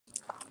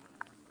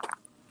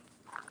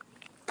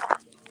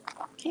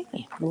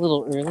Okay, a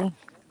little early.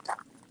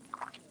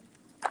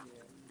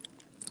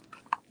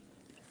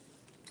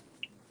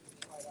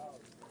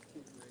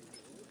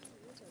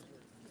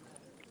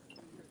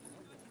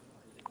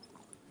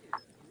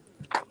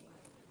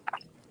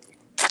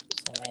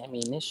 Some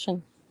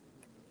ammunition.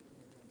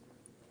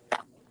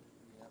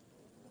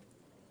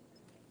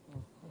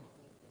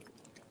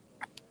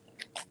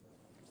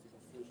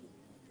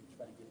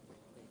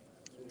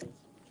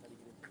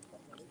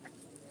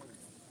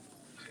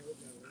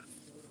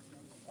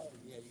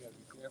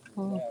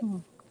 Mm-hmm.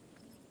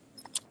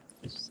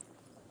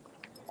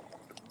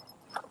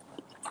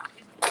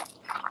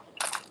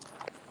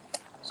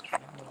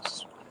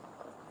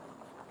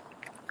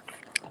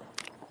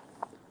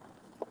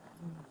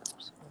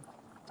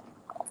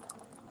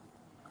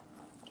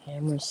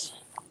 Cameras.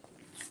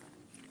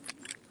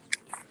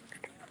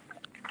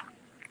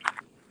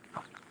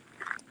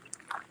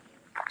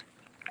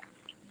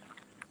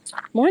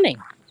 Morning.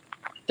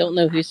 Don't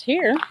know who's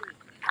here.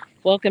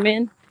 Welcome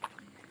in.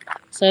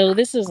 So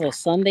this is a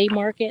Sunday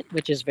market,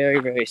 which is very,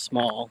 very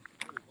small.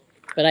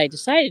 But I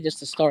decided just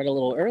to start a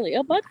little early.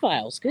 Oh, Bud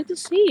Files, good to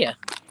see you.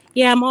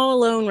 Yeah, I'm all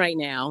alone right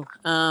now.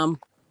 I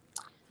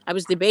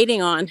was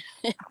debating on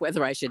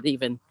whether I should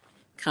even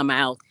come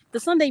out.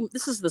 This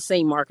is the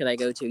same market I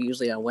go to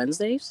usually on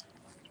Wednesdays.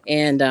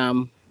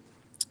 And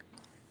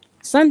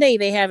Sunday,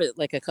 they have it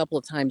like a couple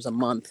of times a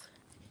month.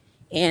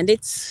 And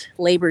it's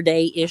Labor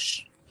Day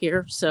ish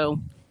here. So,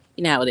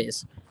 you know how it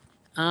is.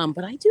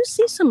 But I do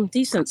see some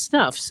decent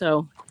stuff.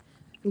 So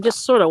I'm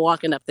just sort of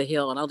walking up the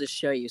hill and I'll just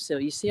show you. So,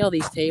 you see all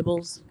these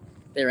tables?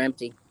 They're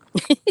empty.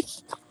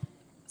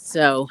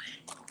 So,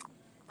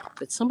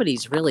 but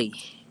somebody's really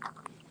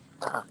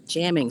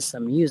jamming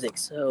some music.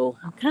 So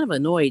I'm kind of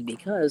annoyed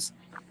because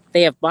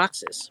they have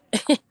boxes,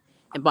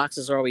 and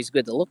boxes are always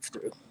good to look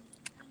through.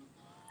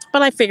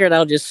 But I figured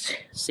I'll just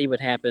see what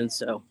happens.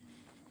 So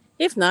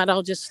if not,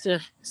 I'll just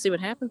see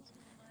what happens.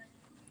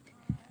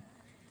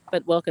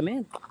 But welcome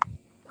in.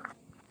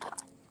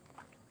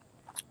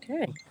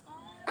 Okay.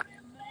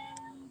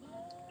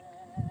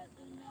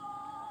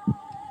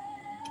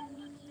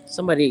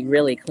 Somebody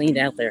really cleaned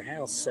out their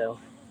house. So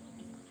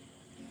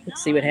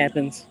let's see what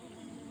happens.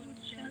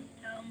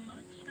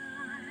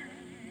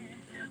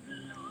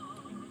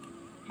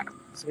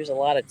 So there's a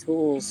lot of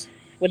tools.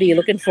 What are you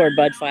looking for,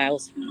 Bud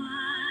Files?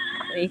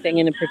 Anything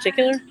in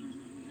particular?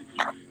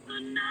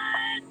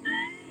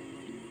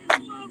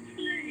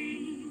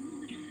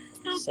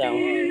 So,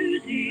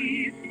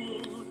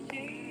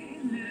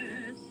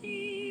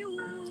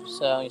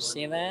 you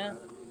see that?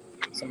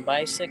 Some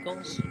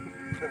bicycles.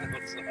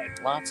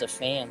 Lots of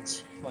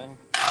fans. Well,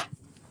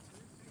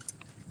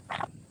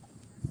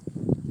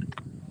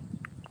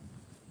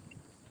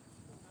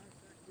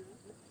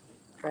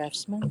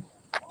 Craftsman.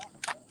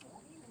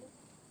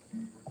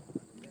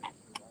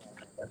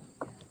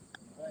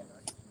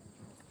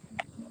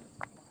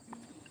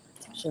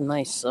 It's a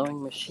nice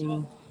sewing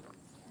machine.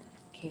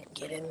 Can't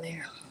get in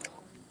there.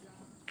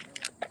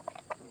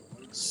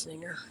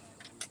 Singer.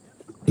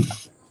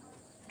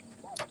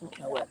 Don't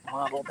know what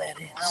model that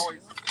is.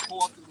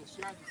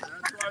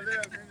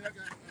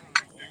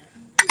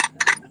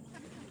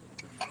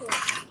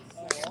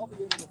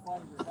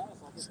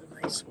 It's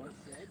a nice one.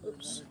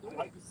 Oops.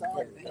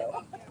 There we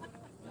go.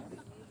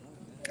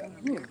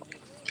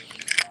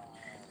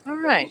 All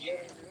right.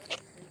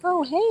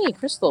 Oh, hey,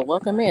 Crystal,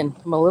 welcome in.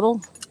 I'm a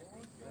little.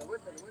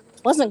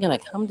 Wasn't gonna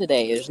come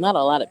today. There's not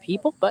a lot of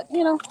people, but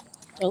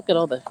look at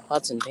all the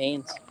pots and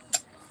pans.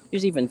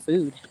 There's even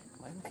food.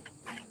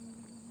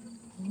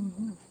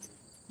 Mhm.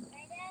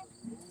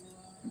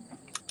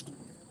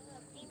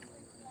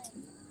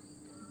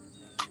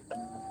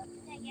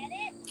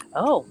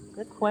 Oh,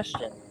 good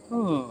question.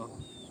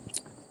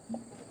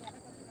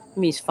 Let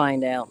me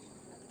find out.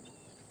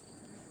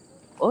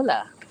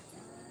 Hola.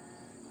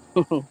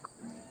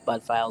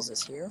 Bud Files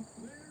is here.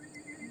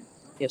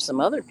 We have some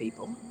other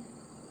people.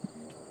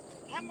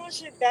 How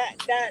much is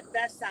that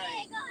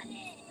sign?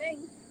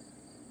 Thanks.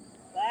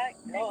 Right?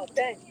 Oh,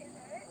 thanks.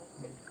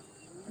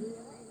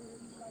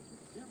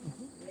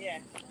 Yeah.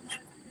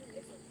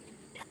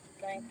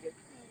 Thank you.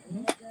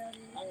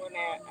 I'm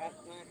gonna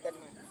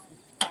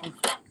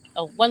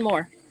Oh, one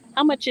more.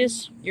 How much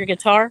is your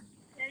guitar?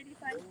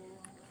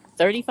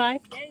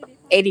 35?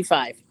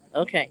 85.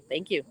 Okay,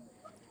 thank you.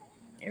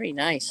 Very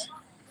nice.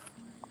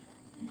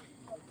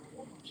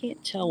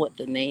 Can't tell what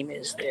the name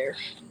is there.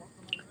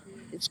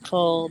 It's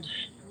called,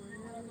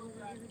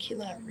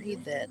 cannot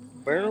read that.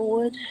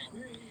 Burwood?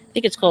 I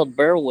think it's called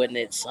Burwood and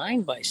it's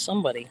signed by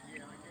somebody.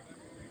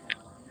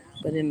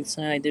 But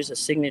inside there's a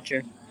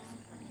signature.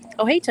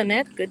 Oh, hey,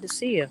 Tanette. Good to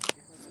see you.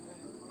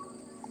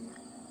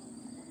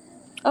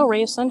 Oh,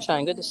 Ray of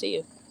Sunshine. Good to see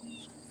you.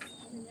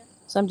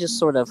 So I'm just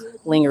sort of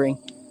lingering.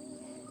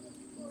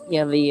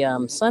 Yeah,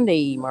 the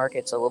Sunday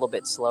market's a little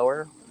bit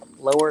slower,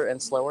 lower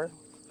and slower.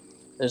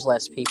 There's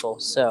less people,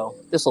 so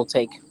this will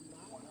take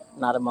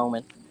not a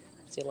moment.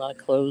 See a lot of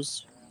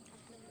clothes.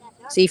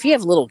 See, if you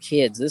have little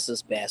kids, this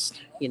is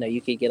best.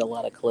 You could get a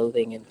lot of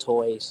clothing and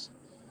toys.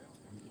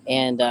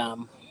 And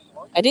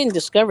I didn't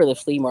discover the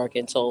flea market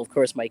until, of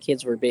course, my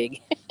kids were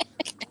big.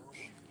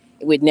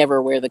 We'd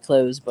never wear the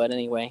clothes, but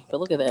anyway. But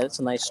look at that. It's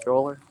a nice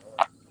stroller.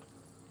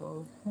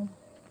 Mhm.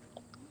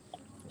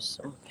 There's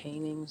some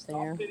paintings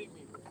there.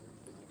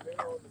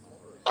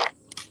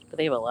 But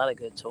they have a lot of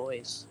good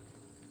toys.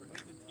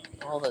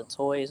 All the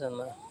toys and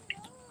the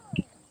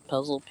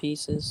puzzle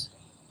pieces.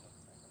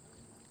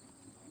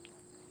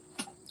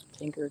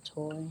 Tinker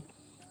toy.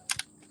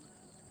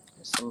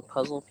 There's some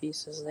puzzle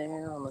pieces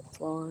there on the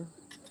floor.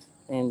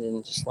 And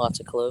then just lots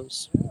of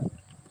clothes.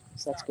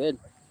 So that's good.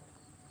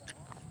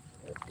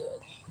 Good,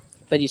 good.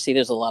 But you see,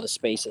 there's a lot of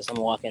spaces. I'm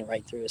walking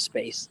right through a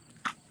space.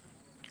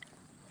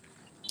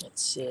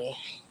 Let's see.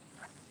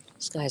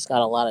 This guy's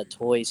got a lot of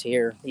toys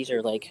here. These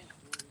are like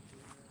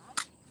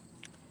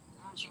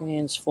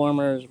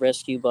Transformers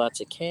Rescue Bots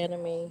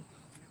Academy.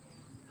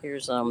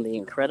 Here's the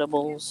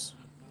Incredibles.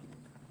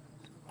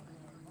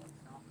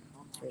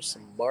 There's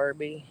some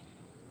Barbie.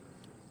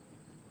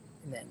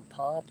 And then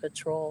Paw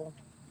Patrol.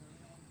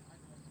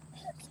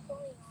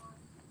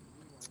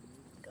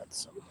 Got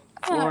some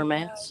floor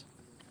mats.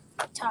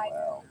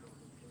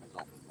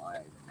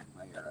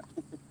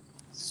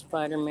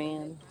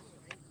 Spider-Man.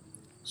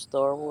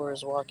 Star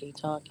Wars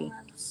walkie-talkie.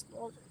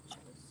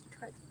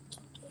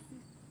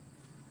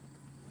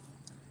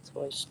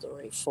 Toy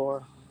Story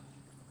 4.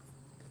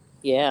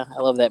 Yeah,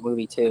 I love that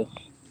movie too.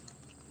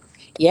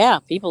 Yeah,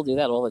 people do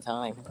that all the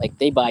time. Like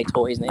they buy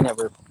toys and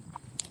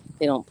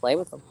they don't play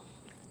with them.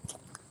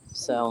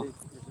 So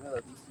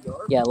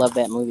yeah, I love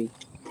that movie.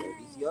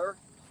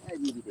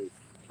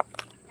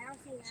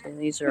 So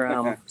these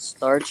are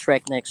Star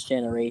Trek Next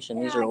Generation.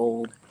 These are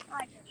old.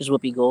 There's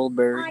Whoopi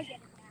Goldberg.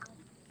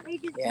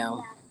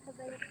 Yeah.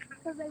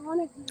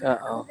 Uh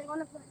oh.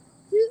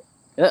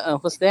 Uh oh.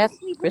 What's that?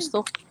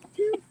 Crystal?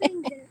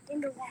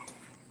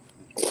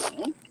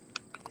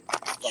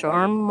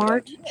 Charm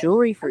Mart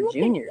jewelry for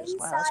juniors.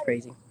 Wow, that's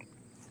crazy.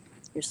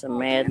 Here's some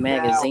Mad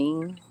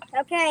magazine.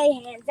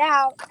 Okay, hands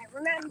out. I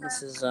remember.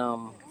 This is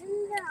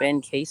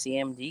Ben Casey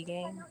MD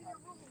game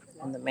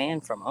and the Man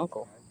from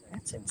Uncle.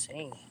 That's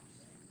insane.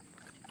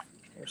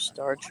 There's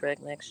Star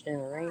Trek Next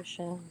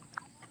Generation.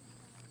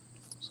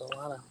 There's a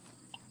lot of.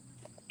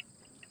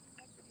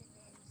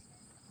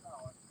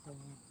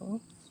 Mhm.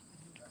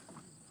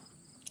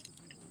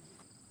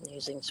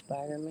 Using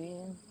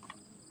Spider-Man.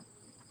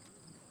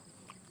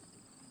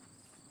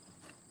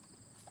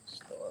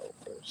 Store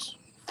openers.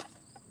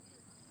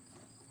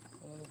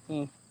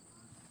 Mhm.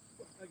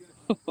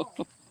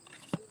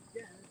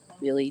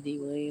 Billy D.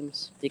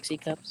 Williams, Dixie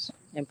Cups,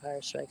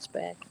 Empire Strikes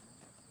Back.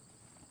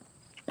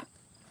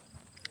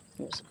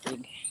 There's a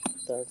big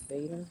Darth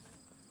Vader.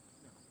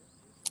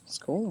 It's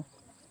cool.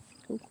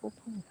 Cool, cool,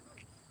 cool.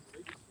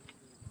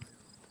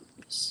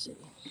 Let's see.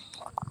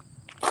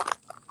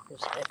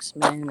 There's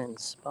X-Men and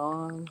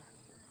Spawn.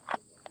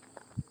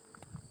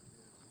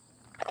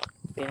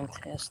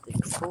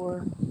 Fantastic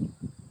Four.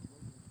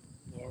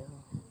 Yeah.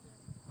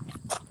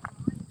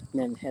 And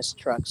then has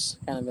trucks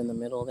kind of in the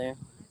middle there.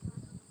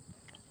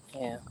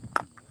 Yeah.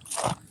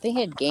 They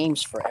had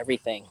games for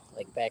everything,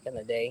 like back in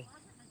the day.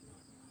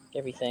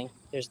 Everything.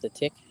 There's the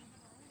Tick.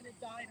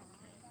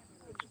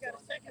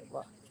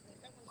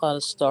 A lot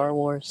of Star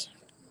Wars.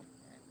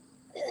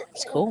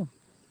 It's cool.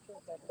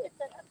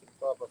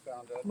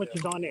 How much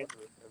is on it?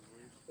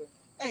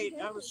 Hey,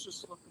 I was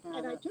just looking at it.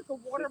 And I took a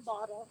water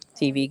bottle.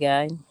 TV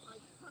Guide.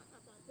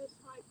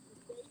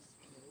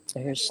 So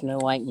here's Snow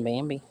White and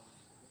Bambi.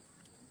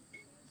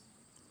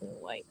 Snow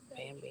White,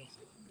 Bambi.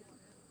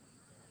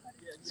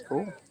 It's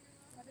cool.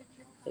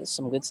 There's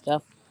some good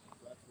stuff.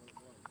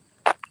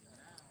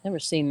 Never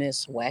seen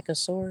this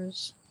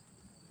Wackosaurus.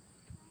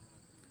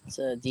 It's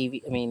a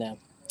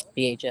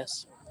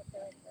VHS.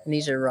 And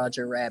these are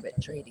Roger Rabbit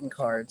trading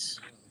cards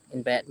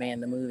in Batman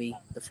the movie,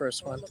 the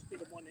first one.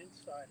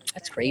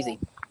 That's crazy.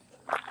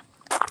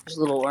 There's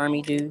little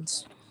army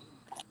dudes.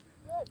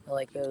 I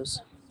like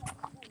those.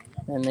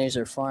 And these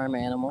are farm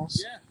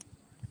animals.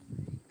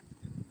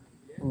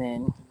 And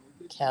then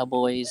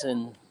cowboys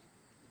and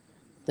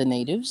the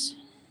natives.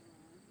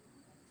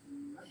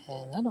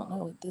 And I don't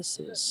know what this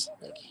is.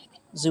 Like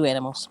zoo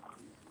animals.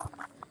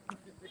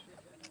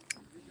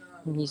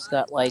 And he's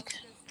got like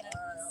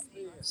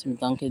some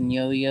Duncan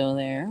Yo-Yo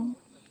there.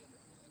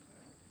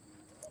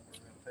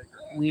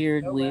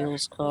 Weird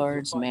Wheels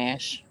cards,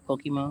 MASH,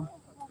 Pokemon.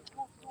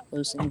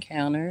 Close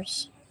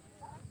Encounters.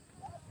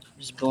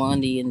 There's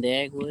Blondie and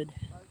Dagwood.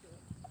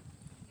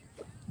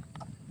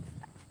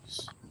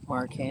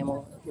 Mark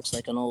Hamill. Looks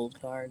like an old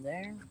card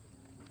there.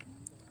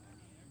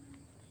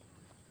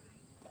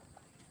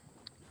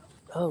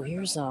 Oh,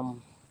 here's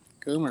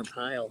Gomer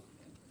Pyle. I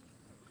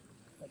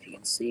don't know if you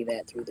can see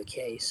that through the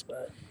case,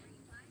 but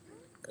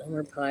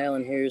Gomer Pyle,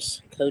 and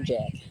here's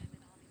Kojak.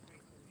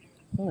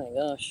 Oh my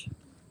gosh.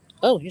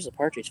 Oh, here's the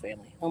Partridge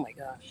Family. Oh my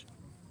gosh.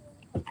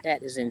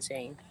 That is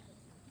insane.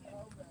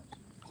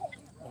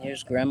 And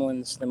here's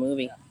Gremlins, the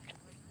movie.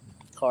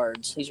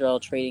 Cards. These are all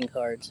trading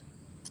cards.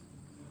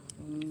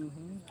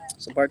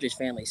 So Partridge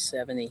Family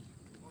 70.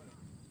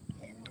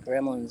 And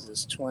Gremlins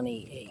is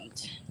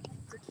 28.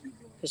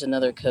 There's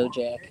another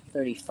Kojak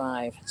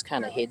 35. It's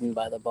kind of hidden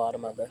by the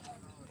bottom of the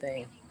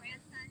thing.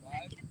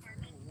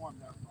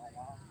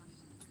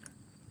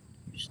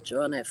 There's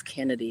John F.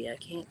 Kennedy. I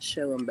can't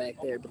show him back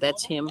there, but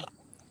that's him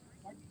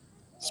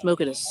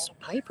smoking a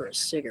pipe or a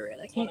cigarette.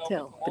 I can't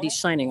tell, but he's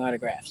signing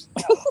autographs.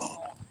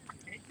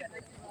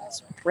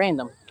 It's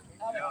random.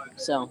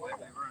 So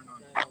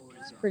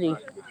it's pretty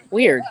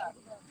weird.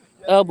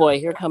 Oh boy,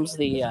 here comes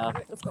the,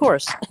 of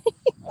course.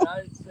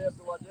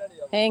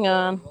 Hang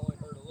on.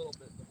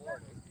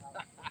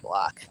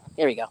 Block.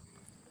 Here we go.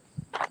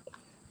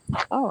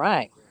 All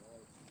right.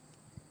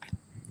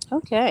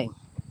 Okay.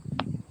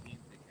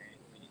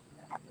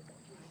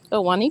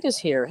 Oh, Juanita's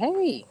here.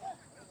 Hey,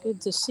 good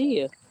to see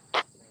you.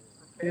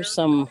 Here's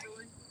some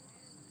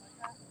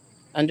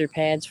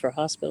underpads for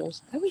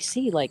hospitals. I always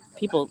see like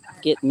people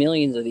get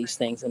millions of these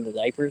things in the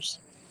diapers.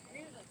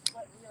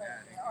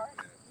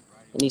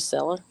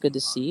 Anisella, good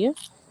to see you.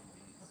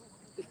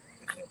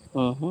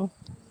 Mm-hmm.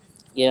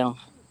 Yeah.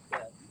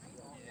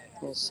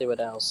 Let's see what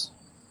else.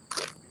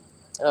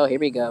 Oh, here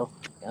we go.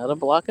 Gotta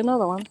block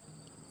another one.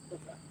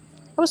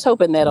 I was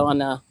hoping that on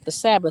the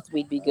Sabbath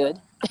we'd be good,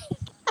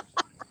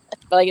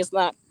 but I guess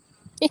not.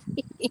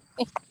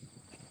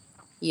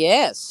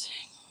 Yes.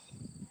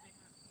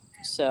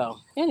 So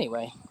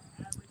anyway,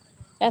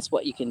 that's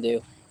what you can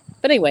do.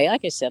 But anyway,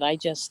 like I said, I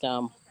just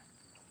Oh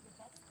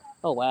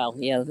wow,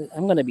 yeah,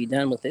 I'm gonna be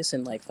done with this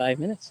in like 5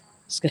 minutes.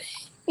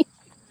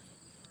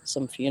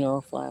 Some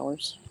funeral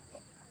flowers.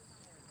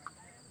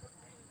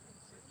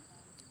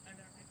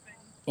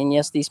 And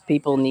yes, these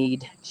people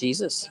need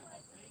Jesus.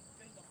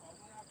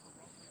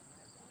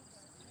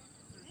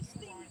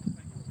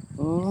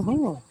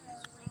 Mm-hmm.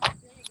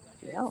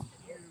 Yeah.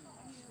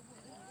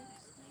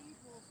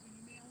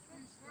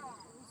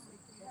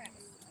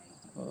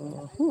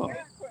 Mm-hmm.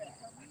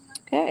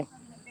 Okay.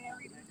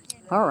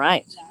 All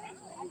right.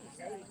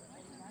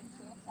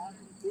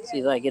 See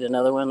if I get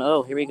another one.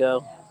 Oh, here we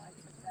go.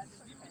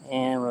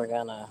 And we're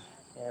gonna.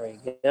 There we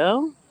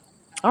go.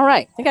 All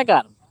right. I think I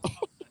got him.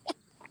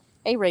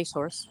 A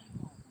racehorse.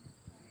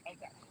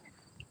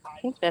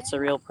 I think that's a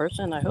real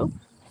person. I hope.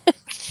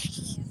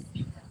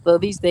 Though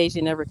these days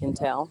you never can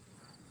tell.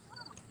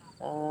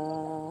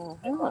 Oh.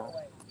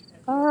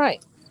 All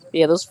right.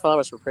 Yeah, those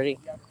flowers were pretty.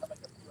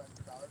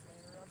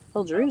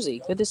 Oh,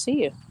 Druzy, good to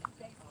see you.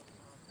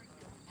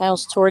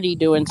 How's Torty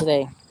doing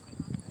today?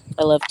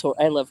 I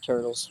love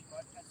turtles.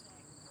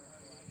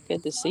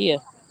 Good to see you.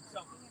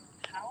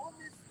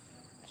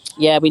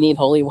 Yeah, we need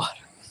holy water.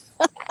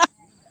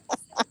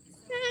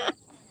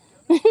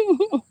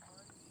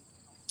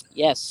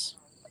 Yes,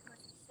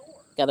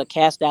 got to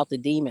cast out the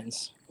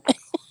demons.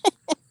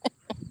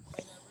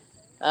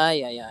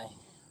 Ay, ay, ay.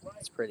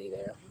 It's pretty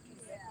there.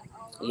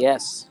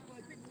 Yes.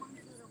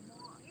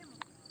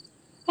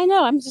 I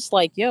know. I'm just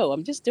like, yo,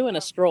 I'm just doing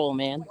a stroll,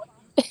 man.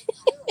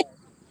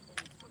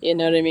 You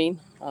know what I mean?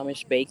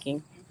 Amish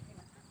baking.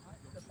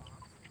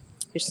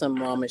 Here's some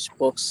Amish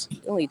books.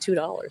 Only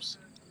 $2.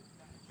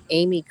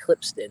 Amy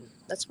Clipston.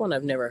 That's one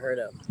I've never heard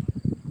of.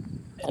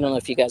 I don't know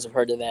if you guys have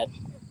heard of that.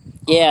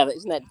 Yeah,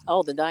 isn't that?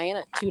 Oh, the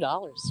Diana,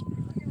 $2.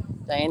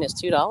 Diana's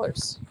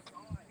 $2.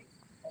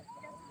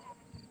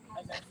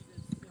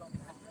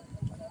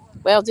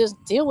 Well, just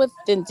deal with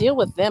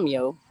them,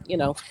 yo. You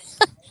know,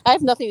 I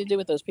have nothing to do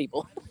with those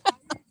people.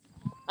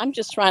 I'm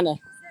just trying to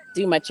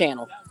do my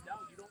channel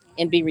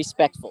and be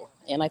respectful,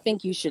 and I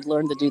think you should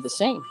learn to do the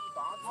same.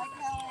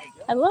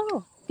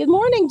 Hello, good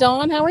morning,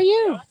 Dawn. How are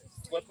you?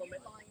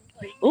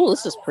 Oh,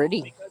 this is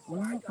pretty.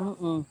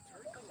 Mm-mm-mm.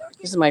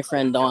 This is my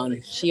friend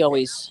Dawn. She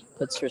always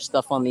puts her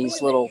stuff on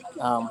these little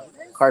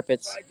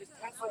carpets.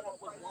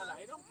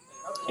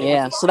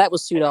 Yeah, so that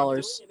was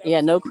 $2. Yeah,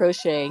 no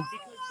crochet.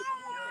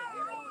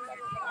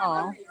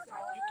 Aw.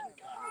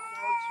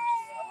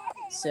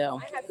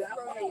 So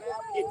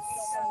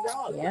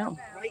yeah.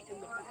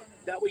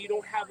 That way you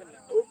don't have an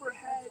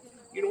overhead.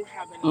 You don't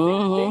have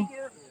anything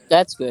bigger.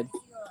 That's good.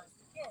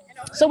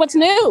 So what's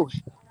new?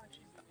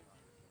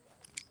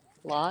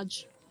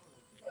 Lodge.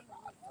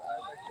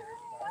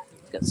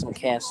 Got some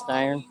cast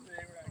iron.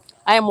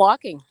 I am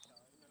walking.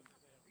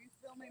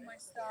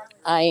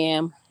 I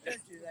am.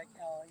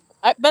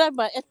 I'm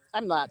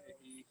not.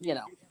 You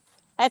know,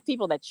 I have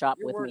people that shop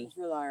with me.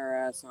 For the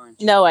IRS,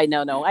 aren't you? No, I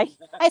know, no. I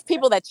have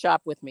people that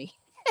shop with me,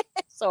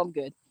 so I'm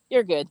good.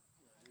 You're good.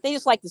 They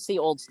just like to see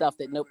old stuff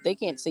that nope they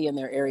can't see in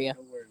their area.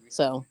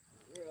 So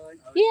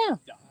yeah,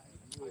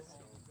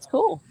 it's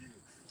cool.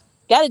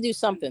 Got to do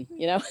something,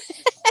 you know.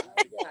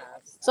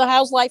 So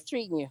how's life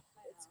treating you?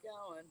 It's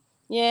going.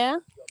 Yeah.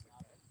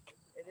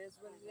 It is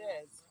what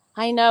it is.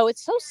 I know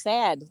it's so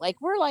sad.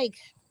 Like we're like,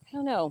 I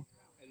don't know.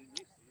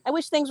 I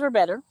wish things were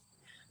better.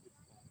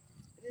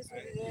 It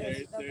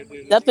is what it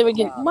is. Nothing we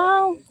can.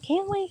 Well,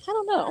 can we? I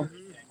don't know.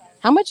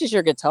 How much is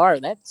your guitar?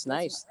 That's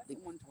nice.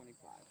 125.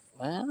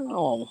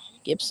 Wow,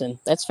 Gibson.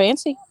 That's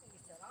fancy.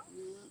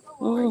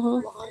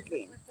 Mm-hmm.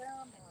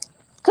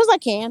 Cause I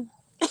can.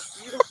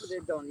 You don't put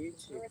it on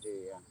YouTube, do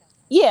you?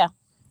 Yeah.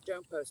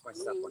 Don't post my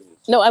stuff on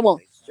YouTube. No, I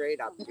won't. Straight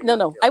up.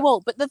 No, I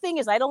won't. But the thing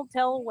is, I don't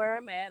tell where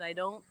I'm at. I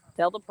don't.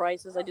 tell the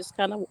prices. I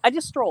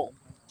just stroll.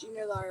 Do you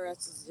know the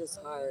IRS has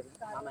just hired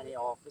how many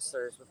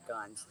officers with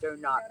guns? Do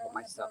not put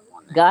my stuff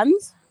on there.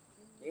 Guns?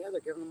 Yeah,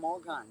 they're giving them all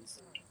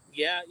guns.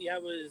 Yeah,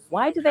 it was.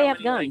 Why do they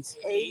have guns?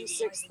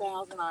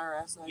 86,000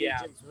 IRS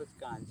agents with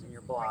guns, and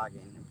you're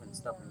blogging and putting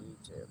stuff on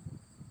YouTube.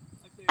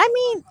 I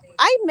mean,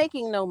 I'm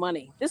making no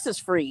money. This is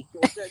free.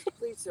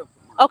 Please don't.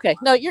 Okay,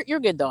 no, you're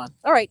good, Dawn.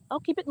 All right, I'll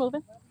keep it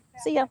moving.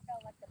 See ya.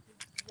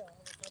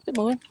 Keep it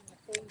moving.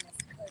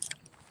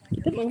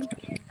 Keep it moving.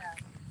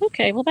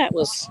 Okay, well that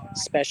was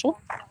special.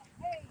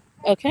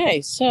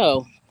 Okay,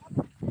 so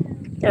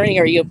Ernie,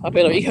 are you a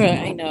puppet? Are you?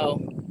 I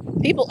know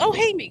people. Oh,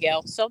 hey,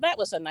 Miguel. So that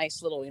was a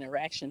nice little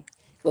interaction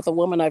with a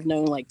woman I've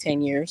known like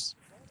 10 years,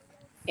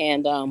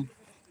 and oh,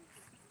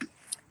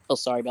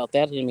 sorry about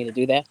that. I didn't mean to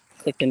do that.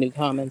 Click the new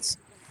comments.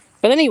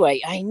 But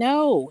anyway, I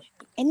know,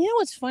 and you know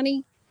what's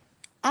funny?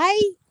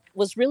 I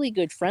was really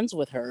good friends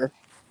with her,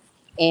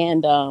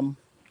 and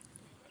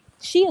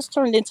she has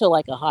turned into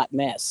like a hot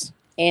mess.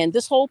 And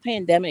this whole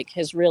pandemic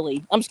has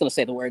really, I'm just going to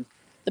say the word,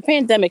 the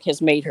pandemic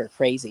has made her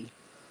crazy.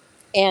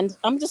 And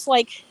I'm just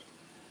like,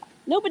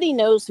 nobody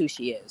knows who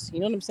she is. You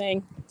know what I'm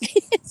saying?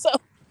 So,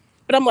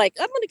 but I'm like,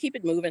 I'm going to keep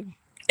it moving.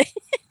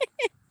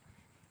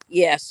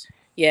 Yes.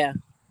 Yeah.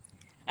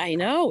 I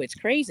know. It's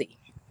crazy.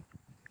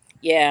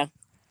 Yeah.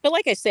 But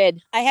like I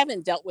said, I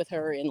haven't dealt with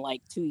her in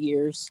like 2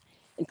 years.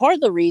 And part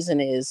of the reason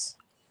is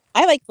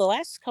I like the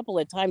last couple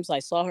of times I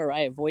saw her, I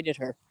avoided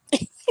her.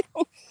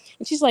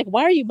 And she's like,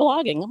 "Why are you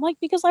blogging?" I'm like,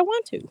 "Because I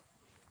want to,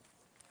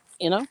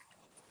 you know."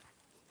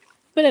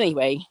 But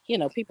anyway,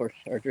 people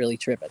are really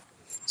tripping.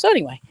 So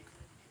anyway,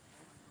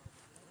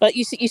 but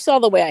you saw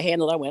the way I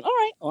handled it. I went, "All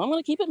right, well, I'm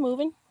going to keep it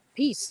moving.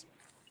 Peace.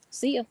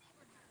 See ya."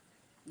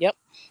 Yep.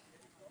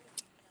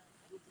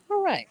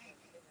 All right.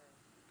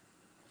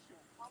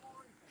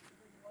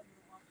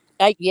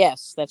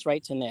 Yes, that's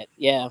right, Tanette.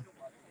 Yeah.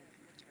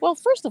 Well,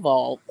 first of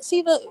all,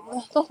 see the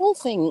whole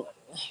thing.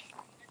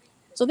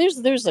 So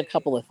there's a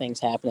couple of things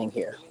happening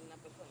here.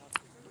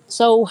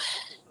 So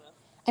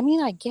I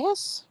mean, I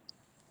guess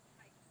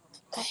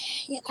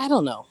yeah, I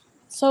don't know.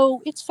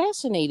 So it's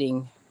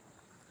fascinating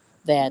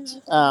that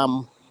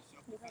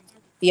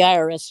the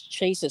IRS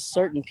chases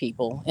certain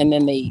people and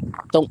then they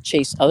don't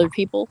chase other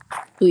people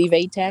who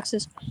evade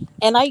taxes.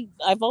 And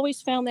I've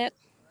always found that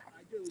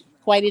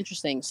quite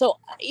interesting. So,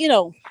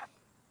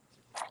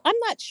 I'm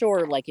not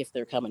sure like if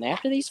they're coming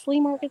after these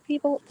flea market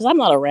people because I'm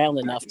not around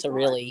enough to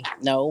really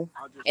know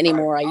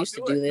anymore. I used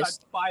to do this,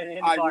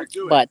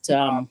 but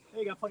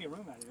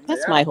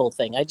that's my whole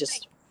thing. I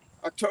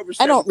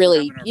don't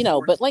really,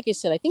 but like I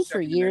said, I think for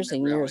years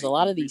and years, a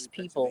lot of these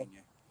people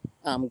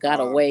got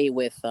away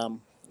with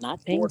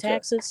not paying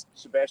taxes.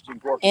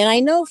 And I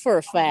know for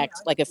a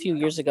fact, like a few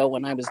years ago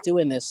when I was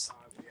doing this,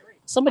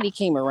 somebody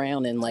came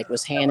around and like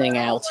was handing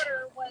out,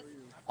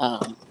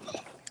 what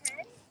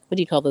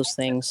do you call those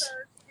things?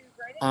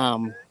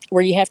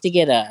 Where you have to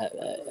get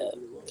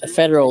a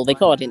federal, they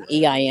call it an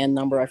EIN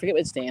number. I forget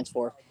what it stands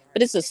for,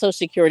 but it's a social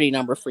security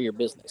number for your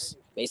business,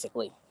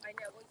 basically.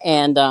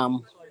 And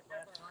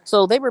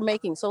so they were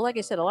making, so like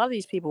I said, a lot of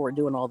these people were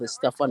doing all this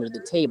stuff under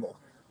the table.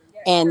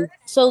 And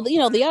so, the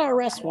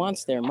IRS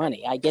wants their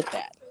money. I get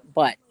that.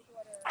 But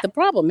the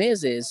problem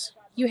is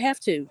you have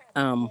to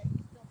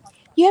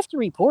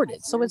report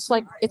it. So it's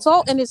like, it's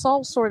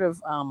all sort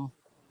of,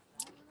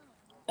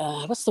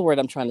 what's the word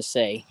I'm trying to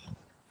say?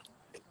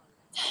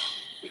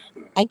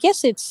 I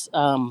guess it's,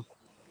 I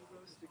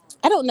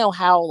don't know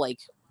how, like,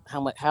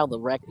 how much, how the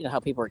how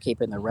people are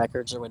keeping their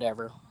records or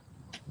whatever.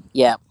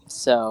 Yeah.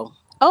 So,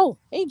 oh,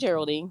 hey,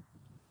 Geraldine.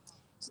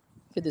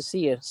 Good to see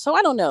you. So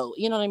I don't know.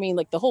 You know what I mean?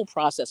 Like the whole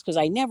process, because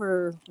I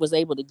never was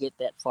able to get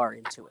that far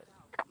into it.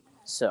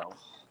 So,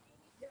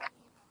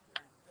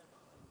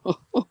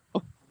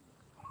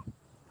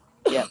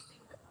 yeah.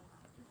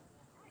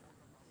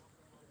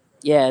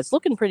 Yeah, it's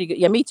looking pretty good.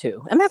 Yeah, me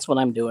too. And that's what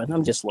I'm doing.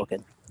 I'm just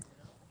looking.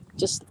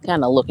 Just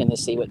kind of looking to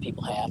see what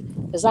people have.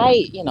 Because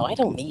I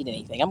don't need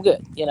anything. I'm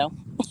good.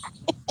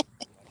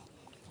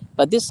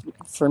 But this,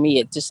 for me,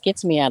 it just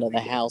gets me out of the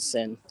house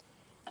and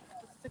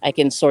I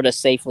can sort of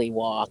safely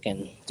walk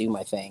and do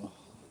my thing.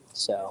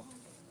 So,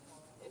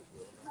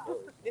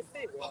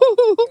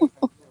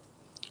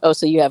 oh,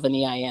 so you have an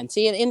EIN.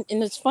 See, and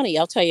it's funny.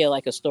 I'll tell you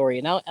like a story,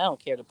 and I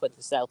don't care to put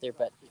this out there,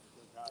 but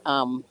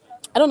um,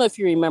 I don't know if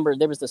you remember,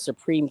 there was the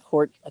Supreme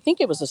Court, I think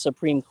it was a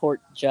Supreme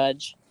Court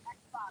judge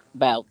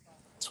about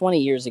 20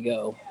 years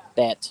ago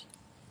that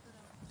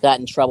got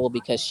in trouble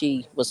because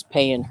she was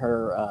paying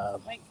her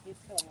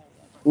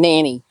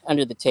nanny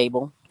under the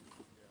table.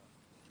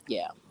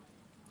 Yeah.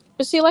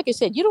 But see, like I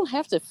said, you don't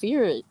have to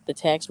fear the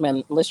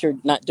taxman unless you're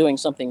not doing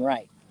something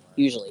right,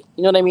 usually.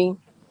 You know what I mean?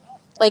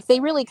 Like, they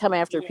really come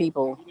after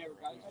people.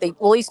 Well,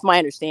 at least my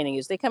understanding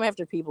is they come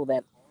after people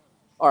that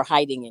are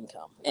hiding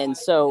income. And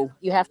so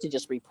you have to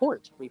just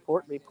report,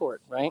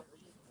 right?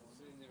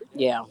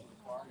 Yeah.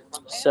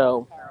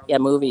 So, yeah,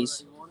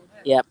 movies.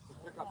 Yep.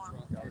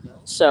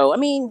 So, I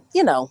mean,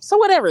 so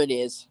whatever it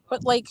is.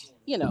 But, like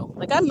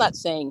I'm not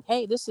saying,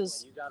 hey, this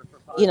is,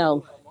 you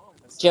know,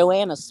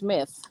 Joanna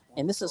Smith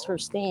And this is her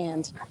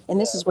stand, and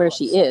this is where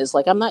she is.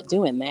 Like, I'm not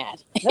doing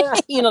that.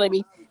 You know what I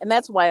mean? And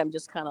that's why I'm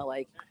just kind of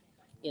like,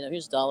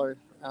 here's dollar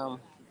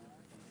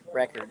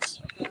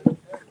records.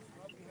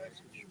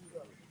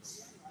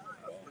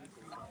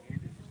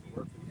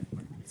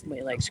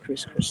 Somebody likes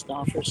Chris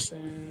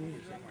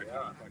Christopherson.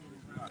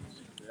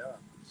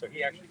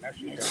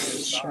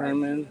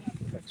 Sherman.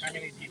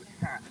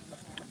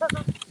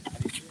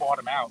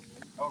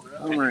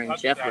 Homer and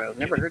Jethro.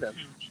 Never heard of.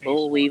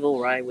 Bull Weevil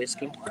Rye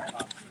Whiskey.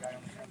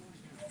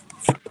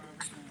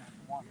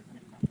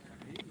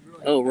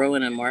 Oh,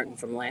 Rowan and Martin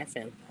from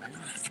Laughing.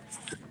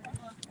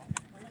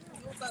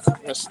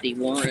 Rusty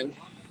Warren.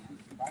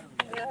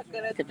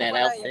 Look at that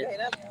outfit.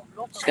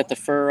 She's got the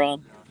fur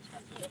on.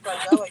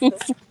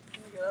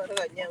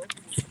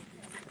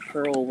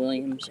 Pearl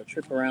Williams. A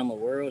trip around the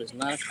world is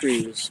not a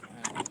cruise.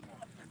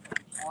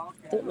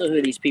 Don't know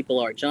who these people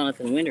are.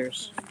 Jonathan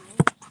Winters.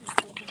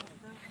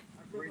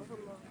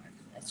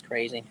 That's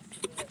crazy.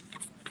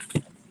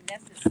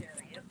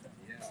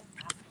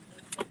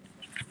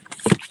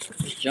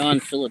 John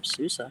Philip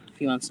Sousa. If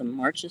you want some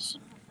marches.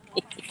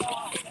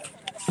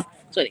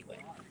 So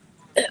anyway,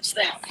 that's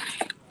that.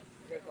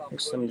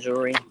 There's some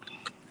jewelry.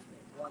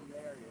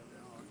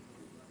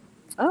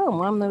 Oh,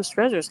 Mom Knows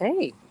Treasures.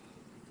 Hey.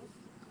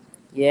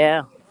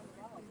 Yeah.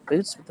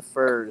 Boots with the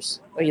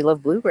furs. Oh, you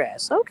love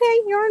bluegrass. Okay,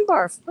 yarn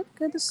barf. Look,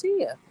 good to see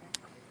you.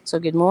 So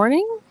good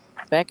morning.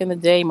 Back in the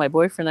day, my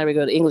boyfriend and I would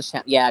go to English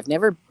Town. Yeah,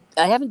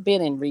 I haven't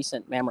been in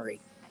recent memory.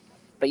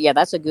 But yeah,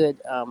 that's a good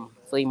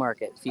flea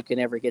market if you can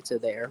ever get to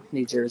there,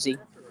 New Jersey.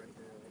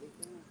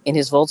 In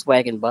his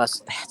Volkswagen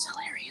bus. That's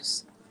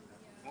hilarious.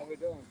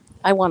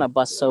 I want a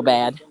bus so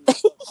bad.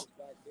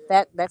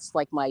 That's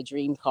like my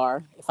dream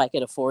car if I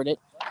could afford it.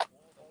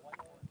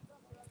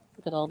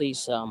 Look at all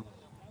these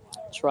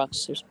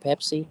trucks. There's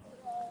Pepsi,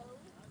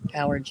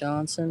 Howard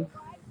Johnson,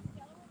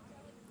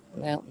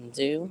 Mountain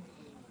Dew.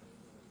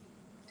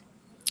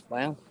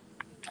 Wow.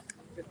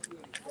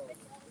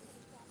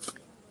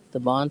 The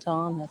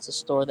Bonton, that's a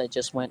store that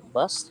just went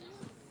bust.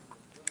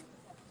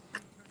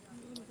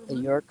 The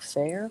York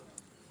Fair.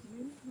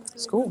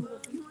 It's cool.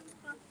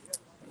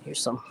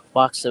 Here's some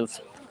box of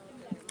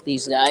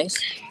these guys.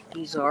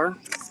 These are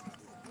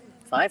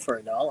 $5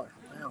 for $1. Wow,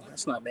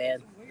 that's not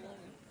bad.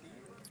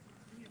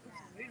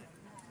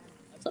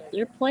 So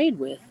they're played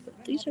with, but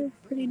these are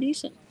pretty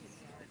decent.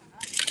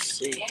 Let's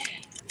see. I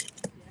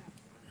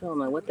don't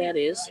know what that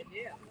is.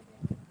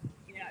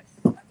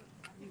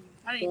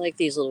 I like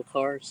these little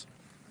cars.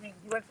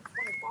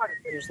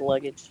 Here's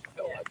luggage.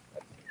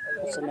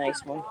 That's a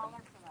nice one.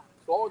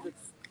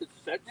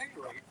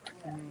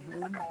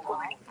 Mm-hmm.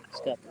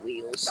 It's got the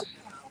wheels.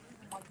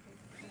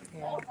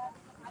 Yeah.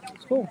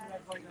 It's cool.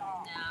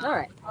 All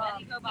right.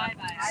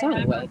 So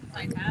anyway,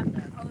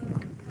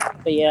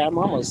 but yeah, I'm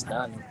almost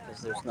done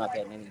because there's not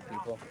that many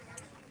people.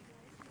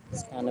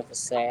 It's kind of a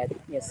sad.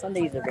 Yeah,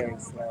 Sundays are very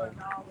slow,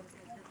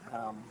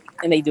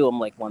 and they do them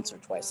like once or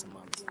twice a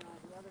month.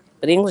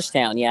 But English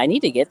Town, yeah, I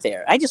need to get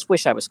there. I just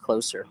wish I was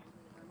closer.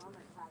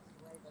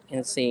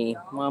 And see,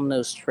 Mom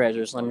Knows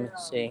Treasures. Let me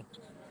see.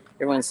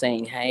 Everyone's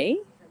saying, hey.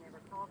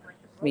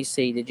 Let me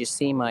see. Did you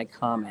see my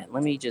comment?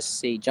 Let me just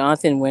see.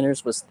 Jonathan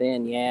Winters was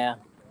thin, yeah.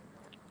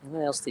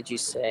 What else did you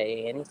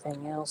say?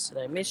 Anything else? Did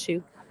I miss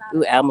you?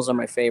 Ooh, albums are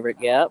my favorite.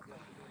 Yep.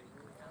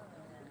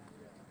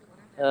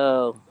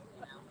 Oh,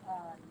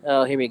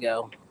 oh, here we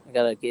go. I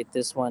gotta get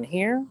this one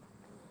here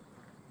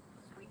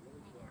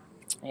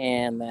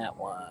and that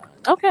one.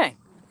 Okay,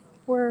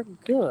 we're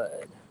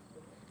good.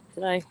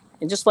 Did I?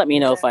 And just let me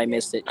know if I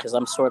missed it because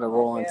I'm sort of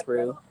rolling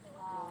through.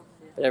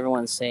 But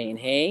everyone's saying,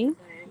 "Hey,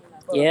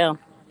 yeah."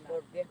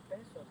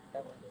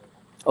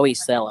 Oh,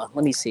 Isella.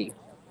 Let me see.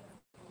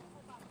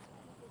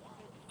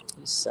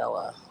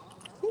 Isella.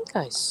 I think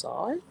I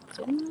saw it.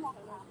 Didn't I?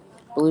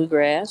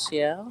 Bluegrass.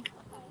 Yeah.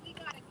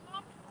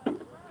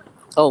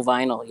 Oh,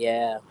 vinyl.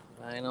 Yeah,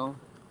 vinyl.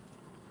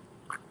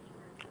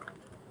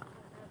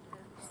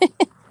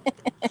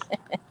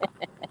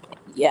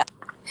 Yeah.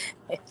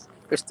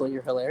 Crystal,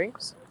 you're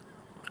hilarious.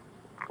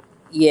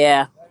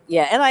 Yeah,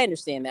 yeah, and I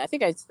understand that. I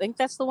think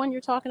that's the one you're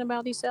talking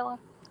about, Isella.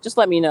 Just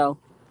let me know.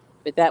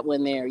 But that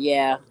one there,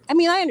 yeah. I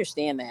mean, I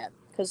understand that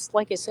because,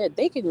 like I said,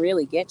 they can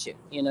really get you.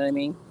 You know what I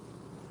mean?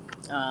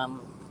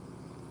 Um,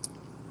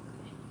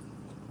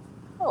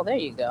 oh, there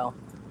you go.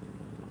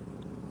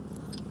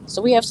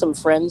 So we have some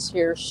friends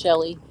here,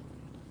 Shelly,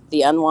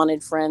 the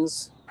unwanted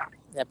friends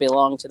that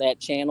belong to that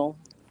channel,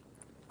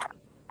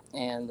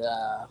 and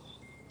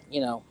you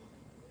know,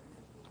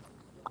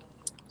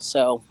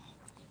 so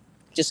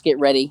just get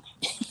ready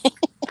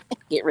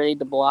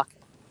to block.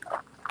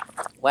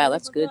 Wow,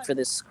 that's good for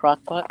this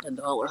crock pot,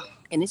 $1,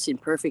 and it's in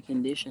perfect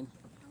condition.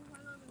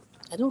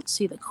 I don't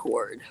see the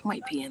cord.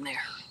 Might be in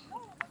there.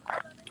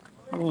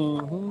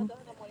 Mm-hmm.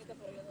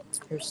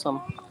 Here's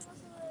some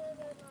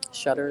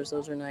shutters.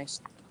 Those are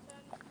nice.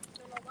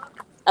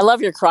 I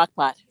love your crock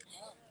pot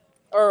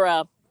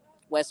or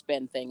West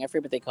Bend thing. I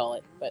forget what they call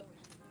it, but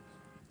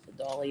the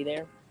dolly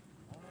there.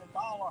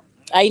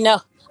 I know.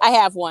 I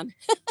have one.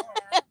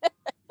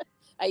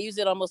 I use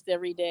it almost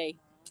every day.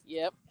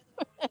 Yep.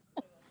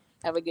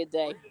 Have a good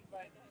day.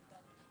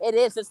 It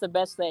is. It's the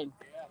best thing.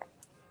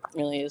 It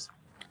really is.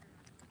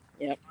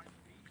 Yep.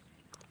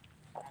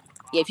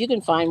 Yeah, if you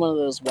can find one of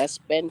those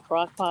West Bend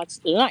crock pots,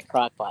 they're not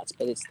crock pots,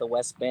 but it's the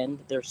West Bend.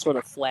 They're sort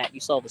of flat. You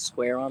saw the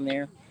square on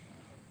there.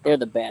 They're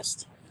the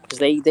best because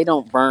they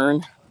don't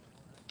burn.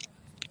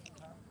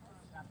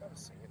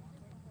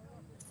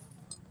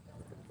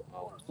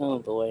 Oh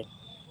boy,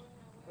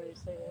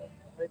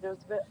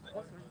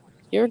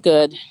 you're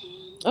good.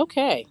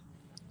 Okay,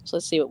 so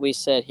let's see what we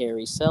said here.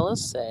 Resella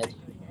said,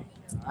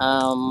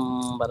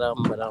 bum,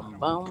 ba-dum.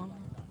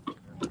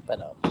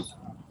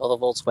 Oh, the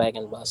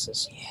Volkswagen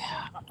buses.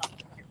 Yeah.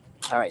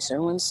 All right, so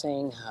everyone's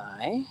saying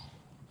hi.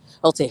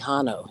 Oh,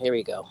 Tejano. Here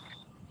we go.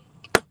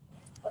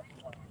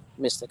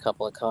 Missed a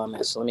couple of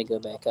comments, so let me go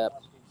back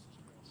up.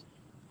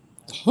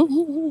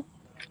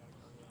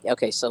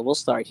 Okay, so we'll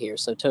start here.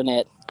 So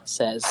Tonette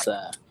says,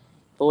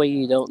 "Boy,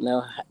 you don't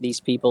know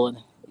these people, and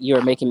you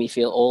are making me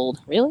feel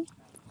old." Really?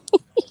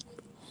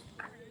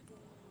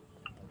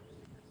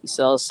 He's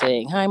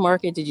saying, "Hi,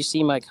 Market. Did you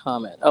see my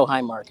comment?" Oh,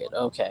 hi, Market.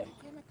 Okay.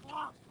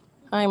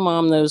 Hi,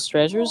 Mom. Those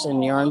treasures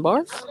and yarn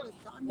barf.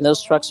 And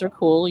those trucks are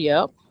cool.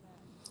 Yep.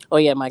 Oh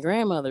yeah, my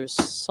grandmother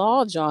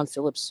saw John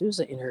Philip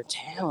Sousa in her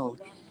town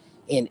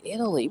in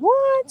Italy.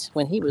 What?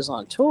 When he was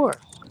on tour.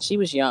 She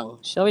was young.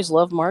 She always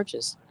loved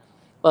marches.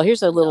 Well,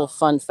 here's a little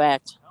fun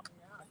fact.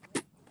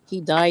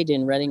 He died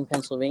in Reading,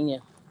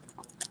 Pennsylvania.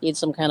 He had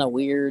some kind of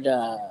weird,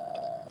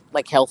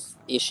 like health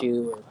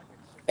issue or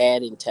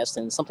bad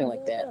intestines, something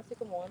like that.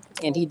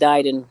 And he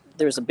died in.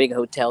 There was a big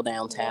hotel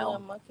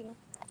downtown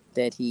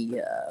that he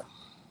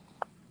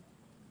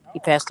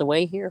passed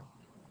away here.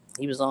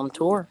 He was on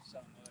tour.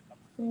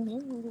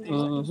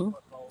 Mm-hmm.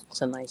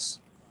 It's a nice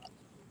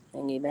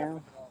thingy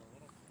down.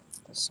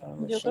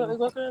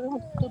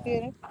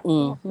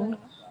 Mm-hmm.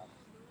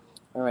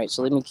 All right,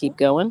 so let me keep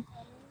going.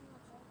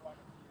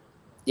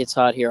 It's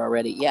hot here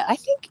already. Yeah, I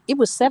think it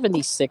was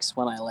 76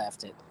 when I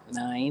left it.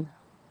 9.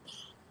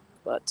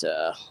 But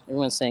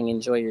everyone's saying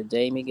enjoy your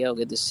day, Miguel.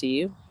 Good to see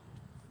you.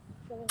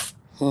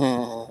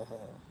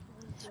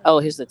 Oh,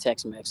 here's the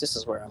Tex Mex. This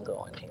is where I'm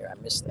going here. I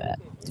missed that.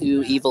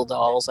 Two evil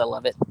dolls. I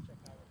love it.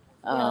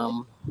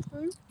 Um,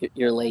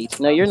 you're late.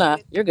 No, you're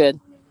not. You're good.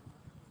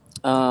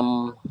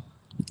 Um,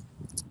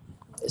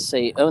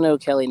 say, oh no,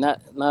 Kelly,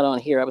 not on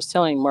here. I was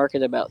telling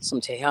Market about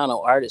some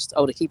Tejano artists.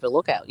 Oh, to keep a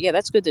lookout. Yeah,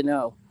 that's good to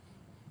know.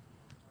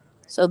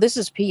 So this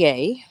is PA,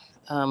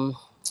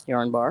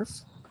 Yarn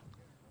Barf,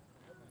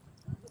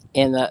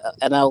 and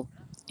I'll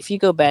if you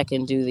go back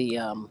and do the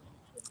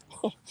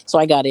so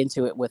I got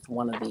into it with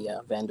one of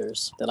the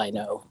vendors that I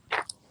know.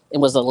 It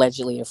was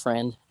allegedly a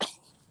friend.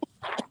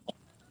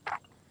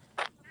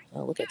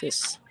 Oh, look at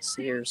this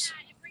Sears.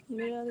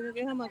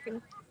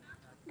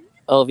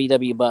 Oh,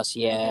 VW bus.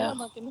 Yeah.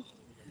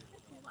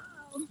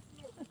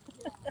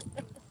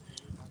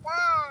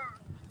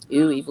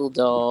 Ooh, evil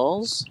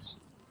dolls.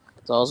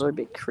 Dolls are a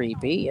bit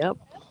creepy. Yep.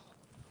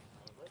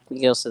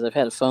 Miguel says I've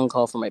had a phone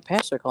call from my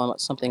pastor calling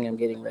about something I'm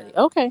getting ready.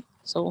 Okay,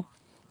 so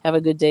have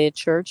a good day at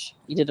church.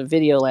 You did a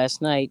video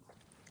last night.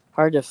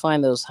 Hard to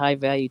find those high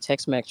value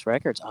Tex-Mex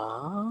records.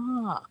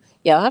 Ah,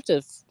 yeah, I'll have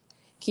to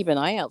keep an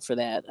eye out for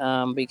that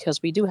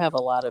because we do have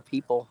a lot of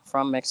people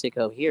from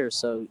Mexico here,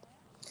 so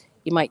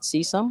you might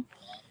see some.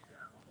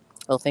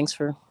 Oh, thanks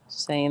for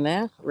saying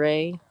that,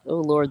 Ray. Oh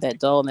Lord, that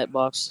doll in that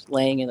box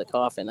laying in the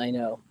coffin. I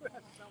know.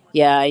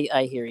 Yeah,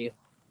 I hear you.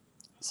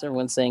 So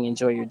everyone's saying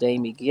enjoy your day,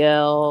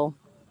 Miguel.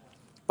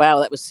 Wow,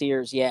 that was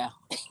Sears. Yeah,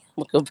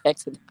 we'll go back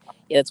to.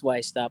 Yeah, that's why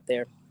I stopped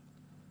there.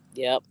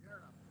 Yep.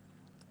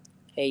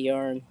 Hey,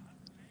 yarn.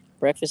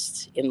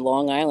 Breakfast in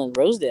Long Island,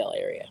 Rosedale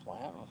area.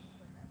 Wow.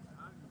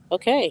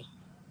 Okay.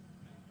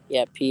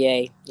 Yeah,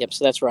 PA. Yep.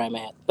 So that's where I'm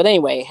at. But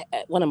anyway,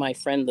 one of my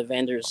friend, the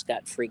vendors,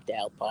 got freaked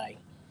out by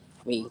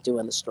me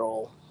doing the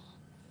stroll.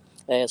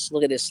 So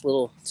look at this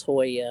little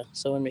toy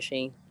sewing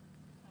machine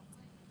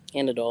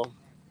and a doll.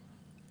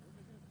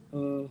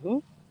 Mm-hmm.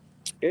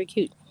 Very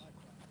cute.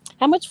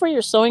 How much for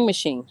your sewing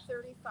machine?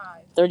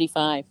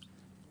 35.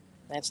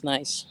 That's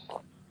nice.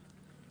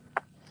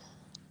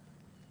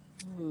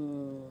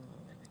 Hmm.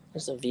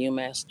 There's a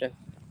ViewMaster.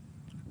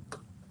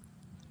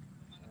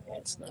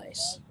 That's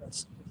nice.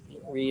 That's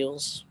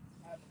reels.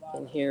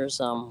 And here's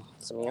some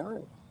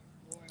yarn.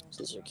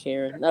 These are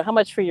Karen. Now, how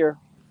much for your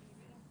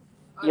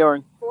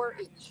yarn? 4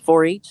 each.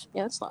 4 each.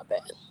 Yeah, that's not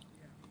bad.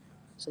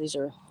 So these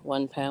are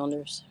 1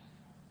 pounders.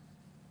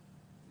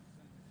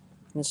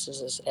 This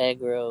is this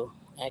acro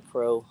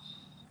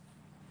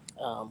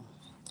um,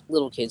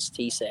 little kids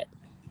tea set.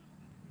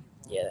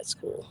 Yeah, that's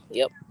cool.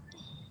 Yep.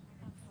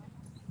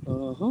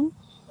 Mm-hmm.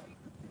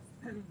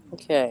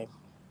 Okay.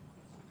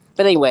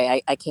 But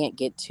anyway, I can't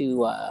get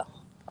too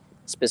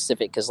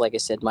specific because, like I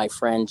said, my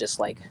friend just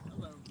like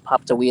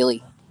popped a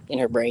wheelie in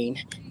her brain.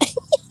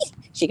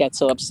 She got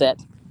so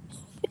upset.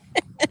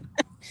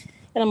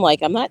 And I'm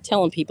like, I'm not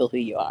telling people who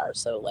you are,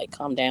 so like,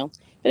 calm down.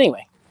 But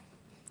anyway,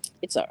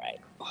 it's all right.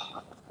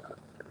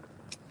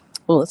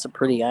 Oh, that's a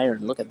pretty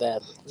iron. Look at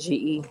that.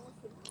 GE.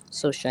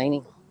 So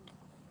shiny.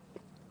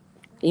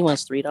 He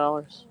wants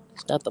 $3.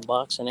 It's got the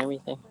box and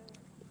everything.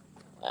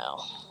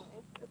 Wow,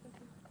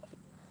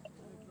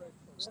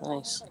 it's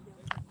nice.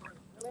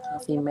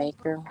 Coffee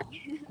maker.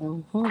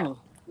 Mm-hmm.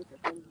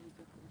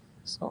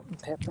 Salt and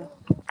pepper.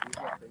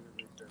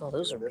 Oh,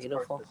 those are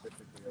beautiful.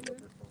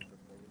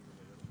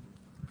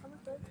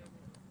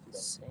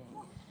 Let's see.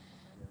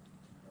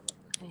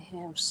 I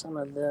have some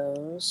of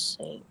those.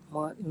 St.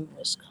 Martin,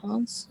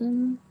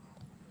 Wisconsin.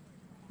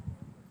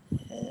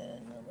 And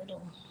a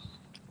little,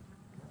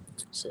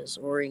 it says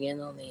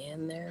Oregon on the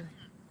end there.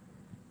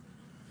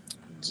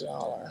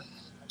 Dollar.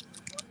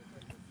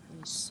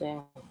 Let's see.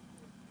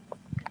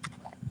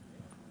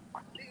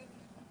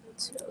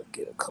 So I'll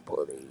get a couple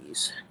of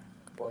these.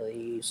 A couple of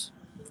these.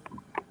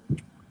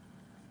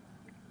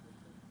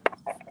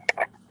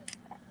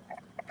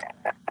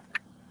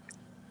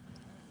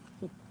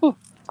 Hmm.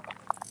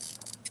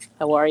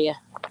 How are you?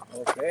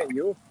 Okay,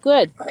 you?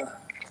 Good.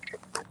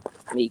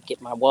 Let me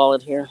get my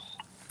wallet here.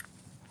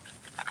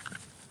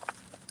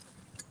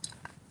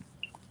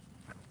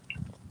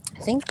 I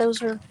think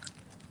those are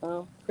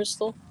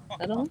crystal.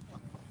 I don't know.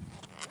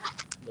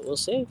 But we'll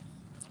see.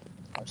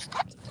 Where's the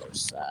other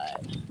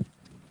side?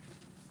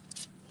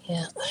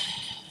 Yeah.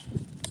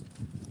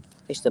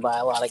 I used to buy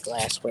a lot of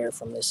glassware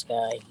from this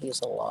guy. He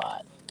has a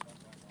lot.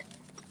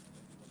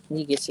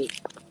 He gets it.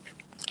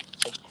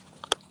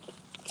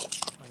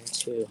 One,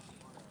 two.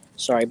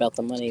 Sorry about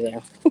the money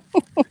there.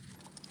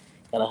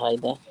 Gotta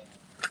hide that.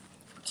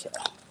 Okay.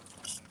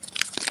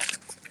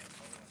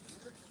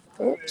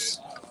 Oops.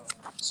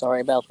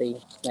 Sorry about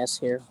the mess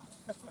here.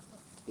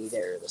 Be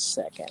there in a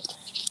second.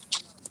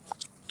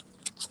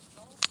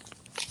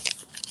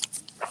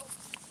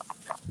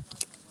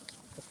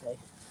 Okay.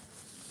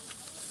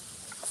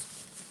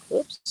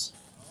 Oops.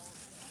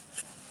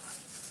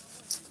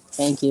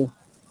 Thank you.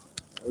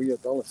 Oh, you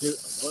don't.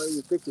 Well,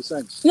 you 50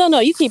 cents. No,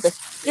 you keep it.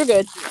 You're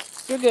good.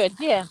 You're good.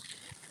 Yeah.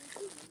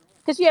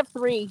 Because you have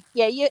three.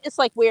 Yeah, it's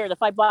like weird.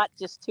 If I bought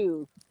just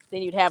two,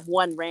 then you'd have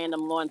one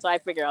random one. So I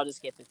figure I'll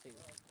just get the two.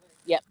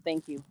 Yep.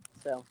 Thank you.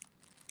 So,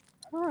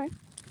 all right.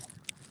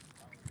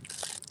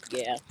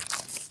 Yeah.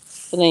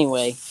 But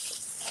anyway,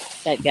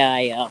 that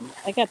guy,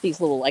 I got these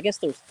little, I guess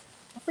there's,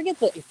 I forget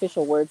the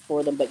official word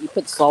for them, but you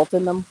put salt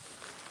in them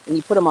and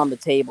you put them on the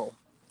table.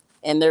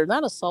 And they're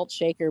not a salt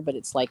shaker, but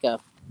it's like a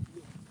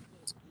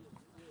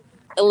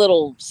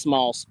little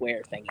small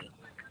square thingy.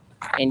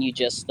 And you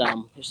just,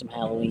 there's some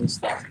Halloween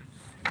stuff.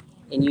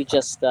 And you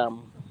just,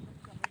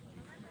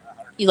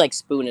 you like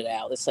spoon it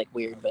out. It's like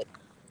weird, but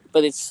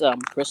it's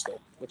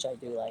crystal, which I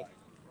do like.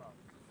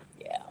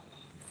 Yeah.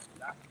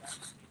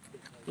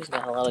 He's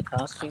got a lot of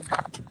costumes.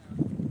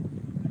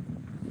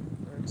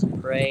 Birds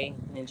of Prey,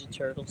 Ninja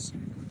Turtles.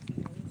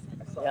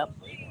 Yep.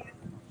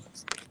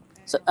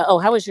 So, oh,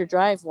 how was your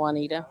drive,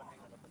 Juanita?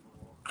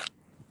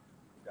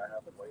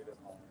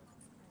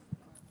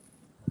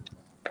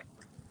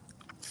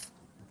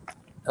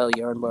 Oh,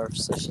 yarn barf.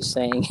 So she's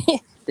saying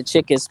the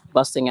chick is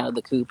busting out of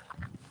the coop.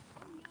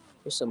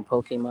 Here's some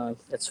Pokemon.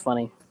 That's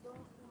funny.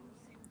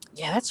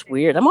 Yeah, that's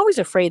weird. I'm always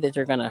afraid that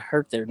they're gonna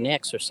hurt their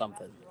necks or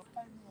something.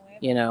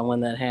 You know,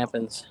 when that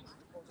happens.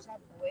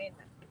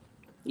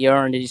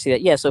 Yarn, did you see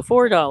that? Yeah, so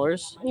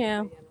 $4.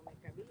 Yeah.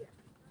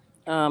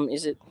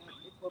 Is it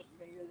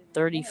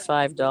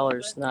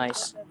 $35?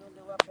 Nice.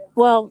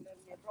 Well,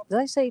 did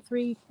I say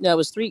three? No, it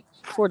was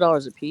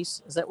 $4 a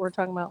piece. Is that what we're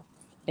talking about?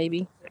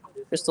 Maybe.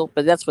 Crystal,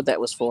 but that's what that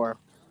was for.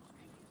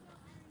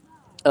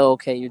 Oh,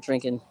 okay, you're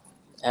drinking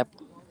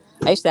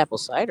iced apple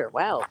cider.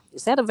 Wow.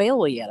 Is that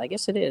available yet? I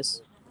guess it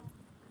is.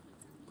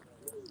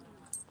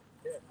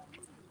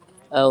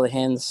 Oh, the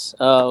hens.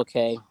 Oh,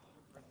 okay.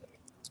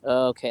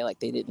 Okay, like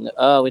they didn't.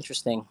 Oh,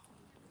 interesting.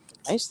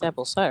 Iced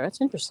apple cider.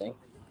 That's interesting.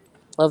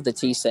 Love the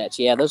tea sets.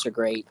 Yeah, those are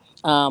great.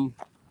 Um,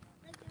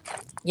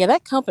 yeah,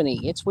 that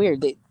company. It's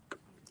weird. I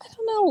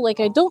don't know.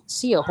 Like I don't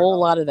see a whole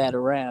lot of that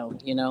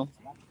around.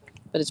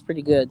 But it's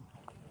pretty good.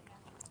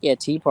 Yeah,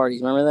 tea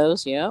parties. Remember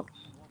those? Yeah.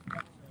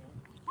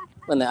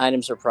 When the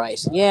items are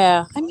priced.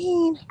 Yeah. I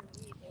mean,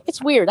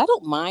 it's weird. I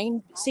don't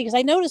mind. See, because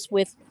I noticed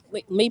with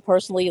like, me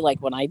personally,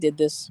 like when I did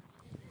this,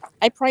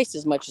 I priced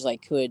as much as I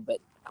could, but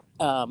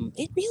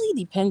it really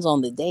depends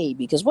on the day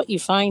because what you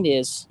find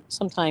is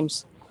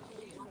sometimes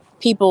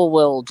people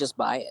will just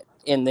buy it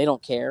and they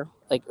don't care.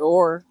 Like,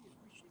 or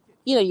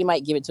you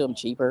might give it to them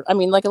cheaper. I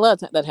mean, like a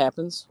lot of that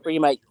happens, or you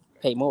might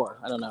pay more.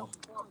 I don't know.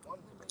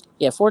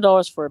 Yeah,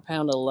 $4 for a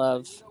pound of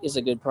love is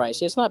a good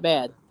price. It's not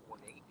bad.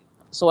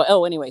 So,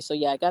 oh, anyway, so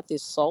yeah, I got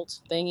these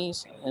salt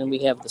thingies, and we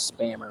have the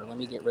spammer. Let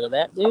me get rid of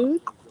that dude.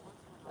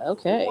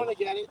 Okay. All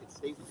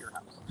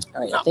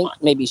right, I think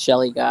maybe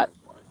Shelly got.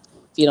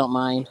 If you don't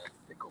mind,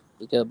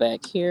 we go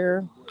back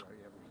here.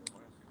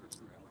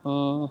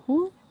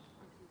 Mm-hmm.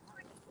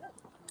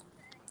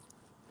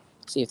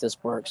 See if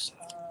this works.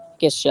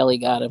 Guess Shelly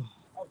got him.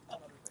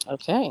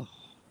 Okay,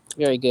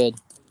 very good.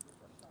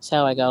 That's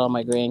how I got all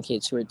my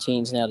grandkids who are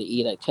teens now to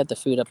eat. I cut the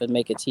food up and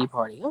make a tea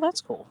party. Oh, that's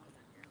cool.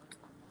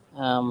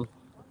 Um,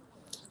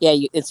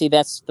 yeah, and see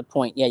that's the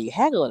point. Yeah, you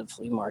haggle at a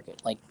flea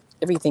market. Like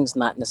everything's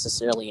not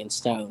necessarily in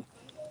stone.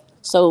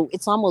 So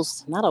it's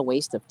almost not a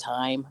waste of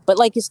time, but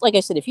like I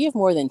said, if you have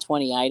more than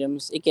 20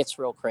 items, it gets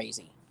real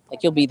crazy.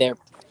 Like you'll be there.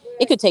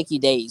 It could take you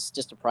days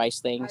just to price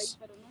things.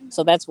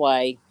 So that's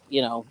why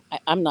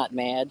I'm not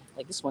mad.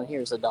 Like this one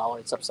here is $1.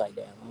 It's upside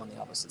down. I'm on the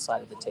opposite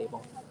side of the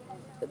table.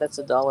 But that's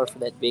 $1 for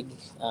that big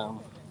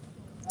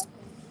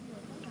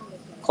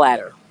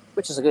platter,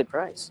 which is a good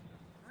price.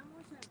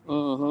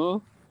 Mm-hmm.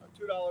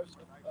 $2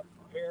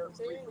 a pair.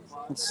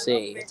 Let's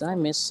see. Did I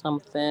miss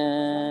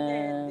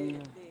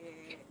something?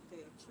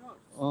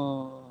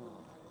 Um,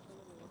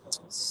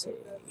 let's see.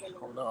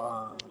 Hold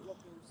on.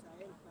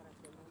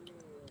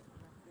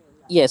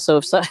 Yeah. So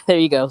if so, there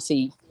you go.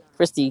 See,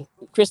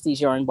 Christy's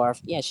yarn bar.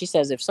 Yeah, she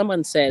says if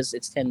someone says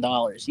it's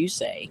 $10, you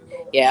say,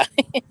 yeah.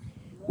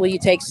 Will you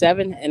take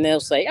seven? And they'll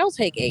say, I'll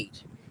take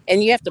eight.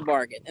 And you have to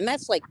bargain, and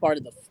that's like part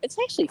of the. It's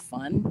actually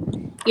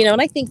fun,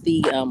 And I think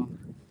the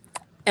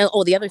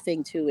other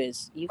thing too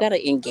is you got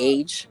to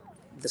engage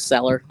the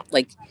seller.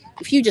 Like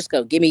if you just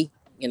go, give me,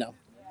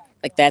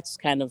 like that's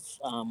kind of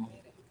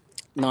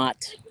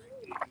not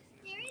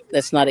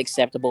that's not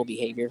acceptable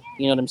behavior.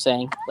 You know what I'm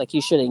saying? Like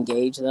you should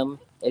engage them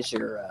as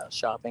you're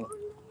shopping.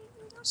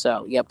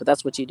 So yep, but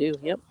that's what you do.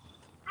 Yep.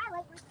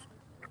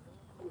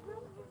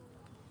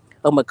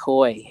 Oh,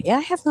 McCoy. Yeah,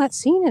 I have not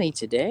seen any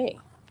today.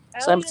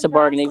 So it's a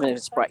bargain even if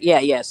it's price. Yeah,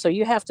 yeah. So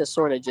you have to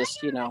sort of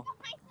just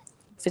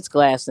if it's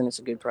glass, then it's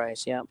a good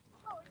price. Yep,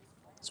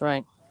 that's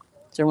right.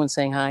 Is everyone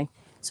saying hi?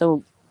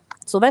 So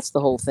so that's the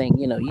whole thing.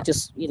 You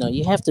just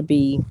you have to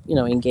be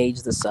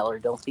engage the seller.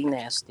 Don't be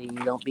nasty.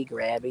 Don't be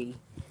grabby.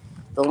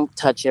 Don't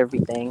touch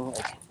everything.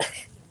 Like,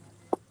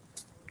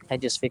 I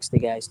just fixed the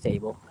guy's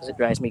table because it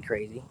drives me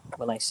crazy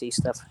when I see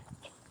stuff.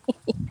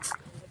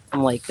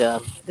 I'm like,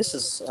 this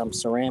is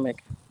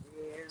ceramic.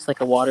 It's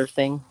like a water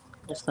thing.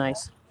 It's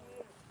nice.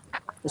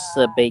 This is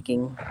a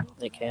baking,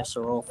 the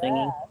casserole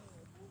thingy.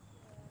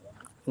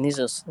 And these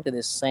are look at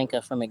this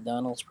Sanka from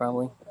McDonald's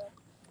probably.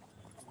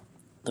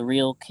 The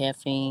real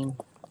caffeine,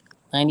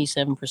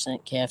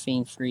 97%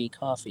 caffeine free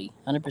coffee,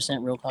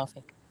 100% real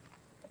coffee.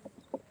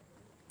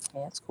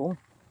 Yeah, that's cool.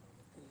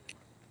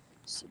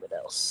 Let's see what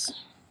else.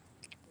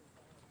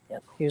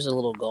 Yep, here's a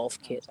little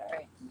golf kit.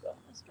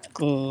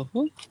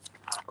 Mm-hmm.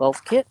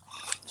 Golf kit,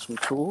 some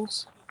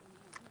tools.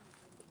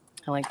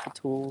 I like the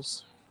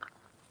tools.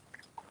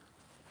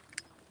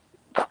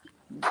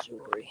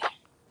 Jewelry.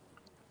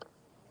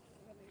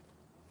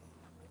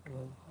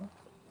 Mm-hmm.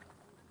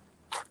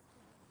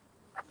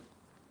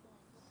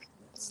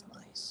 That's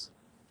nice.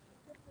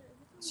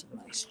 Some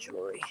nice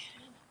jewelry.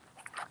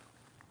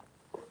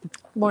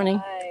 Good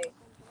morning.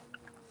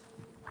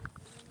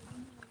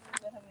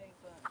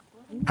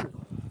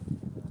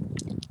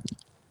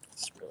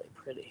 It's really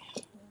pretty.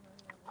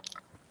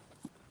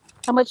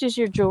 How much is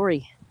your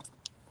jewelry?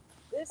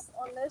 This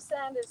on this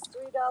end is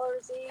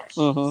 $3 each,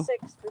 Mhm.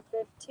 6 for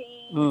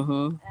 15, Mm-hmm.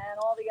 and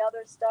all the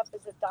other stuff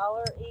is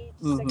 $1 each,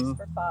 6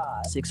 for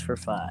 5. 6 for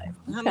 5.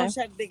 How Okay. much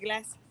are the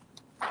glass?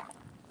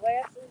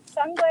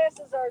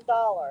 Sunglasses are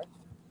 $1.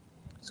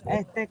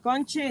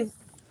 Conchi,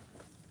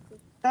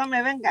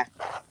 tome, venga.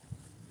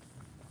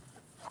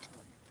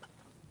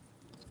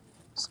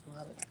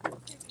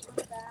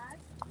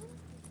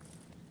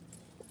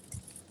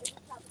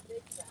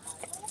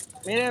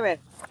 Mire, a ver.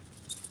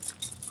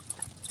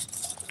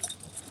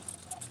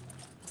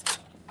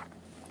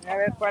 A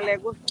ver cuál le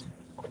gusta.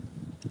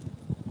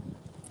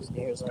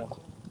 Here's a.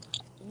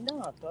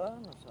 No, todas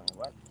no son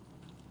igual.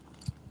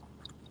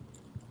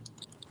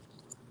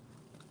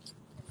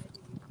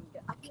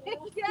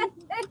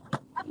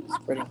 It's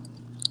pretty.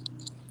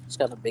 It's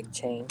got a big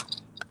chain.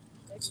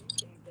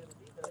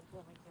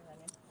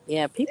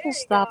 Yeah, people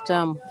stopped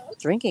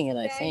drinking it.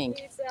 I think.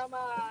 Thank you so much.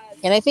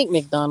 And I think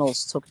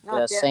McDonald's took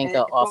the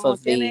Sanka off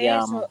of the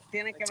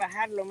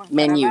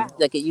menu.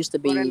 Like it used to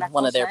be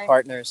one of their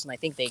partners, and I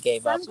think they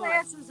gave up.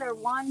 Sunglasses are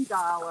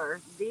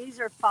 $1. These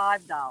are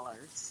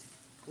 $5.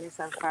 These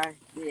are 5.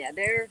 Yeah,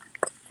 they're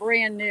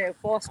brand new,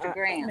 Foster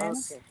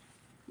Grants. Okay.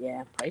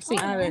 Yeah, pricey.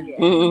 A ver. Yeah.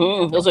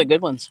 Mm-hmm. Those are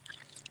good ones.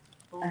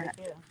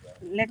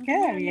 ¿Le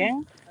queda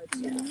bien?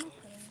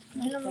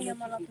 No me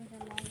llama la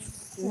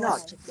atención. No,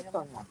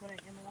 chiquito no.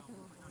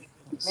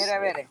 Mira, a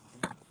ver.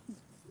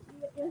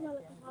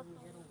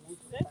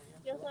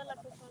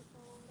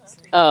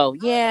 Oh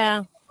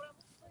yeah,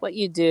 what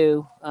you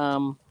do?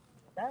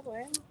 Está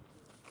bueno.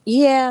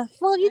 Yeah,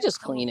 well you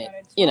just clean it.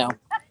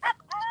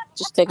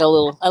 Just take a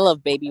little. I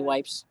love baby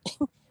wipes.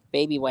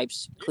 Baby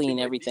wipes clean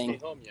everything.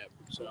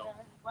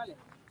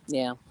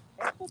 Yeah,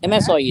 and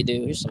that's all you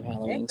do. Here's some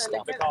Halloween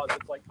stuff.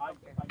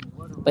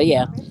 But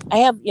yeah, I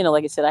have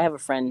like I said, I have a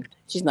friend.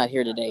 She's not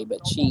here today, but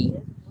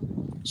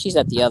she's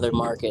at the other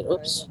market.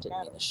 Oops, didn't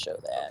mean to show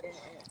that.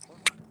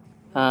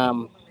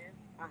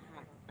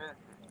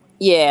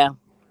 Yeah,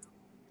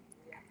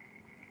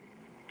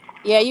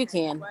 yeah, you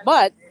can,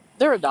 but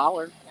they're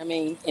 $1. I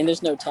mean, and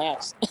there's no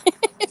tax.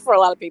 For a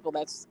lot of people,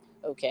 that's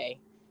okay.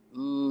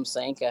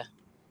 Sanka.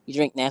 You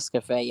drink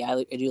Nescafe. Yeah,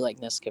 I do like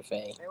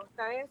Nescafe.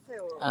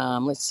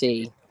 Let's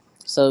see.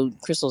 So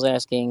Crystal's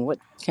asking, what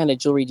kind of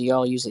jewelry do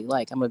y'all usually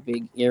like? I'm a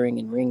big earring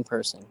and ring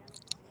person.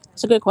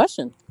 It's a good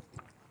question.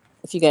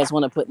 If you guys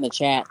want to put in the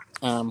chat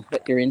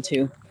what you're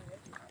into.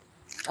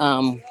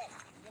 Um,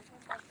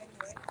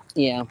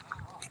 yeah,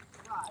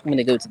 I'm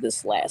gonna go to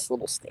this last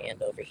little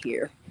stand over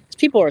here.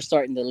 People are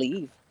starting to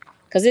leave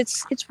because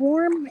it's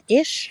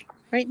warm-ish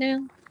right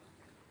now.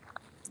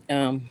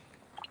 Um,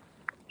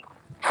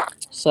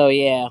 so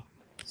yeah,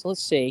 so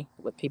let's see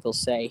what people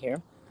say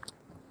here.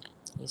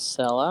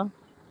 Isella.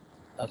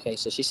 Okay,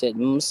 so she said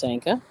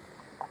Sanka.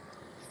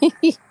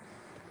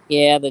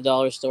 Yeah, the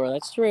dollar store.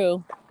 That's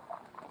true.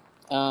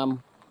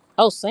 Um,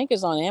 oh,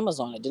 Sanka's on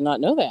Amazon. I did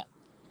not know that.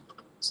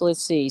 So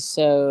let's see.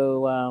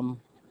 So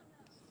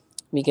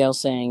Miguel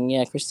saying,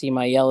 yeah, Christine,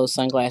 my yellow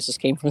sunglasses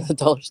came from the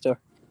dollar store.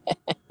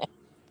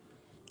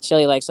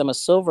 Shelly likes I'm a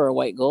silver or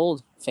white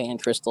gold fan,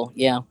 Crystal.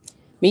 Yeah,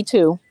 me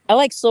too. I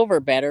like silver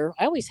better.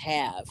 I always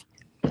have.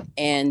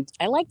 And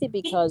I liked it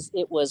because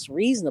it was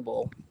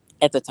reasonable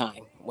at the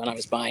time when I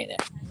was buying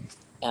it.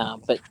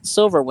 But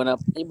silver went up.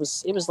 It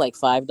was like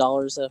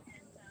 $5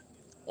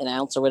 an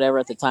ounce or whatever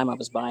at the time I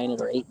was buying it,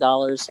 or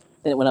 $8.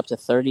 Then it went up to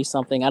 30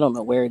 something. I don't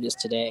know where it is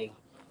today.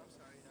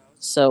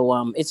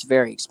 So it's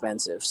very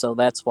expensive. So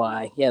that's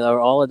why. Yeah, they're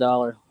all a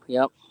dollar.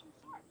 Yep.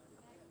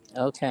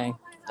 Okay,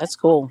 that's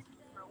cool.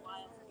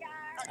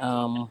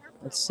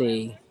 Let's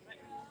see.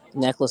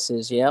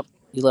 Necklaces. Yep.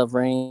 You love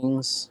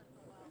rings.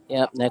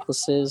 Yep.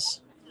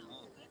 Necklaces.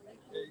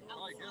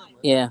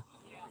 Yeah.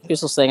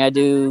 Crystal's saying I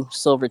do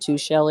silver too,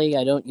 Shelly.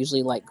 I don't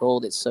usually like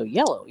gold. It's so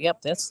yellow.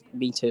 Yep, that's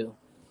me too.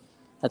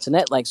 That's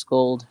Annette likes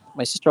gold.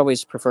 My sister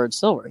always preferred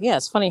silver. Yeah,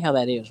 it's funny how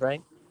that is,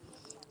 right?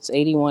 It's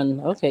 81.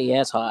 Okay,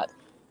 yeah, it's hot.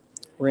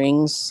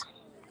 Rings.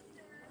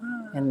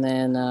 And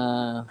then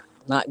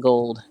not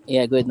gold.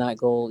 Yeah, good, not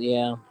gold.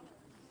 Yeah.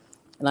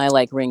 And I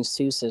like rings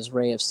too, says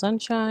Ray of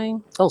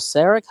Sunshine. Oh,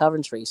 Sarah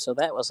Coventry. So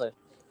that was a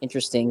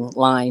interesting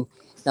line.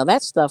 Now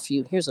that stuff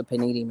here's a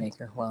panini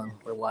maker while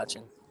we're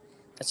watching.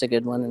 That's a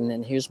good one. And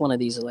then here's one of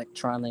these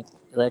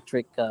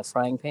electric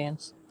frying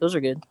pans. Those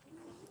are good.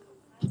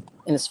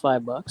 And it's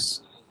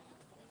 $5.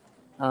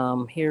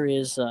 Here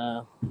is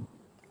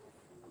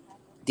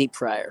deep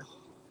fryer.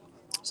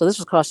 So this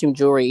was costume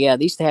jewelry. Yeah,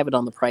 they used to have it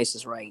on The Price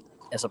is Right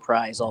as a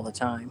prize all the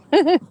time.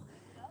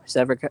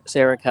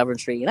 Sarah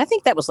Coventry, and I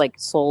think that was like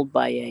sold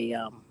by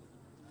a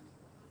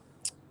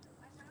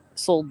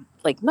sold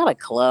like not a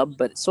club,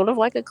 but sort of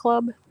like a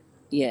club.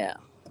 Yeah,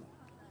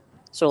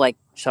 so like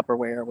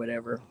Shopperware or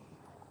whatever.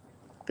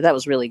 But that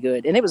was really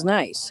good, and it was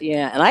nice.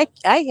 Yeah, and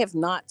I have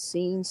not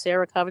seen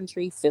Sarah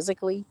Coventry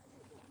physically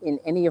in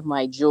any of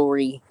my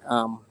jewelry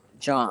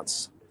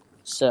jaunts.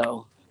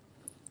 So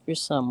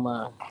here's some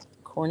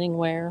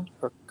Corningware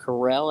or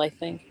Corel, I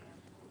think.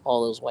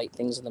 All those white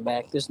things in the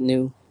back. There's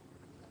new.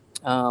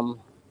 Um,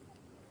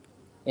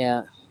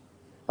 yeah,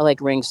 I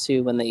like rings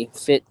too when they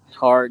fit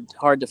hard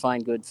to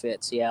find good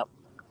fits. Yeah,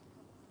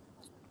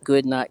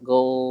 good not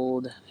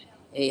gold.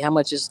 Hey, how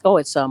much is? Oh,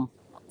 it's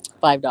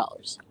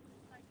 $5.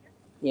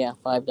 Yeah,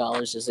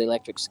 $5 is the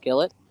electric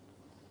skillet.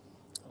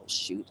 Oh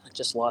shoot, I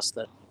just lost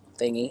the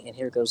thingy, and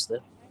here goes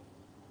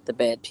the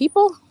bad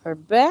people are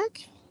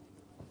back.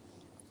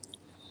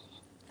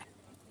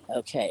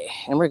 Okay,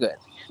 and we're good.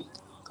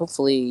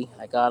 Hopefully,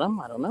 I got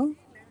them. I don't know.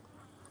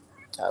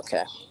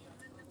 Okay,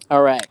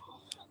 all right.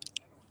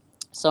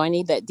 So I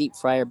need that deep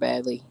fryer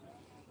badly.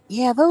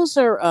 Yeah, those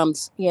are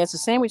yeah, it's a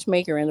sandwich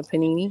maker and a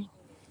panini.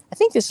 I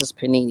think this is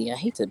panini. I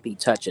hate to be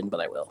touching, but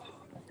I will.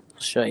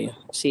 I'll show you.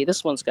 See,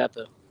 this one's got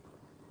the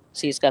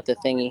see, it's got the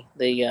thingy.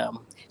 The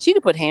so you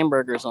can put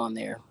hamburgers on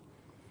there.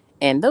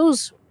 And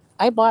those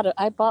I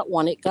bought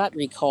one. It got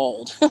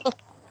recalled,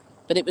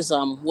 but it was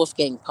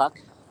Wolfgang Puck,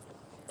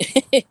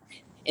 and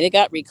it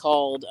got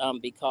recalled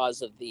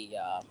because of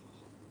there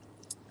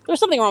was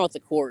something wrong with the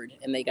cord,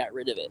 and they got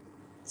rid of it.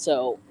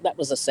 So that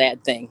was a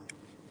sad thing.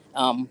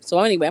 So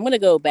anyway, I'm going to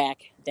go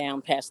back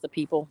down past the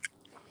people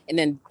and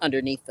then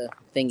underneath the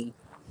thingy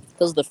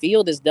because the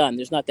field is done.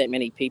 There's not that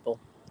many people.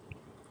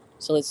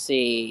 So let's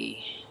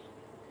see.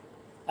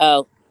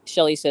 Oh,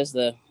 Shelly says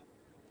the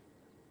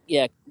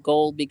yeah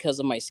gold because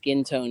of my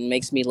skin tone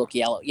makes me look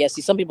yellow. Yeah,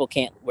 see, some people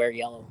can't wear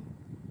yellow.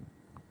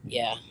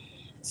 Yeah.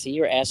 See,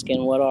 you're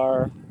asking what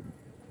are.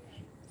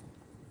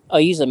 Oh,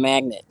 use a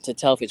magnet to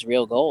tell if it's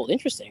real gold.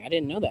 Interesting. I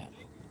didn't know that.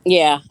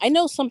 Yeah, I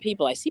know some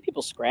people. I see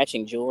people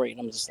scratching jewelry, and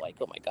I'm just like,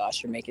 oh my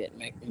gosh, you're making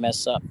it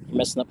mess up. You're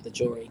messing up the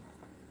jewelry.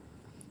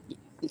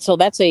 So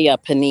that's a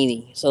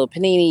panini. So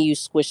panini, you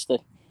squish the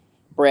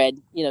bread.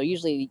 You know,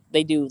 usually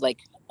they do like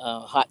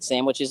hot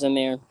sandwiches in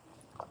there.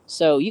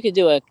 So you could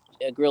do a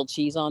grilled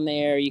cheese on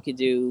there. You could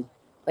do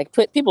like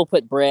put people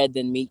put bread,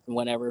 then meat and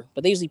whatever,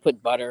 but they usually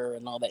put butter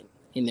and all that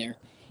in there,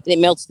 and it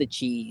melts the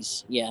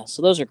cheese. Yeah,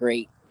 so those are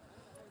great.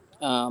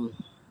 Um,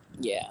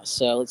 yeah.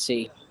 So let's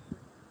see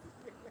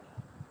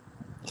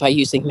if I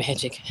using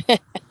magic.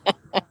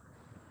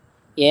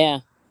 Yeah,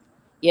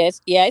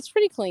 it's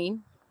pretty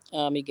clean.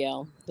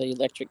 Miguel, the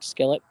electric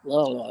skillet.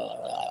 Hold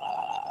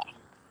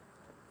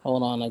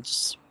on, I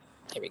just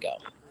there we go.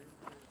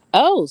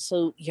 Oh,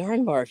 so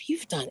yarn barf,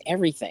 you've done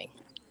everything.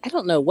 I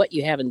don't know what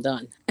you haven't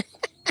done.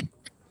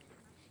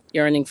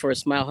 Yarning for a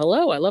smile.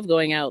 Hello, I love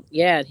going out.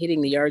 Yeah, and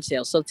hitting the yard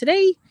sale. So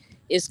today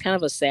is kind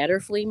of a sadder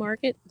flea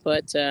market,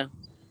 but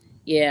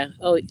yeah.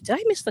 Oh, did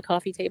I miss the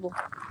coffee table?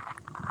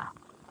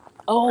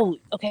 Oh,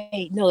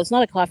 okay. No, it's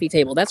not a coffee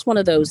table. That's one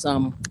of those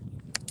at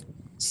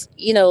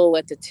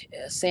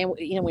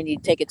the when you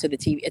take it to the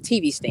TV, a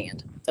TV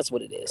stand. That's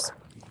what it is.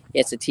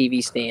 It's a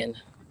TV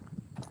stand.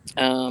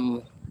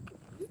 Um,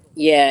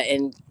 yeah,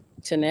 and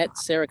Tanette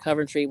Sarah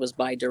Coventry was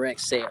by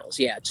direct sales.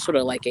 Yeah, sort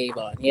of like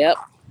Avon. Yep,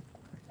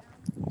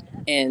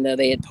 and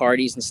they had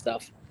parties and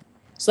stuff.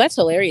 So that's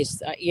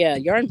hilarious. Yeah,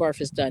 Yarn Barf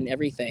has done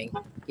everything.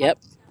 Yep,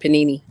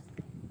 Panini.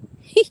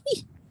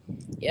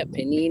 Yep,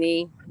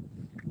 Panini.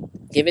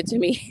 Give it to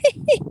me,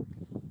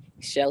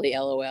 Shelly.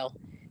 LOL.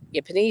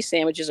 Yeah, panini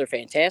sandwiches are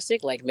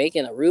fantastic. Like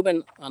making a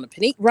Reuben on a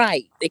panini.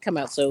 Right, they come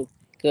out so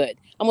good,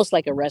 almost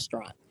like a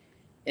restaurant.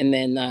 And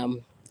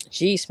then,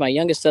 geez, my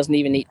youngest doesn't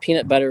even eat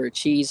peanut butter or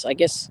cheese. I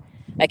guess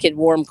I could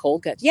warm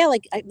cold cuts. Yeah,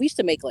 like we used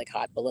to make like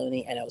hot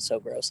bologna. I know it's so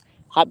gross.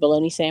 Hot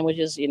bologna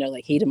sandwiches.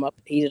 Like heat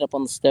it up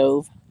on the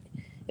stove,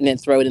 and then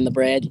throw it in the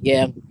bread.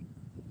 Yeah,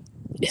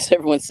 is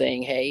everyone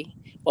saying, "Hey,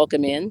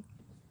 welcome in"?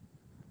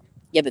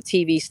 Yeah, the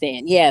TV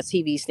stand. Yeah,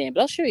 TV stand.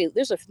 But I'll show you.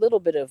 There's a little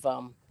bit of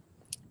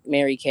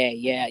Mary Kay.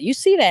 Yeah, you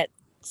see that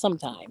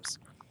sometimes.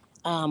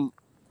 Um,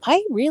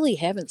 I really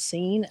haven't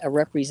seen a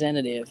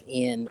representative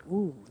in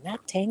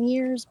not 10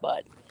 years,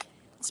 but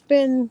it's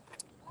been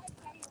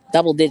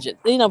double digit.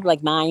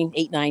 Like 9,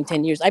 8, 9,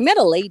 10 years. I met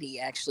a lady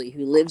actually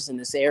who lives in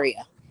this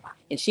area,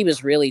 and she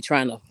was really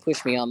trying to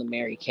push me on the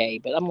Mary Kay.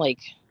 But I'm like,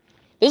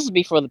 this is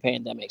before the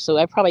pandemic, so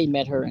I probably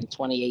met her in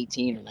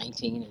 2018 or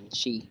 19, and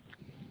she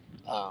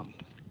um,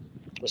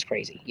 was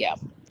crazy. Yeah,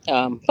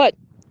 but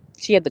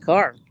she had the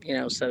car,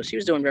 so she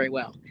was doing very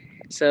well.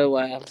 So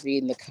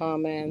reading the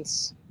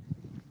comments.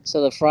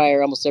 So the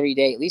fryer almost every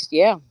day, at least,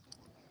 yeah.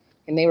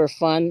 And they were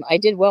fun. I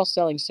did well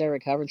selling Sarah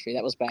Coventry.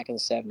 That was back in the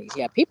 70s.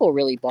 Yeah, people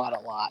really bought a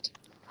lot.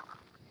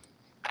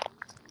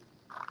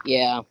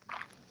 Yeah.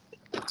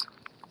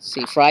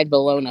 See, fried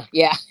bologna.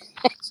 Yeah.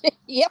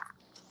 Yep.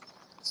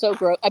 So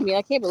gross. I mean,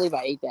 I can't believe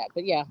I ate that.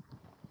 But yeah,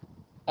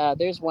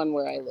 there's one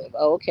where I live.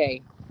 Oh,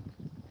 okay.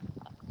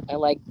 I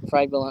like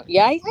fried bologna.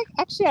 Yeah, I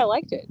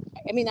liked it.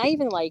 I mean, I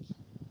even like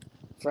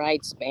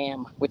fried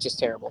spam, which is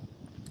terrible.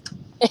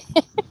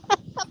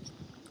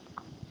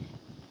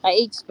 I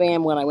ate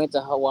spam when I went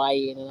to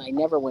Hawaii, and then I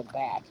never went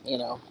back.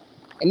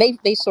 And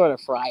they sort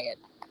of fry it,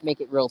 make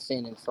it real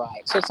thin and fry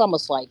it. So it's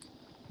almost like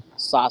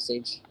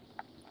sausage.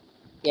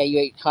 Yeah, you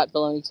ate hot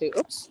bologna too.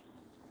 Oops.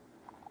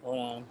 Hold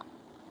on.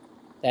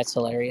 That's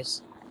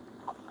hilarious.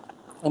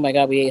 Oh my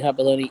God, we ate hot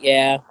bologna.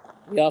 Yeah,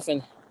 we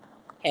often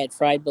had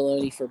fried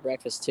bologna for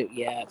breakfast too.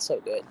 Yeah, it's so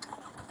good.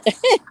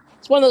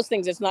 It's one of those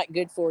things that's not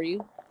good for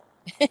you,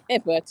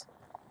 but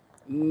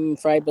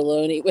fried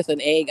bologna with an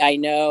egg. I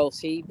know.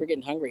 See, we're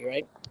getting hungry,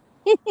 right?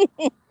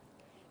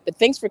 But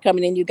thanks for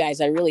coming in, you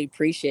guys. I really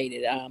appreciate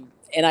it.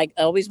 And I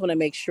always want to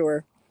make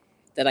sure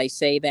that I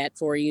say that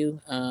for you.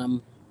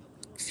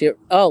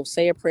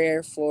 Say a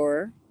prayer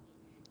for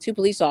two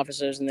police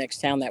officers in the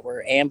next town that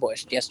were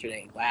ambushed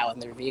yesterday. Wow, in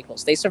their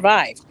vehicles. They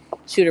survived.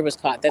 Shooter was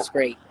caught. That's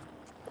great.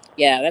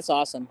 Yeah, that's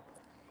awesome.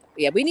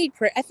 Yeah, we need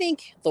prayer. I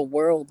think the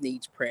world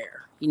needs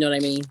prayer. You know what I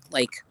mean?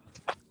 Like,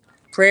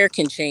 prayer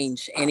can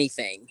change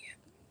anything.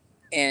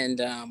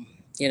 And,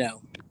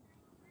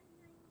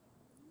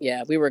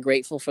 yeah, we were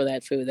grateful for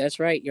that food. That's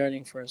right.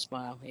 Yearning for a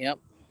smile. Yep.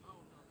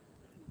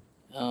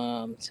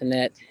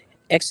 Tanette,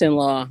 ex in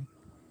law,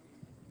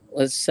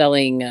 was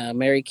selling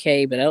Mary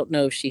Kay, but I don't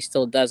know if she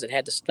still does it.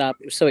 Had to stop.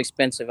 It was so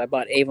expensive. I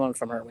bought Avon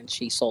from her when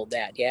she sold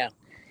that. Yeah.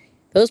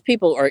 Those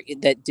people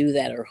that do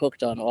that are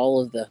hooked on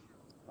all of the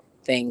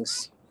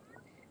things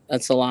on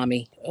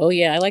salami. Oh,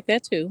 yeah, I like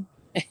that too.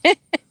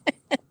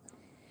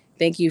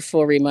 Thank you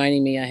for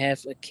reminding me. I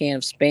have a can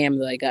of spam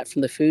that I got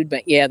from the food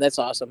bank. Yeah, that's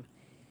awesome.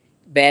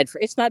 Bad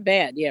for it's not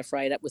bad. Yeah,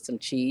 fry it up with some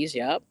cheese.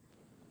 Yep,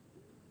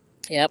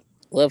 yep.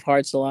 Love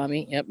hard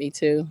salami. Yep, me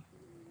too.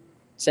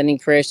 Sending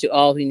prayers to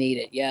all who need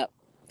it. Yep.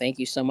 Thank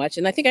you so much.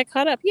 And I think I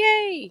caught up.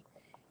 Yay!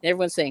 And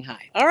everyone's saying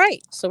hi. All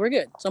right, so we're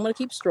good. So I'm gonna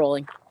keep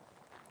strolling.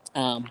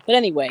 But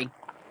anyway,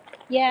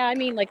 yeah. I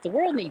mean, like the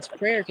world needs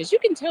prayer because you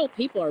can tell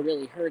people are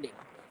really hurting.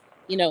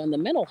 And the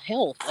mental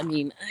health. I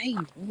mean, I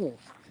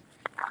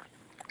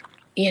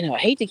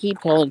hate to keep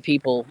calling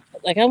people,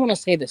 like, I want to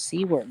say the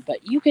C word,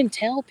 but you can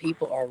tell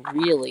people are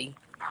really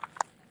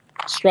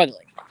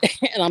struggling.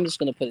 And I'm just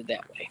going to put it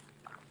that way.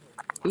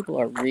 People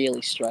are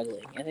really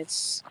struggling, and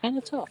it's kind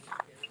of tough.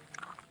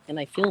 And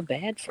I feel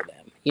bad for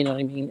them. You know what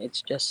I mean?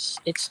 It's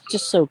just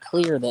so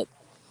clear that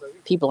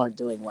people aren't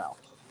doing well.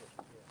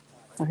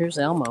 Oh, here's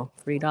Elmo,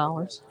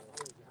 $3.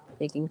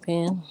 Baking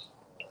pan,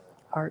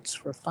 hearts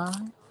for 5.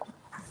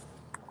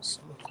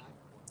 Some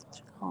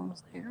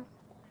columns there.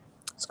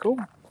 It's cool.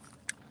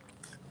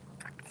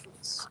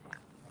 Let's see.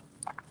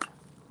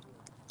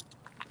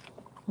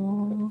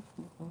 Mm-hmm.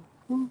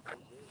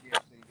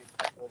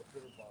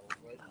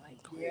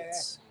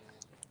 Plates.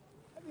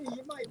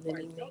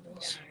 Knitting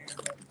needles.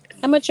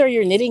 How much are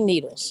your knitting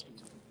needles?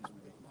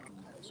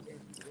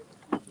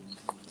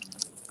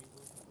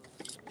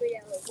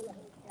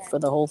 For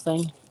the whole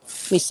thing?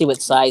 Let me see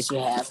what size you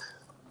have.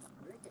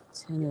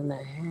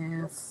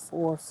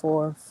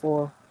 10.5,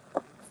 4.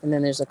 And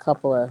then there's a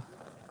couple of,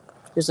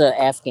 there's an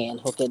Afghan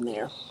hook in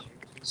there.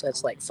 So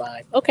that's like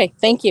 5. Okay,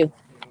 thank you.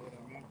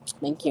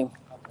 Thank you.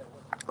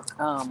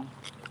 Um,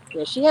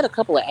 yeah, she had a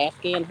couple of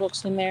Afghan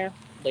hooks in there.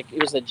 Like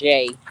it was a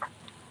J. It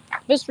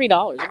was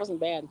 $3. It wasn't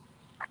bad.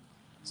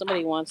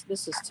 Somebody wants,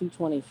 this is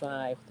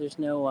 2.25. There's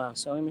no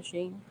sewing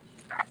machine.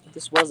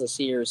 This was a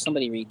Sears.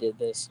 Somebody redid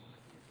this.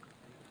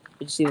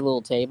 Did you see the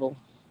little table?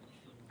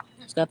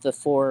 It's got the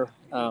 4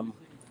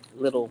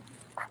 little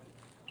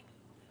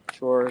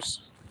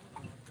drawers.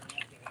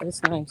 But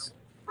it's nice.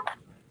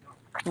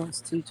 Oh,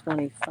 it's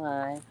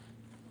 2.25.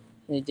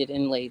 They did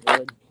inlaid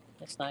wood.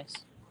 That's nice.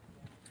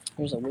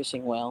 Here's a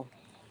wishing well.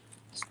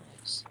 It's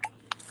nice.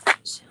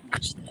 Let's see how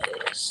much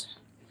that is.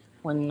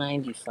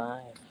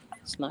 195.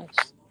 It's nice.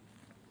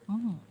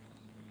 Mm,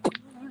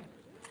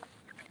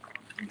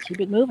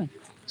 keep it moving.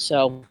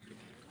 So,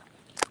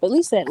 at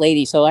least that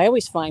lady. So I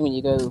always find when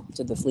you go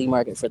to the flea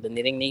market for the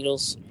knitting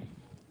needles,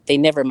 they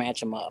never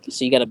match them up.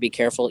 So you got to be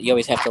careful. You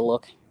always have to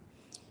look.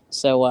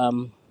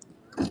 So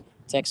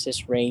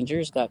Texas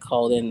Rangers got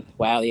called in.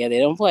 Wow, yeah, they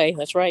don't play.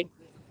 That's right.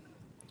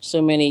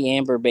 So many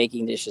amber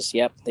baking dishes.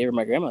 Yep, they were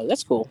my grandmother.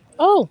 That's cool.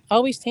 Oh,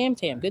 always Tam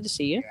Tam. Good to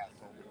see you.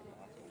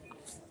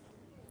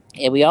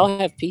 Yeah, we all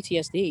have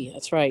PTSD.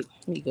 That's right.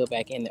 Let me go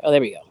back in there. Oh,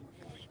 there we go.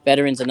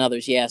 Veterans and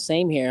others. Yeah,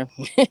 same here.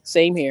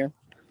 Same here.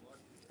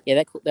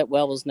 Yeah, that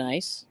well was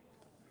nice.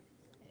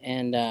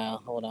 And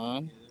hold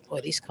on.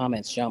 Boy, these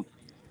comments jump.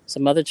 So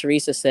Mother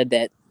Teresa said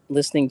that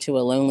listening to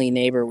a lonely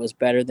neighbor was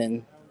better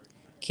than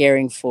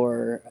caring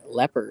for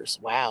lepers.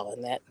 Wow,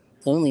 and that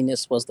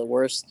loneliness was the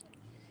worst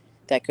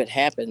that could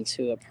happen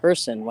to a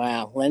person.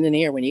 Wow, lend an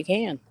ear when you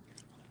can.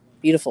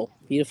 Beautiful,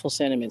 beautiful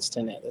sentiments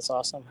tonight. That's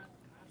awesome.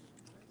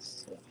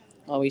 So,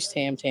 always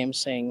Tam Tam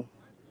saying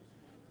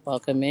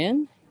welcome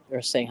in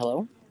or saying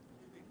hello.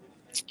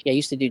 Yeah, I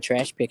used to do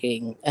trash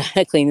picking,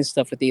 cleaning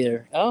stuff with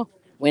either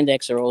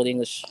Windex or Old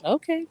English.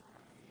 Okay,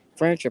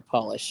 furniture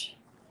polish.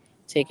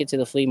 Take it to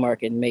the flea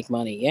market and make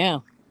money. Yeah,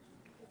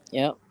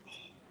 yep,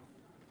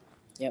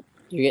 yep.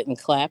 You're getting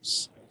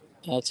claps.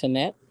 To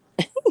net.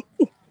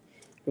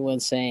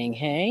 Everyone's saying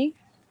hey.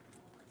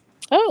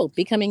 Oh,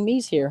 becoming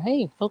me's here.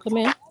 Hey, welcome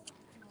in.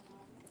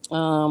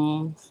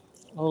 Um,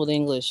 Old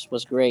English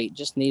was great.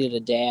 Just needed a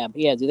dab.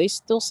 Yeah, do they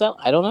still sell?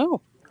 I don't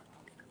know.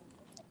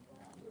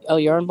 Oh,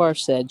 Yarn Bar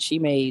said she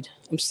made.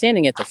 I'm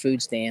standing at the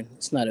food stand.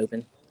 It's not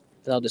open,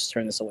 but I'll just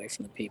turn this away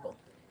from the people.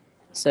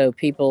 So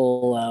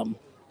people,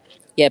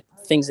 yeah,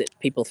 things that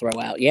people throw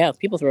out. Yeah,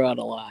 people throw out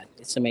a lot.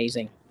 It's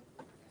amazing.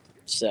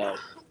 So,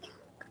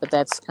 but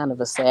that's kind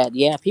of a sad.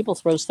 Yeah, people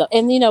throw stuff,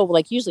 and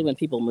like usually when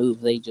people move,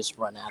 they just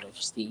run out of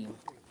steam.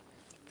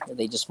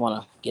 They just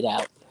want to get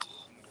out.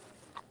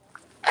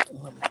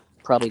 I'm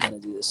probably going to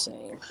do the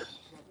same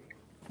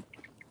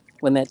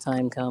when that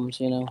time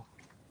comes.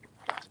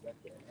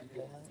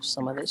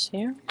 Some of this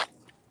here.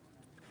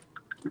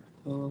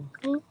 Hmm.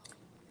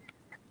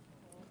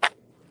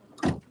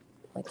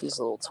 Like these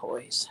little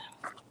toys.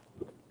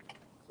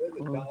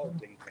 Mhm.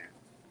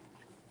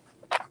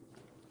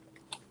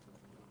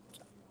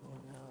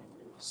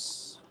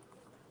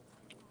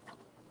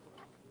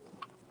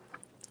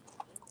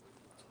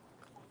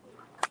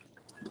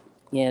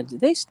 Yeah, do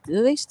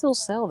they still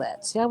sell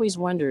that? See, I always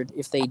wondered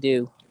if they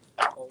do.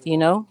 Do you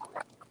know?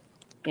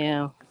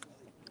 Yeah,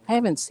 I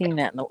haven't seen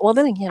that. Well,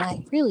 then again,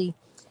 I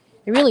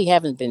really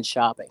haven't been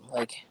shopping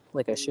like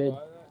I should.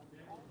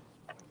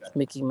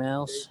 Mickey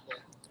Mouse.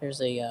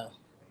 There's a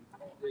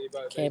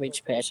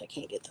Cabbage Patch. I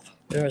can't get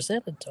the. Or is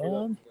that a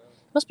dog?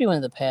 Must be one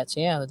of the pets.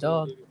 Yeah, the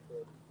dog.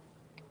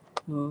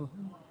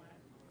 Mm-hmm.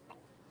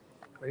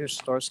 Here's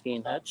Starsky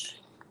and Hutch,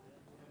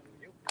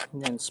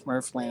 and then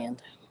Smurfland,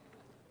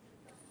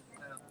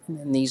 and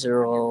then these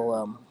are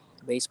all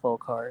baseball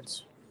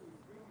cards.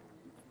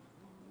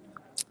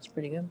 It's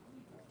pretty good.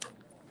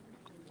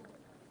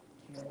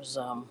 Here's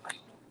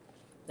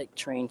like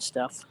train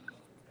stuff,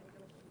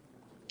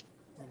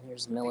 and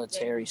here's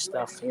military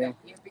stuff here.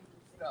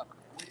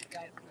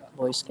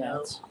 Boy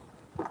Scouts.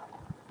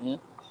 Yeah.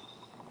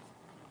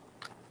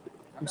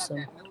 There's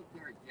some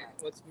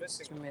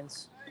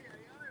instruments.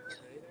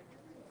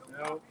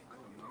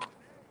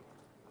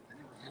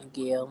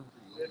 Gale.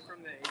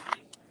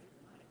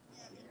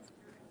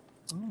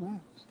 Oh,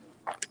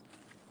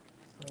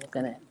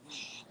 looking at.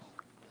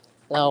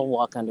 I'll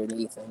walk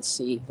underneath and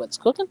see what's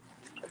cooking.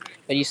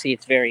 But you see,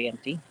 it's very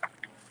empty.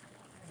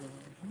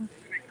 Mhm.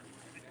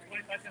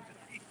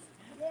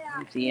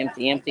 Empty,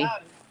 empty, empty.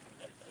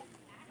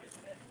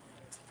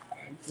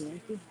 Empty,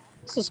 empty.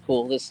 This is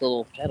cool. This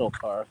little pedal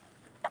car.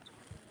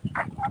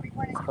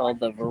 It's called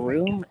the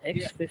Vroom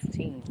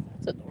X15.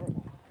 It's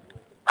adorable.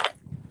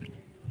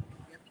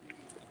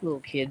 Little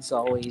kids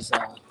always.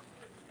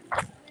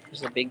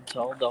 There's a big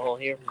tall doll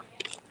here.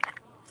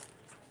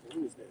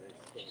 She's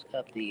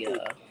got the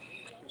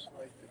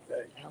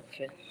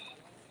outfit.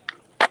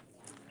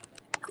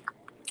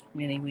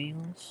 Mini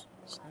wheels.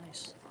 It's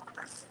nice.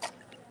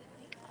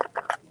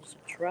 There's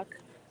a truck.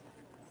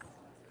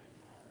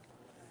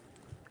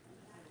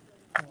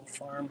 Little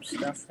farm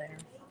stuff there.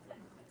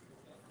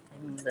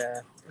 And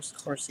where's the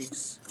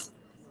horsies?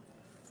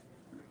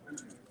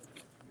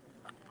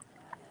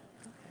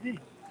 Okay.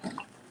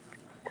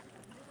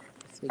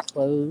 See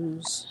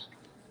clothes.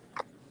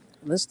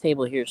 And this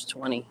table here is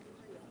 20.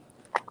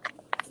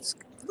 It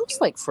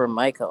looks like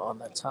Formica on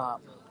the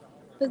top.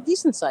 A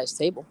decent sized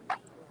table.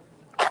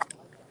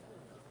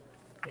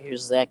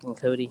 Here's Zach and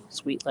Cody.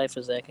 Sweet Life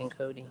of Zach and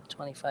Cody.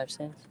 25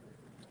 cents.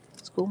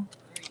 It's cool.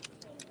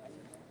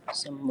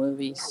 Some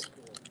movies.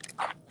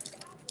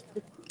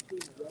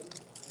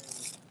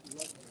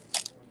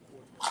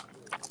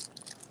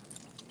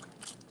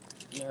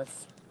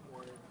 Nerf.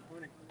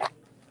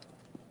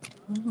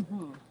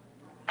 Mm-hmm.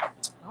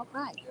 All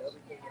right.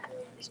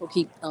 So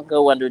I'll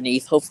go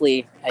underneath.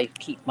 Hopefully, I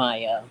keep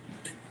my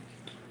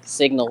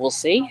signal. We'll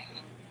see.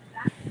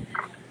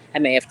 I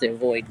may have to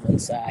avoid one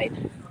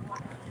side.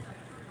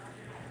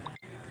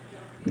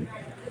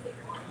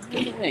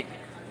 Okay.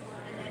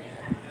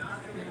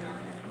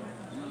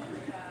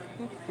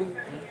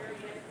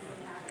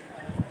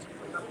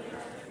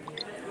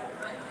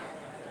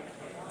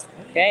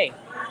 Okay.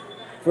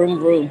 Vroom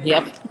vroom.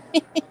 Yep.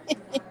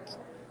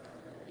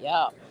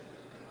 Yep.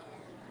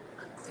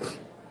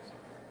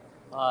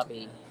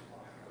 Bobby.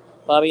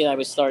 Bobby and I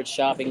would start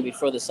shopping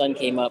before the sun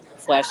came up.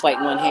 Flashlight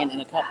in one hand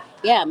and a cup.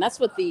 Yeah, and that's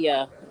what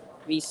the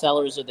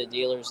resellers or the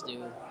dealers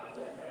do.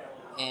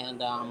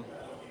 And I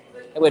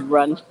would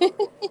run.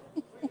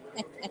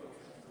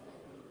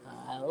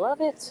 I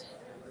love it.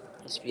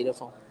 It's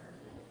beautiful.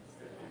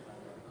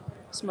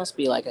 This must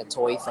be like a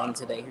toy thing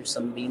today. Here's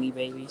some Beanie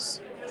Babies.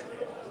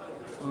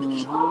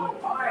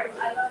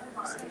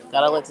 Mm-hmm.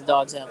 Gotta let the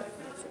dogs out.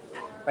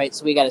 Right,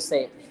 so we gotta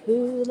say it.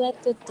 Who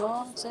let the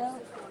dogs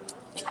out?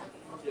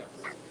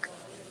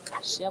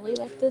 Shall we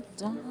let the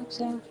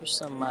dogs out? Here's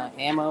some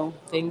ammo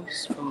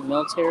things from the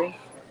military.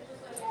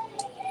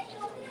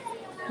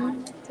 Who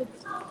let the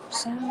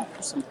dogs out?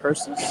 Here's some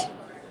purses.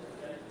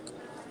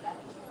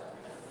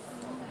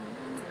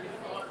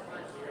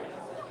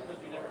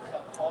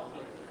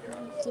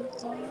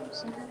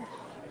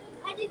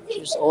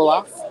 Here's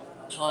Olaf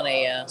on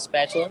a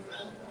spatula.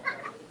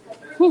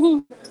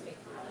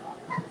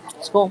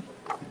 It's cool.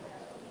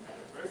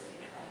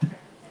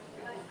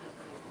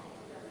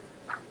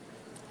 A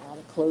lot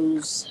of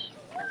clothes.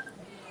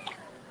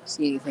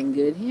 See anything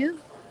good here?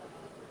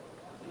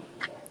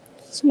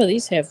 Some of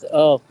these have.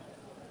 Oh,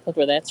 look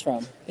where that's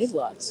from. Big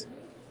Lots.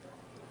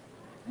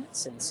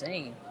 That's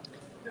insane.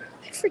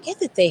 I forget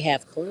that they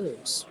have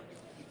clothes.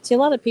 See, a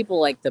lot of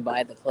people like to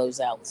buy the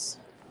closeouts,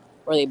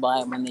 or they buy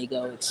them when they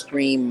go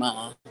extreme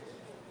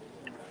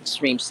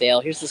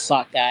sale. Here's the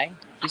sock guy.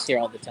 He's here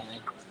all the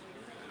time.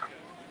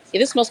 Yeah,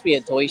 this must be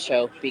a toy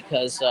show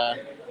because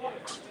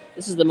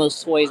this is the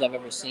most toys I've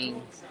ever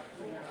seen.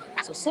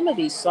 So some of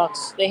these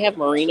socks, they have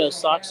merino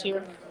socks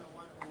here.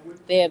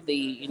 They have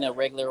the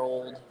regular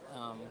old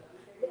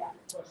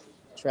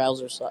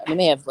trouser socks. I mean,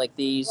 they have like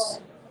these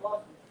 3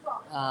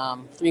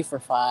 for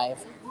 $5,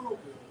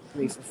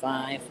 3 for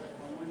 $5.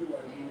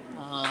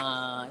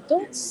 I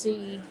don't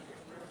see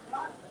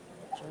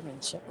German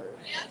Shepherd.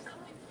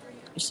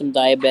 There's some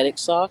diabetic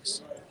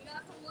socks,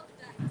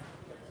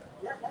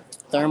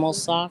 thermal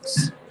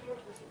socks.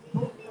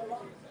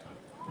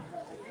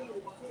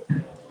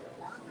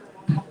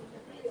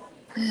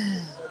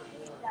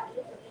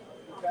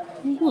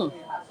 Mm-hmm.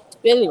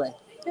 But anyway,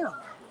 yeah,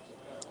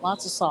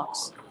 lots of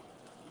socks.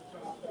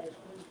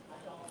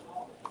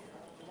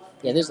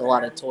 Yeah, there's a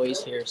lot of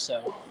toys here,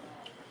 so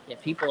yeah,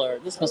 people are.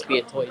 This must be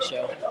a toy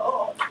show.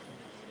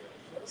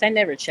 So I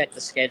never check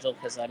the schedule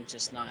because I'm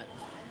just not,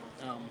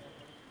 um,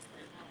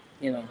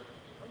 you know,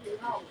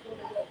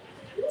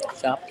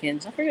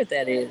 Shopkins. I forget what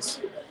that is.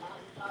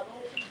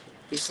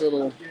 These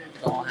little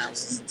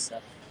dollhouses and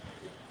stuff.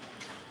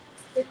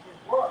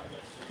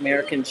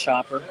 American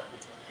Chopper.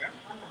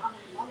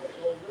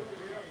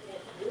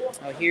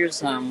 Oh,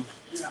 here's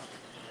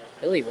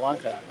Billy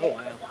Wonka. Oh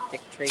wow,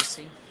 Dick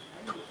Tracy.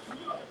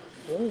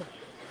 Ooh.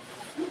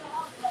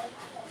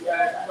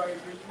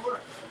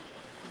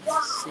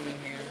 Let's see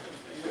here.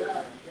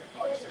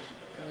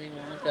 Billy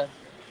Wonka.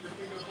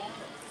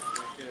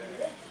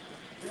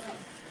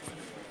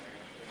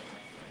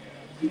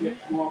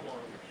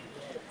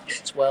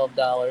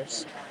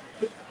 $12.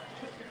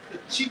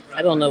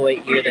 I don't know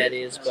what year that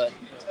is, but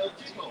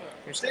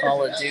here's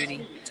Call of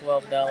Duty.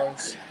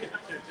 $12.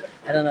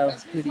 I don't know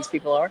who these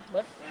people are,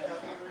 but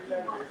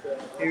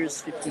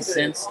here's 50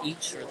 cents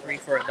each, or 3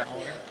 for $1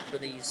 for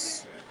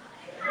these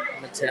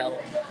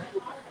Mattel.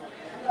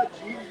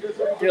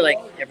 They're like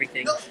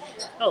everything.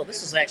 Oh,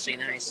 this is actually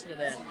nice. Look at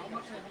that.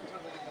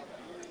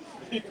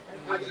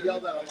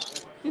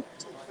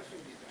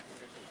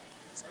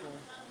 It's cool.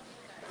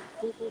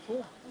 Cool, cool,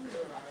 cool.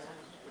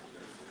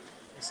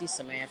 I see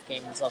some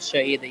Afghans. I'll show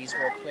you these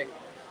real quick.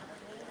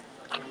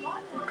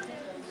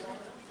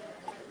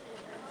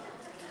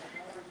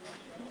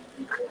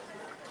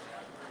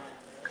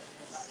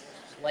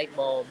 Light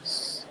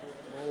bulbs.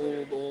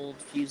 Old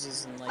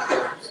fuses and light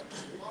bulbs.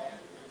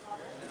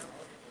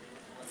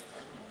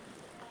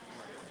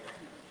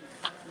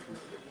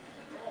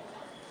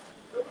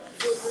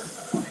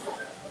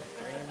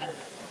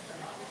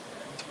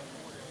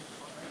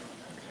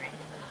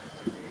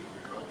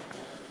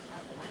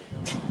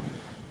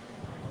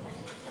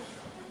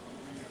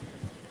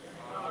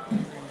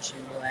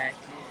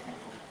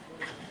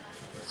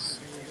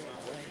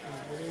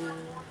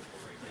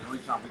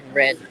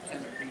 Red.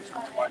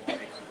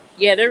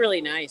 Yeah, they're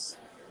really nice.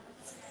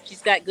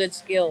 She's got good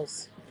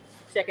skills.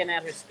 Checking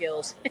out her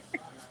skills.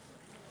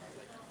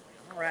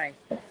 All right.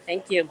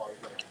 Thank you.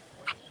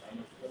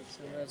 So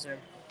those are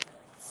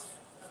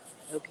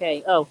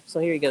okay. Oh, so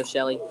here you go,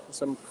 Shelly.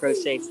 Some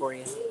crochet for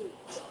you.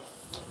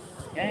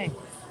 Okay.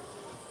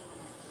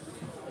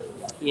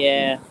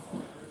 Yeah.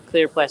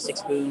 Clear plastic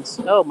spoons.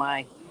 Oh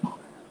my.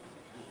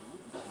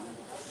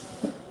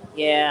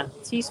 Yeah.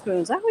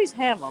 Teaspoons. I always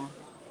have them.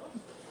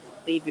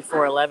 Leave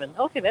before 11.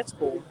 Okay, that's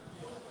cool.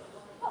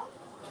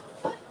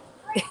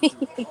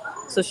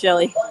 So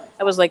Shelly,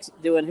 I was like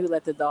doing "Who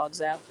Let the Dogs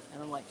Out,"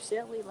 and I'm like,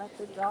 "Shelly, let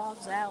the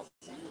dogs out."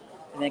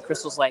 And then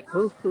Crystal's like,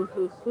 "Who?"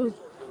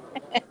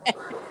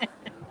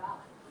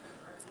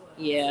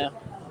 Yeah,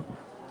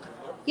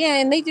 yeah,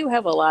 and they do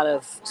have a lot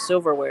of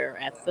silverware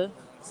at the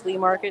flea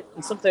market,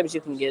 and sometimes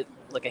you can get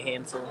like a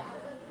handful,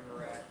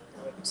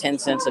 10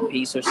 cents a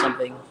piece or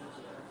something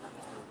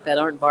that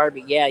aren't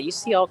Barbie. Yeah, you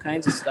see all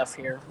kinds of stuff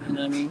here. You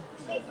know what I mean?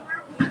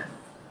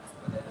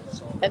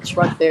 That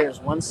truck there is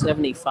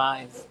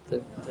 175.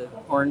 The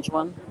orange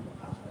one.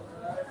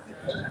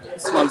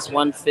 This one's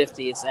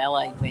 150. It's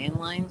Allied Van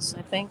Lines,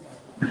 I think.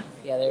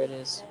 Yeah, there it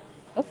is.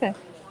 Okay,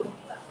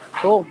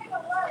 cool.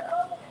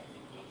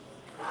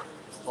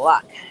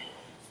 Block,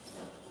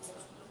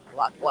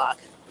 block.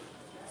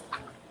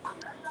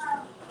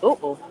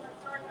 Oh,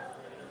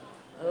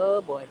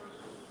 oh boy.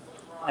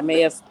 I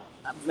may have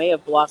I may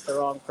have blocked the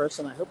wrong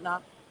person. I hope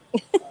not.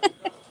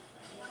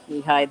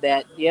 You hide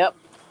that. Yep.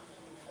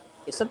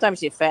 Yeah,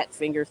 sometimes you fat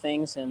finger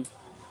things and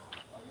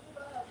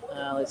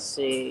let's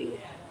see.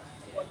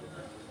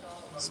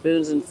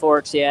 Spoons and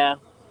forks, yeah,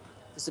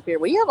 disappear.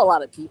 Well, you have a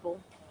lot of people,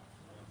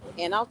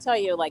 and I'll tell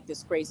you like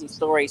this crazy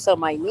story. So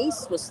my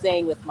niece was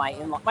staying with my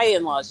in-law. My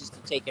in-laws used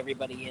to take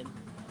everybody in,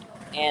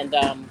 and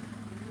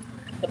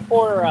the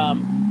poor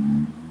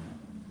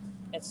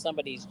that's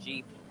somebody's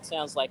Jeep.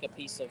 Sounds like a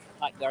piece of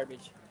hot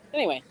garbage.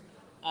 Anyway,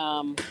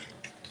 um,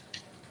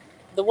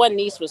 the one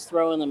niece was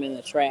throwing them in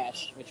the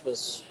trash, which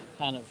was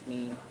kind of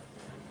mean.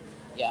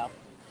 Yeah,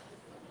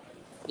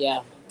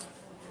 yeah.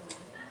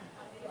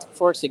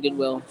 Forks at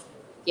Goodwill.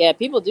 Yeah,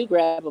 people do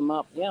grab them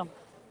up. Yeah,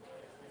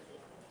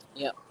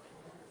 yep.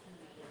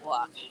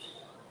 Block.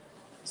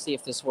 See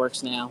if this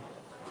works now.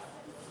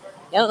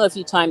 I don't know if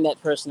you timed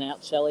that person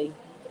out, Shelly,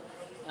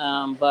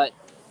 but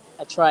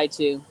I tried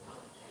to.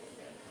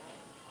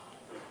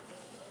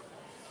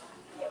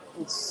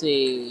 Let's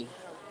see.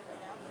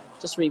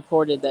 Just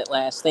reported that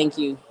last. Thank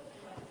you.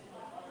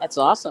 That's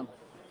awesome.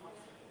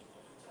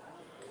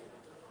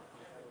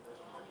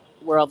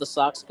 Where all the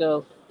socks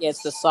go? Yeah,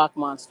 it's the sock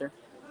monster.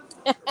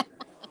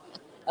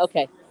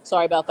 Okay.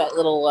 Sorry about that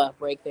little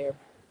break there.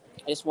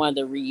 I just wanted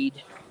to read.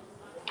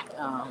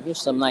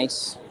 Here's some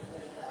nice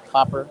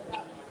copper.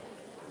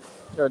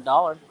 They're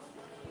 $1.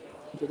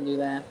 You can do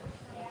that.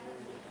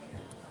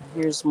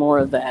 Here's more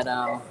of that.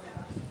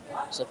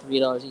 So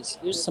 $3 each.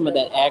 Here's some of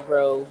that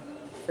agro.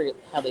 I forget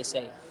how they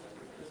say.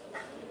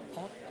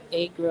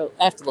 Agro.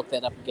 I have to look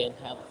that up again.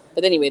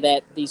 But anyway,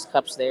 that these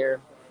cups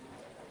there.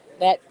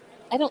 That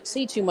I don't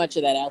see too much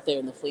of that out there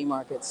in the flea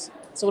markets.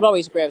 So it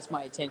always grabs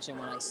my attention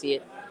when I see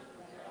it.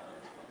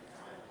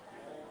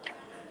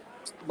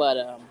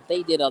 But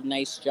they did a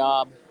nice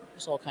job.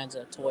 There's all kinds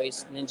of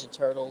toys, Ninja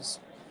Turtles,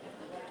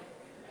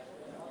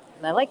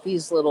 and I like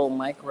these little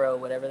micro,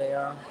 whatever they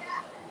are,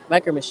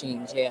 micro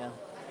machines. Yeah.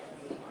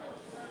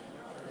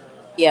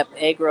 Yep,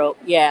 agro.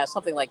 Yeah,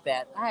 something like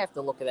that. I have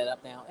to look that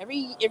up now.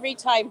 Every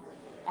time,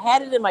 I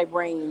had it in my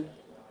brain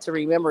to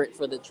remember it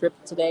for the trip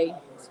today,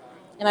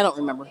 and I don't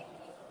remember.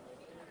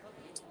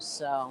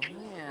 So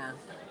yeah,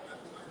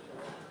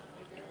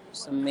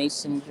 some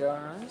mason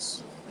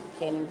jars,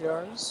 canning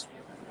jars.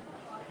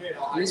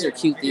 These are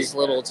cute. These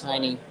little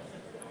tiny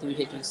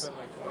doohickeys.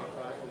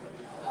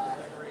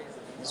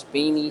 There's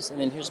beanies, and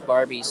then here's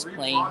Barbie's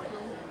plain.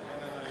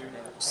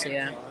 See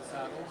that?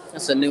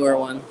 That's a newer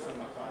one.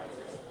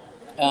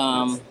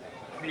 Um,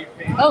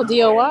 oh,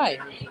 DOI.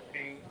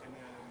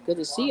 Good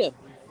to see you.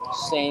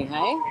 Saying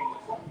hi.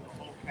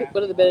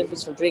 What are the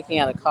benefits from drinking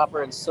out of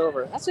copper and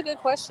silver? That's a good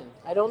question.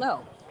 I don't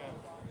know.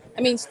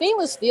 I mean,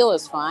 stainless steel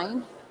is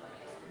fine,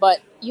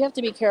 but you have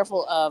to be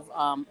careful of.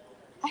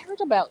 I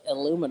heard about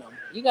aluminum.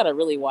 You got to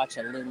really watch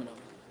aluminum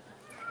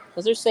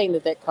because they're saying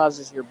that that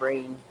causes your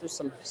brain. There's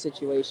some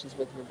situations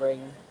with your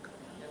brain.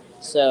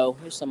 So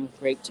here's some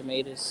grape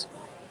tomatoes.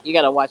 You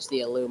got to watch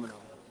the aluminum.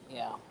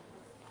 Yeah.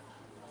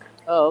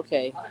 Oh,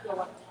 okay.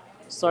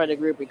 Started a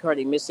group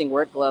recording missing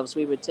work gloves.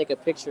 We would take a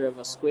picture of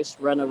a squished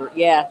run over.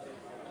 Yeah,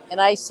 and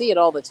I see it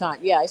all the time.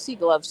 Yeah, I see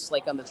gloves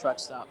like on the truck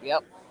stop.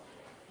 Yep,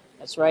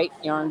 that's right.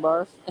 Yarn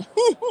barf.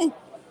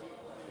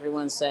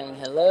 Everyone's saying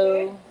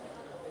hello.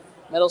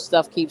 Metal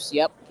stuff keeps.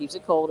 Yep, keeps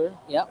it colder.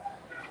 Yep.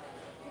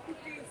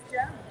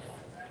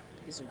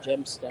 These are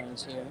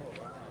gemstones here.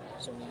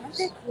 These are nice.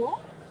 Okay,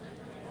 cool.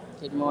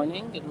 Good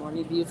morning. Good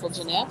morning, beautiful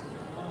Jeanette.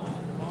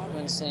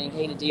 Everyone's saying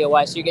hey to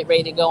DOI. So you get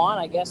ready to go on.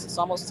 I guess it's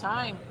almost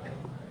time.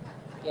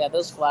 Yeah,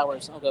 those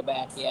flowers. I'll go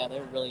back. Yeah,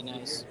 they're really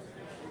nice.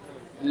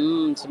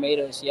 Mmm,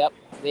 tomatoes. Yep,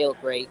 they look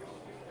great.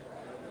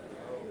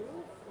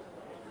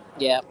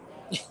 Yeah,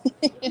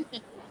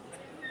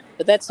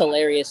 but that's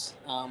hilarious.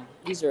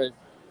 These are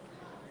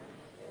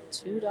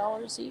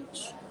 $2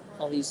 each.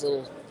 All these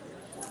little,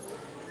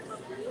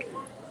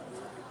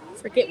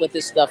 forget what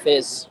this stuff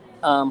is.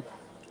 I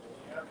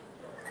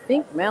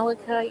think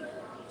malachite,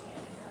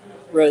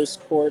 rose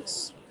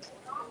quartz.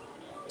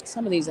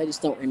 Some of these I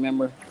just don't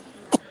remember.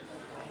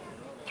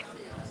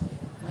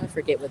 I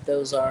forget what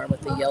those are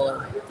with the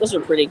yellow. Those are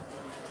pretty.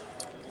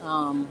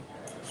 Um,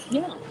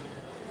 yeah.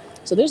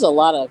 So there's a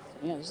lot of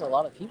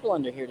people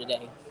under here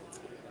today.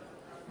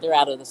 They're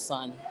out of the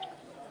sun.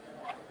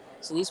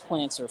 So these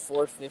plants are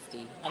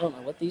 $4.50. I don't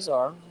know what these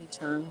are.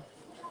 Return.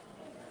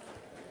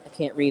 I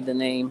can't read the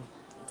name.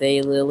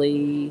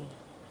 Daylily.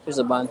 There's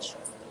a bunch.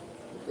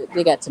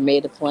 They got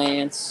tomato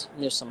plants.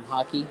 There's some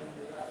hockey.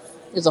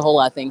 There's a whole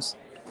lot of things.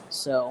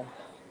 So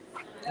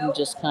I'm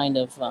just kind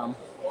of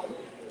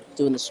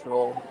doing the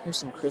stroll. Here's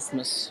some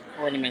Christmas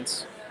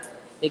ornaments.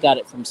 They got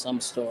it from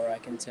some store, I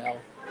can tell.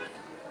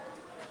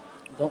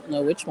 Don't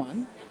know which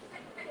one,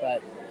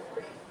 but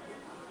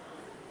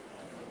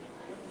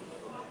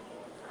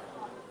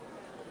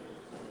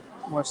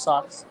more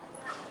socks.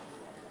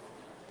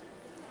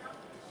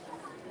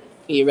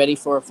 Are you ready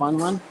for a fun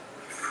one?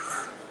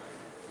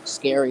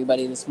 Scare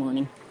everybody this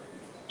morning.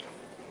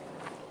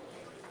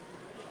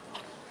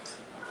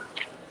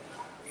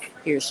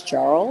 Here's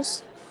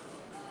Charles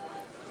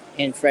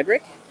and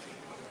Frederick.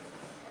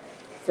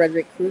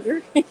 Frederick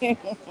Krueger.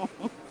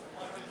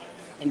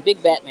 And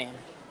Big Batman.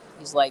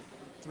 He's like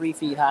 3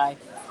 feet high.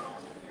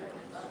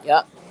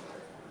 Yep.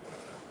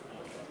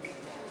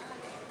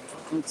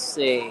 Let's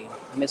see.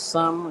 Missed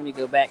some. Let me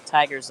go back.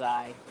 Tiger's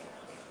Eye.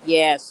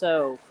 Yeah,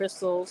 so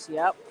crystals.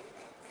 Yep.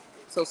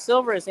 So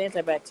silver is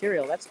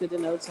antibacterial. That's good to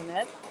know,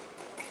 Jeanette.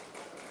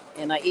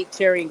 And I eat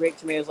cherry and grape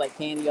tomatoes like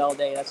candy all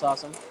day. That's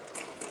awesome.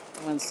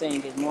 Everyone's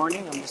saying good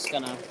morning. I'm just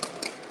going to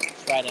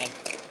try to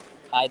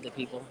hide the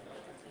people.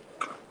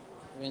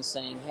 Everyone's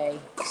saying hey.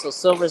 So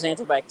silver is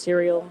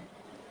antibacterial.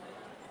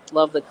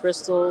 Love the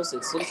crystals.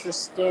 It's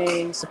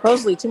interesting.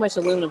 Supposedly, too much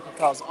aluminum can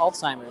cause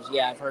Alzheimer's.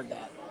 Yeah, I've heard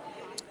that.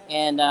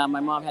 And my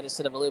mom had a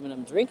set of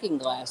aluminum drinking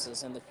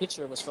glasses, and the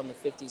picture was from the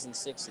 50s and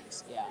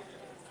 60s. Yeah.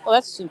 Well,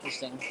 that's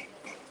interesting.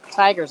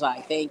 Tiger's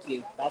Eye. Thank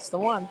you. That's the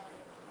one.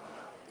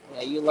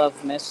 Yeah, you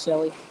love mess,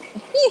 Shelly.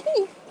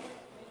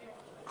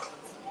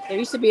 There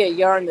used to be a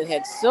yarn that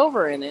had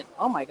silver in it.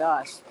 Oh my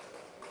gosh.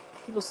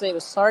 People say it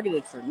was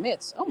targeted for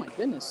mitts. Oh my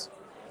goodness.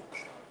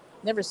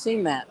 Never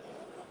seen that.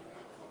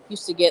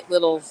 Used to get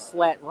little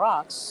flat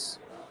rocks,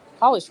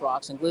 polished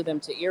rocks, and glue them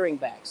to earring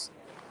backs.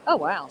 Oh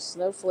wow,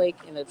 snowflake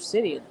and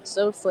obsidian.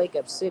 Snowflake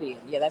obsidian.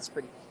 Yeah, that's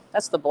pretty.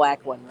 That's the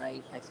black one,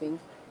 right? I think.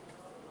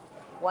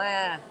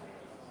 Wow.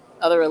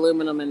 Other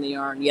aluminum in the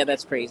yarn. Yeah,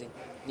 that's crazy.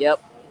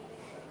 Yep.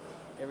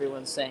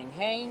 Everyone's saying,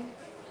 hey.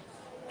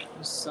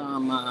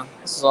 Some.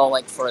 This is all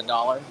like for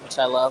 $1, which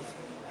I love.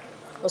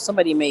 Well,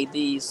 somebody made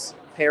these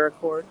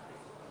paracord.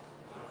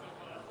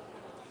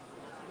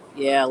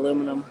 Yeah,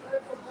 aluminum.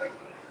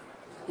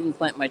 Didn't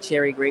plant my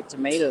cherry grape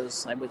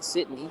tomatoes. I would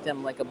sit and eat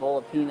them like a bowl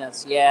of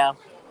peanuts. Yeah.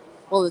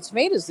 Well, the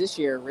tomatoes this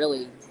year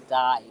really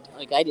died.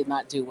 Like I did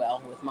not do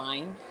well with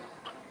mine.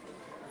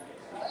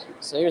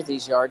 So here's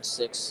these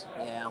yardsticks.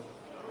 Yeah.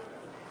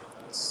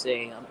 Let's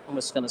see. I'm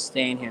just gonna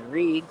stay in here and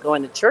read.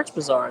 Going to Church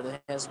Bazaar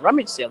that has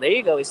rummage sale. There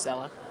you go,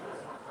 Isella.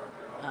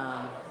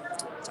 Um,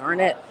 Darn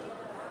it.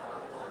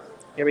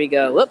 Here we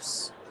go.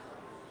 Whoops.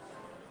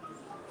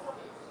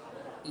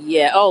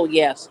 Yeah. Oh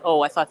yes.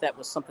 Oh, I thought that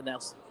was something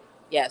else.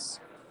 Yes.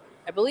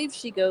 I believe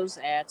she goes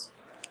at.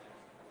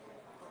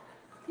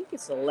 I think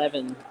it's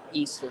 11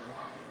 Eastern.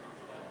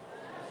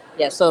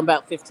 Yeah. So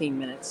about 15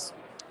 minutes.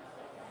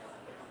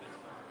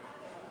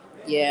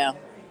 Yeah.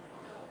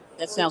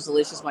 That sounds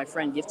delicious. My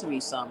friend gifted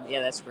me some.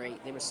 Yeah, that's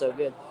great. They were so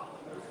good.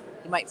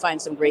 You might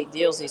find some great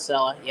deals,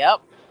 Isella.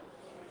 Yep.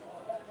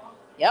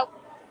 Yep.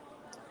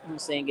 I'm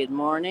saying good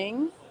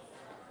morning.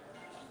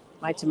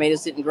 My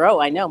tomatoes didn't grow.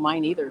 I know,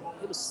 mine either.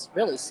 It was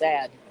really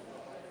sad.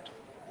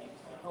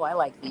 Oh, I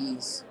like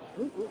these.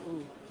 Ooh, ooh,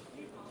 ooh.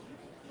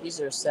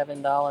 These are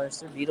 $7.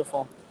 They're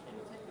beautiful.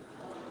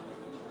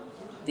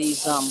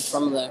 These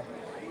from the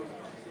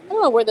I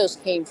don't know where those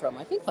came from.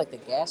 I think like the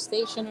gas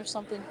station or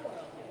something.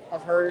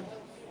 I've heard,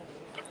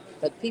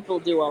 but people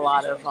do a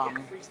lot of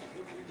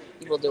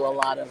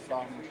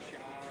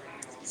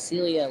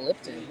Celia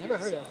Lipton. Never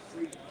heard of.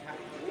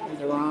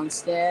 The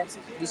Ronstadt.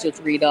 These are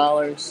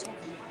 $3.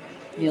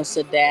 Neil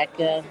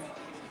Sedaka,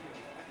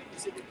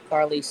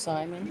 Carly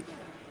Simon.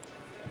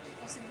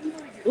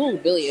 Ooh,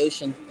 Billy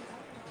Ocean.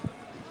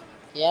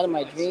 Get out of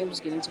my dreams,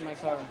 get into my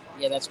car.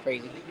 Yeah, that's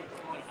crazy.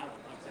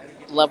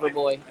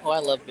 Loverboy. Oh, I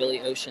love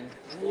Billy Ocean.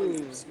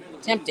 Ooh,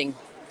 tempting.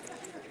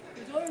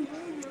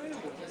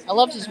 I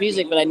loved his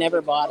music, but I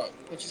never bought it,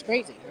 which is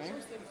crazy, right?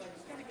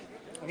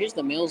 Oh, here's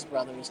the Mills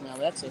Brothers. Now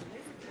that's a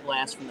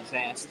blast from the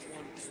past.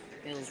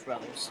 Mills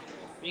Brothers.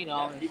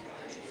 $3.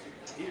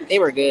 They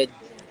were good.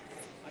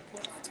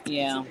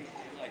 Yeah.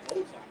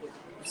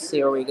 Let's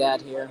see what we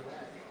got here.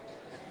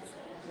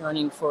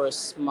 Running for a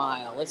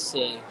smile. Let's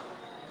see.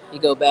 You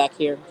go back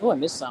here. Oh, I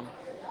missed some.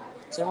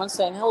 Is everyone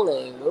saying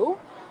hello?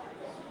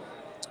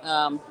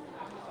 Um,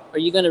 are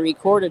you going to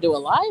record or do a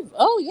live?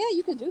 Oh yeah,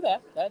 you can do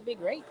that. That'd be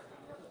great.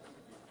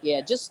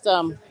 Yeah, just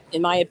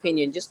in my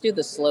opinion, just do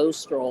the slow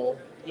stroll.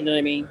 You know what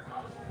I mean?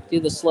 Do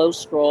the slow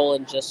stroll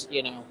and just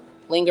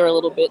linger a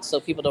little bit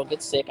so people don't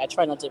get sick. I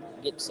try not to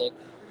get sick,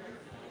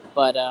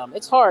 but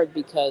it's hard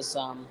because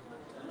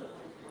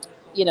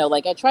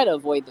like I try to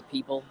avoid the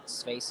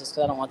people's faces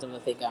because I don't want them to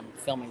think I'm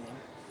filming them,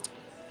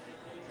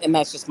 and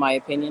that's just my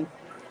opinion.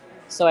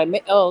 So I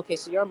made. Oh, okay.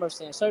 So you're almost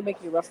saying I started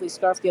making a ruffly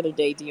scarf the other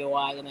day,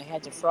 DOI, and I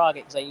had to frog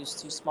it because I used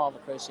too small of a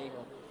crochet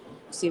hook.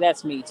 See,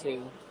 that's me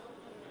too.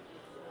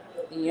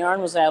 The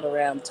yarn was out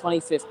around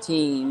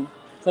 2015,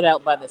 put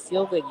out by the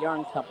Feel Good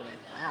Yarn Company.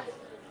 Wow,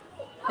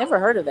 never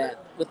heard of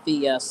that with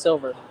the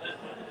silver.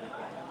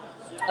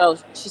 Oh,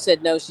 she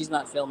said no, she's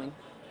not filming.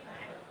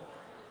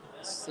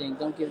 Saying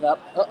don't give up.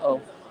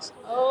 Uh-oh.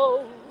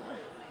 Oh,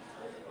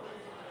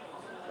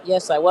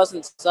 yes, I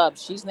wasn't sub.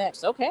 She's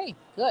next. Okay,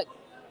 good.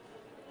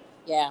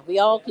 Yeah, we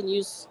all can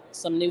use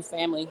some new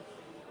family.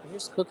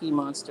 Here's Cookie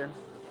Monster.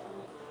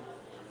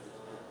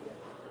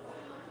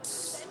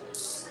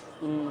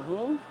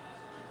 Mm-hmm.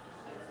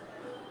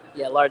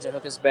 Yeah, larger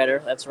hook is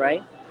better. That's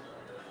right.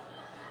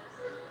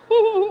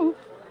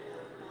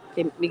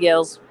 Okay,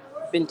 Miguel's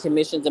been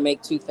commissioned to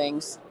make two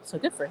things, so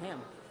good for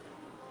him.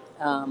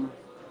 Um,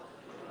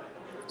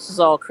 this is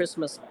all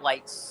Christmas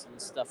lights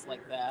and stuff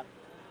like that.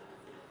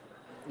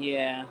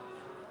 Yeah,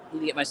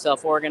 need to get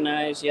myself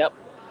organized. Yep.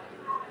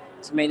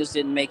 Tomatoes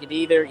didn't make it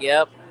either.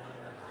 Yep.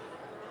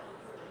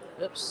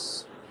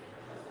 Oops.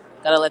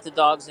 Gotta let the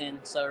dogs in.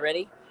 So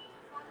ready?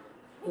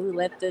 Ooh,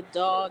 let the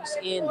dogs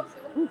in.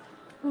 Ooh,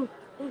 ooh,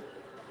 ooh.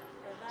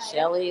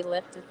 Shelly,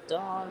 let the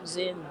dogs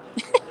in.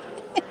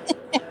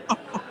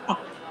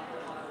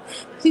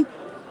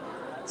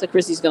 So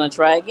Chrissy's gonna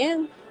try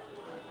again.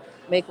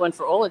 Make one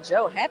for Ola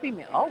Joe. Happy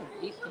Meal. Oh,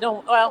 you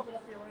don't. Well,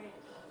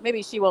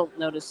 maybe she won't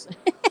notice.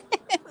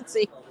 Let's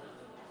see.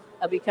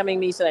 A becoming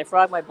me said I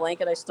frogged my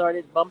blanket. I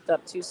started bumped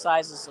up two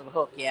sizes of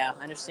hook. Yeah,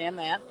 I understand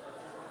that.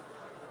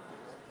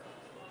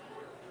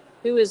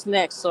 Who is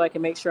next? So I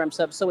can make sure I'm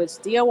sub. So it's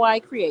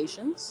DIY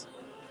Creations,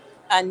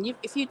 and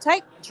if you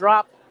type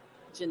drop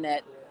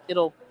Jeanette,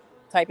 it'll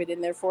type it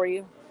in there for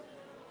you.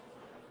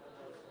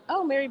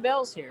 Oh, Mary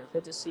Bell's here.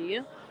 Good to see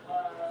you.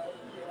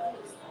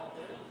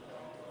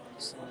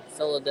 Some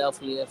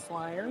Philadelphia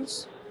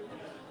Flyers.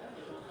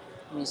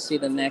 Let me see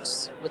the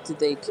next. What did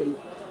they?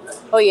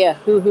 Oh yeah,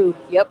 hoo.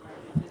 Yep.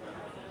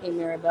 Hey,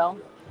 Maribel.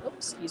 Oops,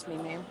 excuse me,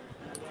 ma'am.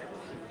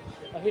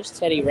 Oh, here's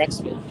Teddy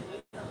Rexfield.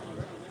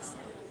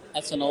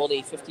 That's an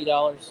oldie,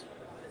 $50.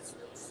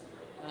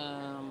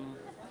 Um,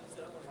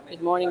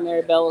 Good morning,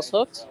 Maribel is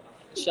hooked.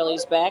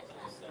 Shelly's back.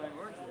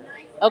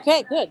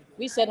 Okay, good.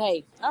 We said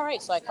hey. All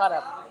right, so I caught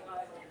up.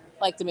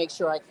 Like to make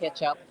sure I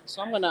catch up.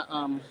 So I'm gonna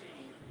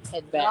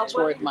head back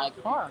toward my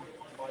car.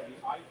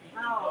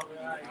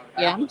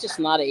 Yeah, I'm just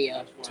not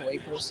a toy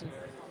person.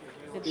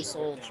 Look at this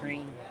old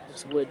train.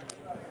 It's wood.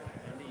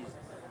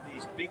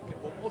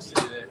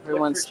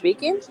 Everyone's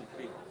speaking.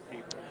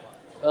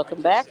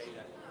 Welcome back.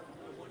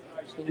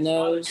 Who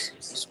knows?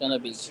 Just gonna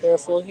be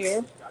careful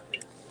here.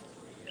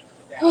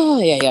 Oh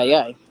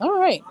yeah. All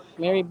right,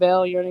 Mary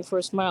Bell, yearning for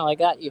a smile. I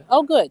got you.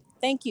 Oh, good.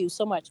 Thank you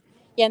so much.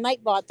 Yeah,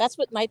 Nightbot. That's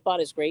what Nightbot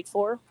is great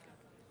for.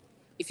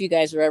 If you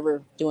guys are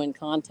ever doing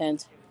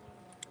content,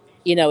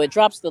 it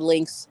drops the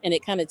links and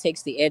it kind of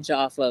takes the edge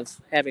off of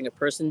having a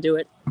person do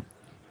it.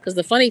 Because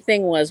the funny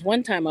thing was,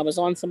 one time I was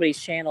on somebody's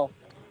channel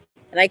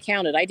and I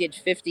counted. I did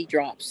 50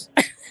 drops,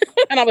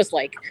 and I was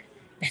like,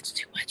 "That's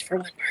too much for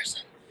one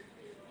person."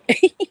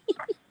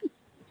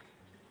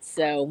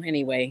 So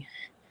anyway,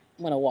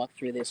 I'm gonna walk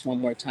through this one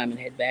more time and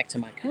head back to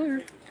my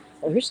car.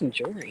 Oh, here's some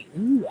jewelry.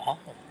 Ooh, wow.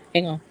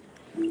 Hang on.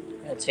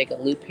 I'll take a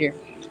loop here.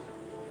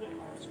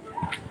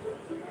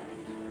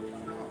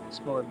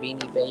 Some more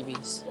beanie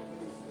babies.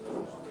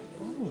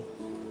 Ooh.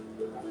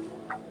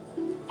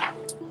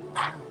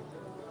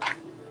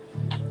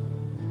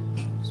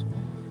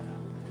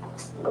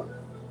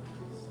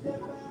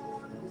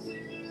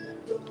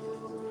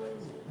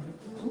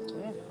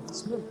 Okay,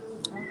 that's good.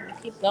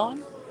 Keep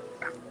going.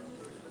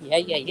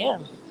 Yeah.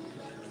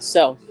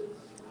 So,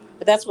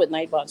 but that's what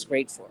Nightbot's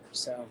great for.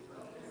 So,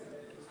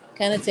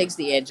 kind of takes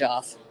the edge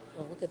off.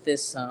 Oh, look at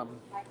this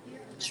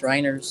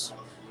Shriners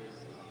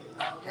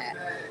hat.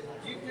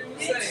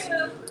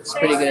 It's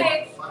pretty good.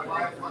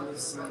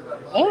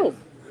 Oh,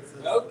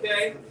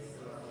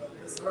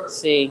 let's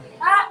see.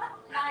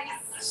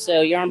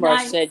 So Yarnbar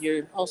said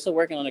you're also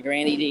working on a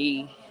Granny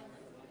D.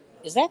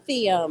 Is that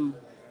the Are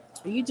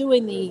you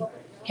doing the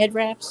head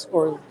wraps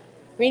or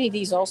Granny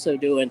D's also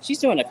doing? She's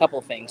doing a couple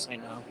things. I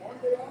know.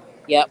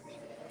 Yep.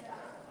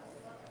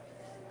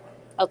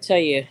 I'll tell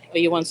you. Oh,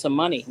 you want some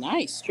money?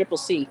 Nice. Triple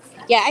C.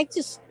 Yeah.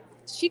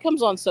 She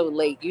comes on so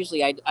late.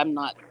 Usually I'm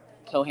not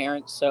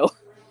coherent, so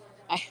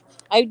I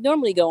I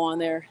normally go on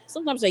there.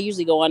 Sometimes I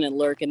usually go on and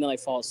lurk and then I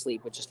fall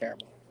asleep, which is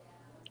terrible.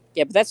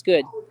 Yeah, but that's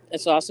good.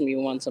 That's awesome. You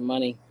won some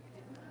money.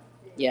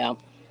 Yeah.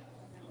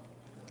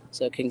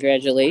 So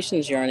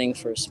congratulations, Yarning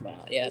for a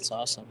smile. Yeah, it's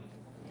awesome.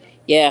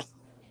 Yeah.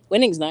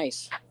 Winning's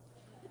nice.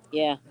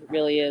 Yeah, it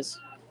really is.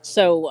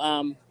 So,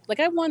 like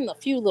I won a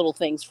few little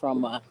things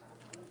from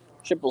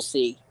Triple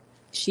C.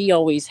 She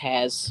always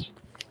has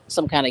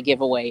some kind of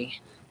giveaway,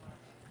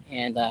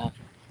 and I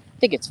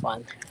think it's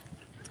fun.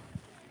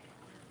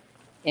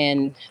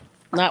 And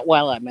not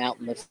while I'm out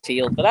in the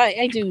field, but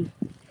I do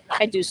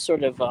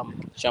sort of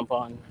jump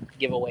on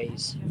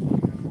giveaways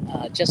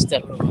just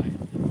to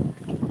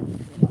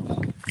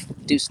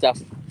do stuff.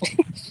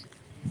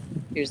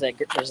 There's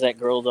that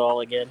girl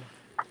doll again.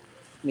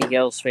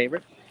 Miguel's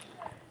favorite,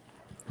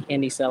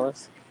 Andy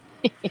Sellis.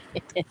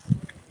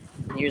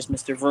 Here's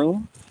Mr.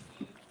 Vroom,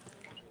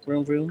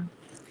 Vroom Vroom.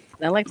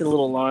 And I like the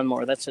little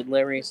lawnmower. That's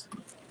hilarious.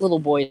 Little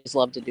boys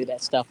love to do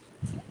that stuff.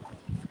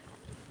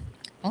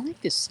 I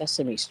like this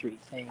Sesame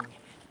Street thing.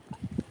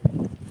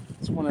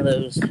 It's one of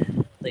those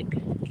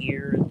like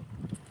gear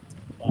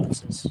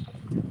boxes.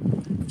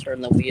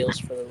 Turn the wheels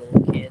for the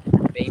little kid,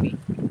 baby.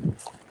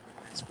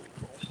 That's pretty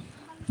cool.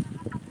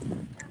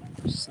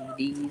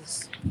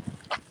 CDs,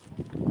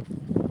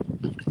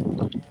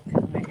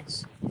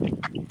 comics.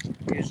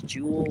 Here's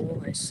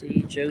Jewel. I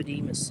see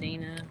Jody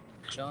Messina,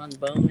 John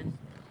Bowman,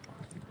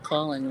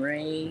 Colin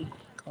Ray,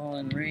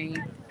 Colin Ray,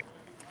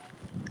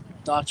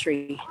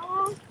 Daughtry,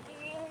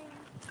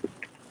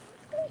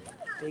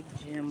 Big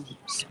Jim,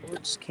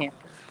 Sports Camper.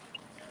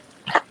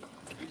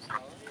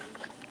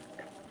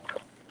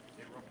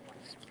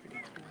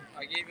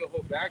 I gave you a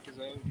whole bag because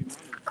I owed you money.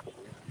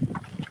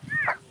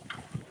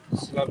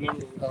 So I've never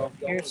Oh,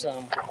 here's a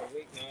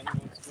week now. And he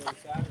wants to go to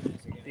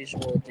Saturdays again.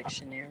 visual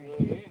dictionary. You know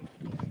what I mean?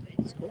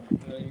 It's cool.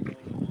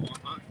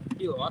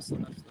 He lost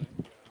last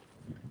night.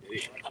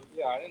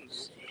 Yeah, I didn't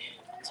lose.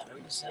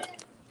 What is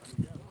that?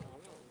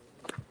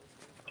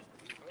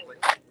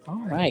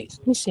 All right.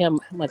 Let me see how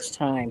much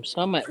time.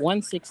 So I'm at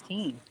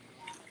 116.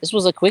 This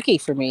was a quickie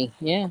for me.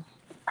 Yeah.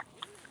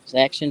 It's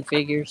action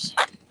figures.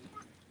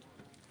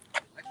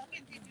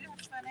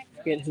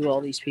 Forget who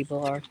all these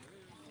people are.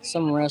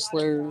 Some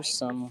wrestlers,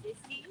 some.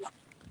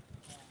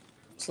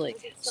 It's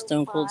like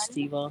Stone Cold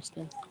Steve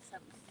Austin.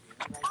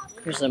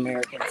 Here's the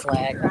American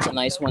flag. It's a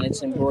nice one.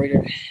 It's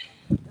embroidered.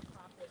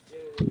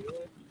 You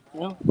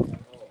know,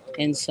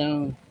 and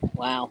sewn.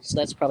 Wow. So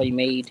that's probably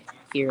made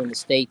here in the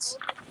States.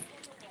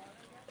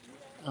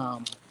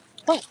 Um,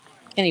 but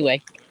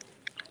anyway,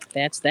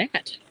 that's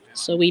that.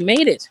 So we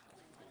made it.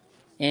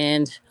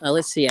 And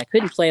let's see, I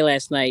couldn't play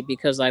last night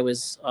because I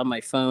was on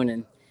my phone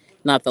and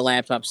not the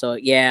laptop. So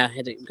yeah, I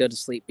had to go to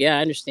sleep. Yeah,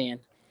 I understand.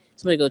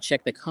 So I'm gonna go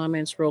check the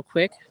comments real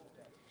quick.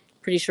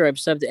 Pretty sure I've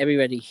subbed to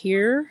everybody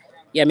here.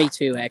 Yeah, me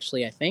too.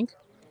 Actually, I think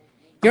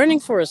yearning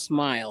for a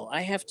smile.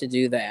 I have to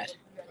do that.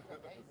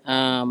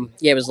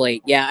 Yeah, it was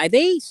late. Yeah,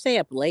 they stay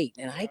up late,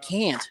 and I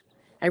can't.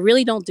 I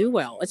really don't do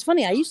well. It's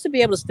funny. I used to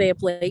be able to stay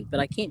up late, but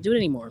I can't do it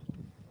anymore.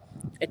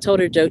 I told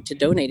her to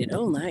donate it.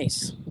 Oh,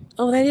 nice.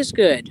 Oh, that is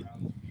good.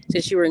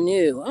 Since you were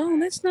new. Oh,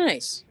 that's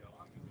nice.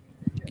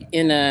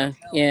 And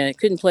yeah,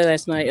 couldn't play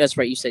last night. That's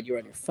right. You said you were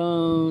on your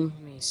phone.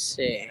 Let me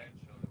see.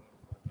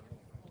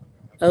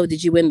 Oh,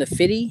 did you win the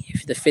fifty?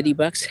 The 50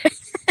 bucks.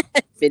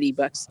 50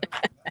 bucks.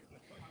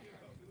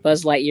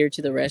 Buzz Lightyear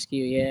to the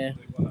rescue. Yeah.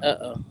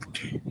 Oh.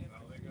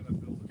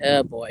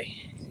 Oh boy.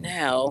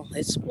 Now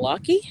it's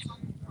blocky.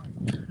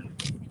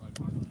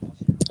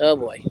 Oh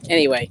boy.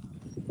 Anyway,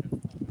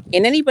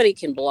 and anybody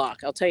can block.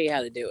 I'll tell you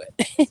how to do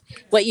it.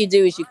 What you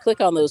do is you click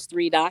on those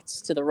three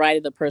dots to the right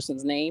of the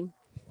person's name,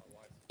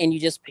 and you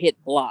just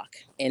hit block,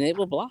 and it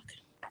will block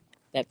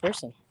that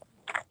person.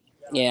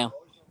 Yeah.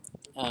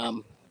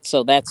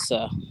 So that's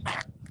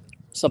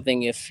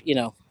something if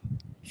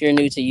if you're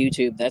new to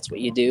YouTube, that's what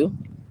you do.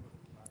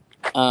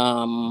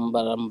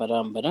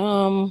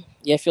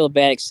 Yeah, I feel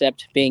bad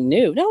except being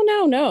new. No,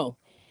 no, no.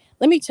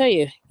 Let me tell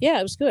you. Yeah,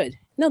 it was good.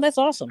 No, that's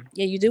awesome.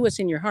 Yeah, you do what's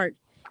in your heart,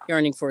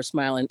 yearning for a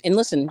smile. And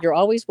listen, you're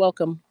always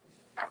welcome.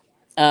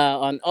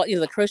 On all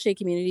the crochet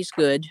community is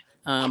good.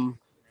 Um,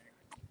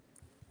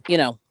 you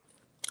know,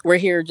 we're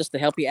here just to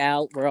help you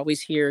out. We're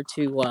always here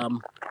to.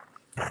 I'm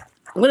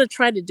gonna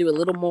try to do a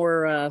little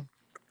more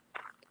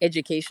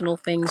educational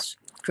things,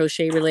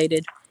 crochet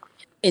related,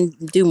 and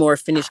do more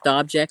finished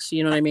objects.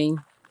 You know what I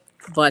mean?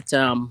 But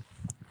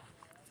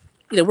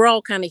we're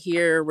all kind of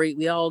here.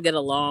 We all get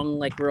along,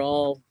 like we're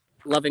all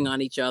loving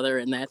on each other,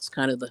 and that's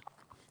kind of the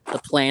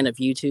plan of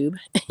YouTube.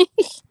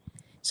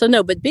 So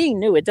no, but being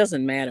new, it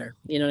doesn't matter.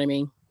 You know what I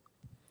mean?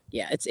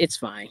 Yeah, it's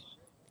fine,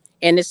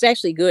 and it's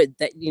actually good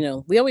that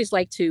we always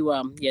like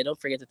to. Yeah, don't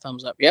forget the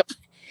thumbs up. Yep,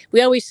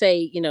 we always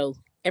say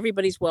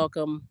everybody's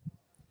welcome.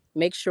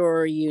 Make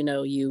sure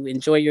you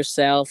enjoy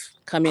yourself.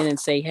 Come in and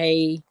say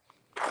hey.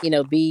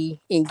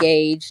 Be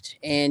engaged,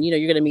 and you're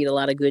going to meet a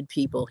lot of good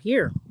people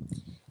here.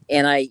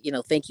 And I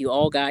thank you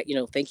all,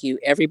 thank you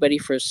everybody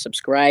for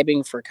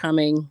subscribing, for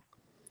coming.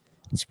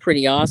 It's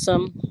pretty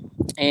awesome.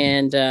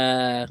 And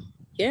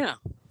yeah,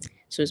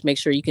 so just make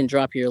sure you can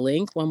drop your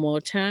link one more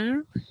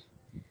time,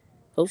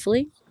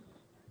 hopefully.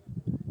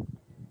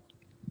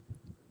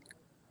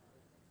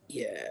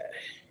 Yeah.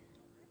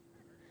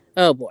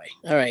 Oh boy.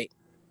 All right.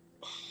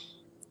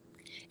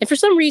 And for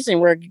some reason,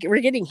 we're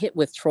getting hit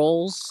with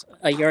trolls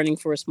yearning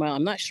for a smile.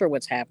 I'm not sure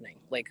what's happening.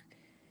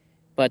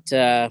 But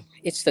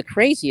it's the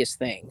craziest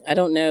thing. I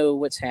don't know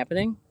what's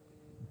happening.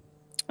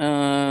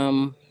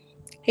 Um,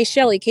 hey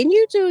Shelly, can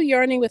you do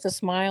yearning with the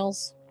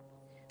smiles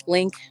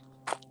link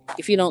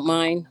if you don't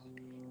mind?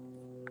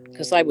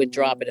 Because I would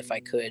drop it if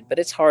I could, but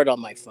it's hard on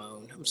my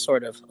phone. I'm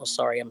sort of. Oh,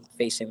 sorry, I'm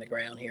facing the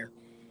ground here.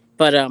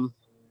 But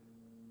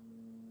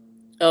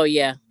oh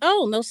yeah.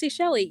 Oh no, see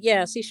Shelly.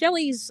 Yeah, see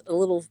Shelly's a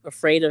little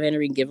afraid of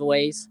entering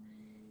giveaways,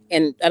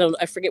 and I don't.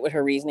 I forget what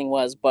her reasoning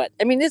was, but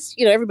I mean, it's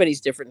everybody's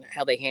different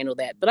how they handle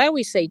that. But I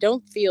always say,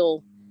 don't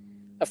feel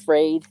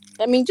afraid.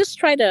 I mean, just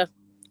try to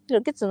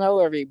get to know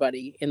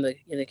everybody in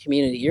the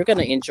community. You're going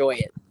to enjoy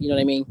it. You know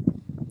what I mean?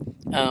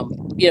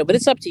 But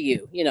it's up to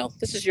you.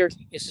 This is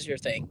your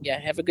thing. Yeah.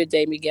 Have a good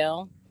day,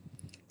 Miguel.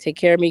 Take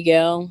care,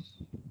 Miguel.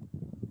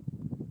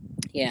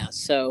 Yeah.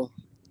 So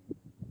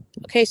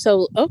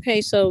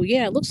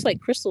yeah, it looks like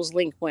Crystal's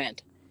link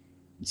went.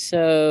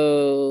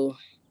 So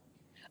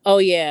oh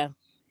yeah.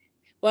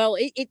 Well,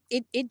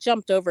 it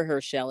jumped over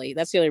her, Shelly.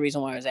 That's the only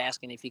reason why I was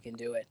asking if you can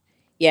do it.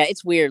 Yeah,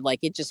 it's weird. Like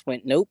it just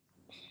went nope.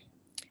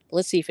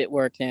 Let's see if it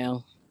worked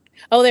now.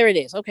 Oh, there it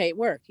is. Okay, it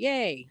worked.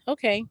 Yay.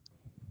 Okay.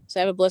 So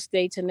have a blessed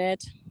day,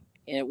 Tanette.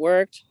 And it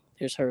worked.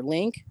 There's her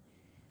link.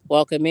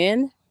 Welcome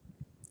in.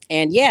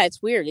 And yeah,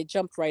 it's weird. It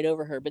jumped right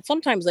over her. But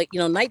sometimes, like,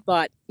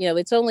 Nightbot,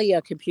 it's only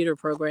a computer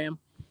program.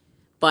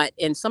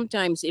 And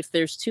sometimes if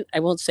there's I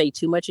won't say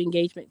too much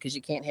engagement because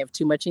you can't have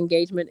too much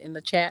engagement in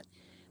the chat.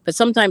 But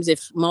sometimes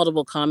if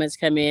multiple comments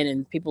come in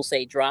and people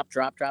say drop,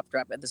 drop, drop,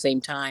 drop at the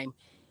same time,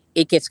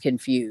 it gets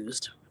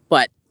confused.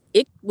 But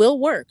it will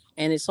work.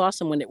 And it's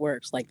awesome when it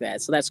works like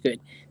that. So that's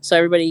good. So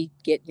everybody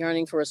get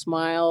yearning for a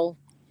smile.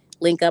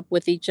 Link up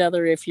with each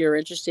other if you're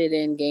interested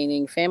in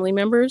gaining family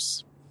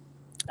members.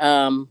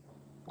 Um,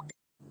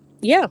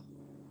 yeah,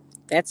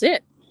 that's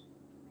it.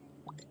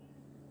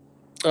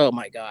 Oh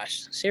my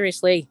gosh,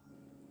 seriously.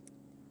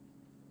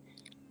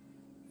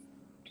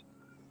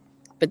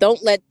 But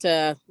don't let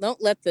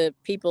the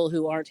people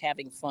who aren't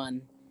having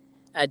fun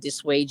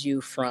dissuade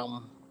you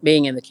from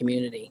being in the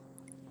community.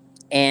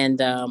 And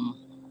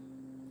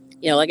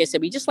like I said,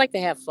 we just like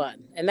to have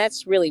fun, and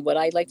that's really what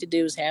I like to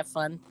do is have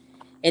fun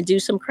and do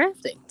some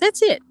crafting.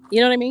 That's it. You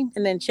know what I mean?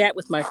 And then chat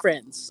with my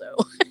friends. So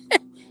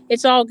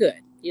it's all good.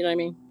 You know what I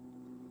mean?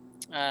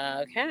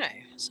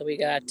 Okay, so we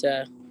got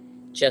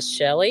just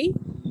Shelly.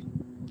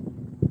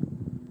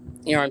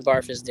 Yarn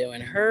Barf is doing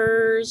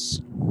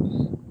hers.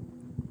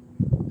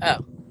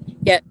 Oh,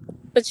 yeah.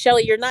 But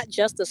Shelly, you're not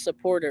just a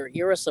supporter,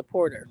 you're a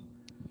supporter.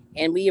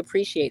 And we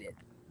appreciate it.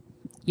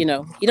 You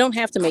don't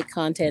have to make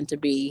content to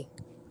be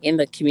in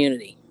the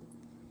community.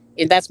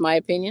 And that's my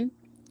opinion.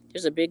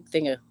 There's a big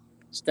thing of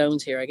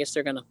stones here. I guess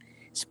they're going to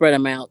spread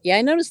them out. Yeah,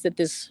 I noticed that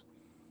this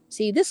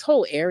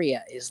whole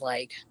area is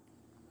like,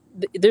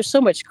 there's so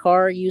much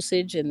car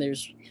usage and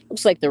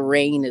looks like the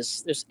rain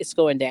it's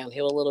going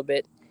downhill a little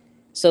bit.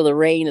 So the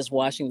rain is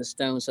washing the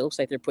stones. So it looks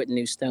like they're putting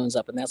new stones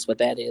up, and that's what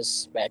that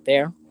is back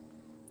there.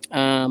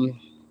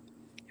 Um,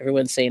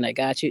 Everyone's saying I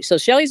got you. So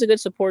Shelly's a good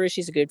supporter.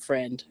 She's a good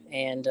friend,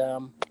 and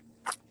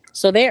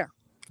so there.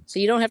 So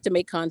you don't have to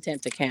make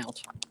content to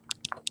count.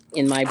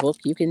 In my book,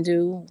 you can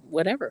do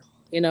whatever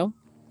you know.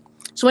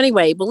 So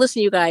anyway, but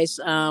listen, you guys.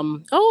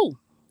 Oh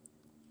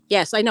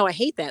yes, I know. I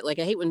hate that. Like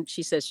I hate when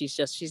she says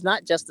she's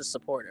not just a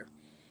supporter.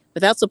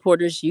 Without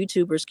supporters,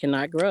 YouTubers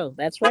cannot grow.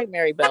 That's right,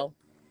 Mary Bell.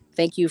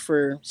 Thank you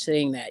for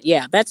saying that.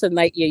 Yeah, that's a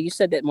night. Yeah, you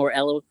said that more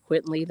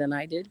eloquently than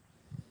I did.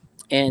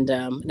 And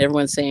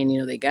everyone's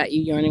saying, they got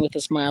you yearning with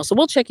a smile. So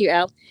we'll check you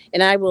out,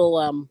 and I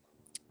will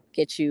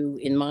get you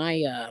in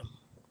my.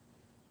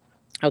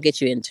 I'll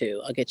get you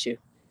into. I'll get you,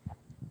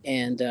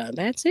 and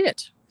that's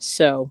it.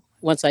 So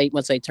once I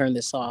turn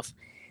this off,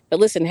 but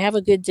listen, have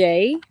a good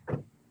day.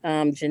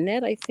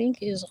 Jeanette, I think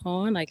is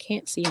on. I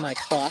can't see my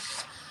clock.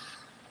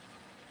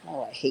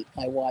 Oh, I hate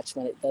my watch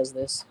when it does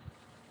this.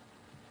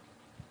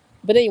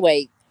 But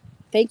anyway,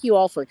 thank you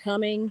all for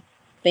coming.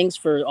 Thanks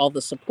for all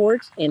the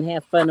support, and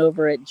have fun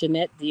over at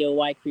Jeanette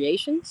DOY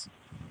Creations.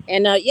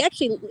 And you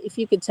actually, if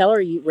you could tell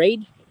her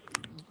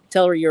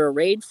you're a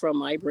raid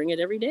from I Bring It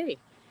Every Day.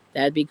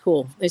 That'd be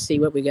cool. Let's see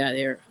what we got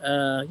there.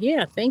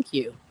 Yeah, thank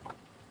you.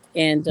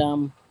 And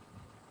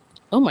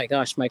oh my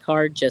gosh, my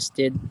card just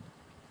did.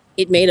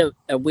 It made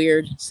a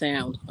weird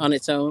sound on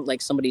its own,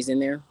 like somebody's in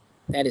there.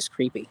 That is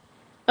creepy.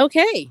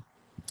 Okay,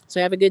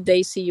 so have a good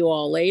day. See you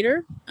all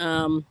later.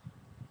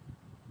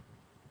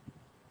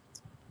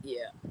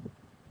 Yeah.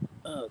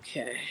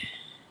 Okay.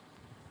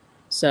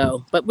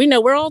 So, but we know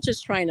we're all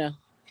just trying to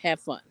have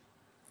fun.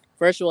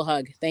 Virtual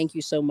hug. Thank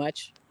you so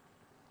much.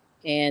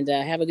 And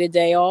have a good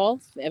day,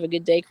 all. Have a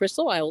good day,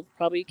 Crystal. I'll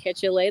probably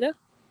catch you later.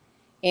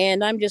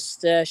 And I'm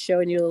just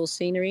showing you a little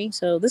scenery.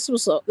 So this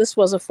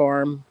was a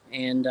farm,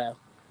 and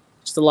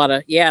just a lot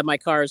of yeah. My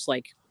car's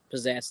like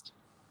possessed.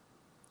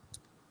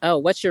 Oh,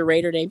 what's your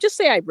raider name? Just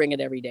say I bring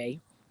it every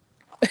day,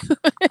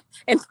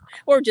 and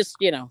or just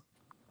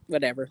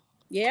whatever.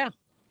 Yeah,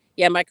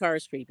 yeah. My car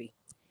is creepy.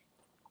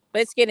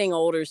 But it's getting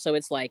older, so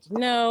it's like,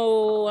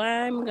 no,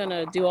 I'm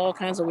gonna do all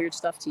kinds of weird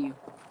stuff to you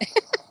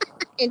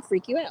and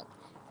freak you out.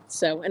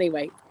 So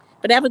anyway,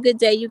 but have a good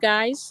day, you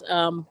guys.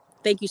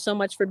 Thank you so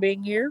much for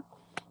being here,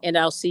 and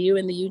I'll see you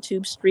in the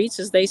YouTube streets,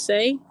 as they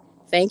say.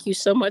 Thank you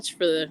so much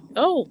for the.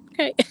 Oh,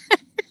 okay.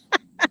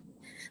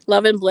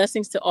 Love and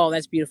blessings to all.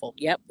 That's beautiful.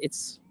 Yep,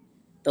 it's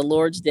the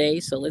Lord's day,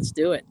 so let's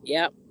do it.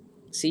 Yep.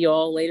 See you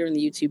all later in the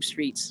YouTube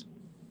streets.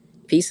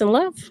 Peace and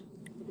love.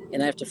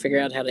 And I have to figure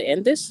out how to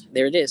end this.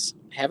 There it is.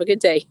 Have a good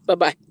day.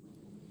 Bye-bye.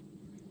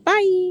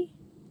 Bye.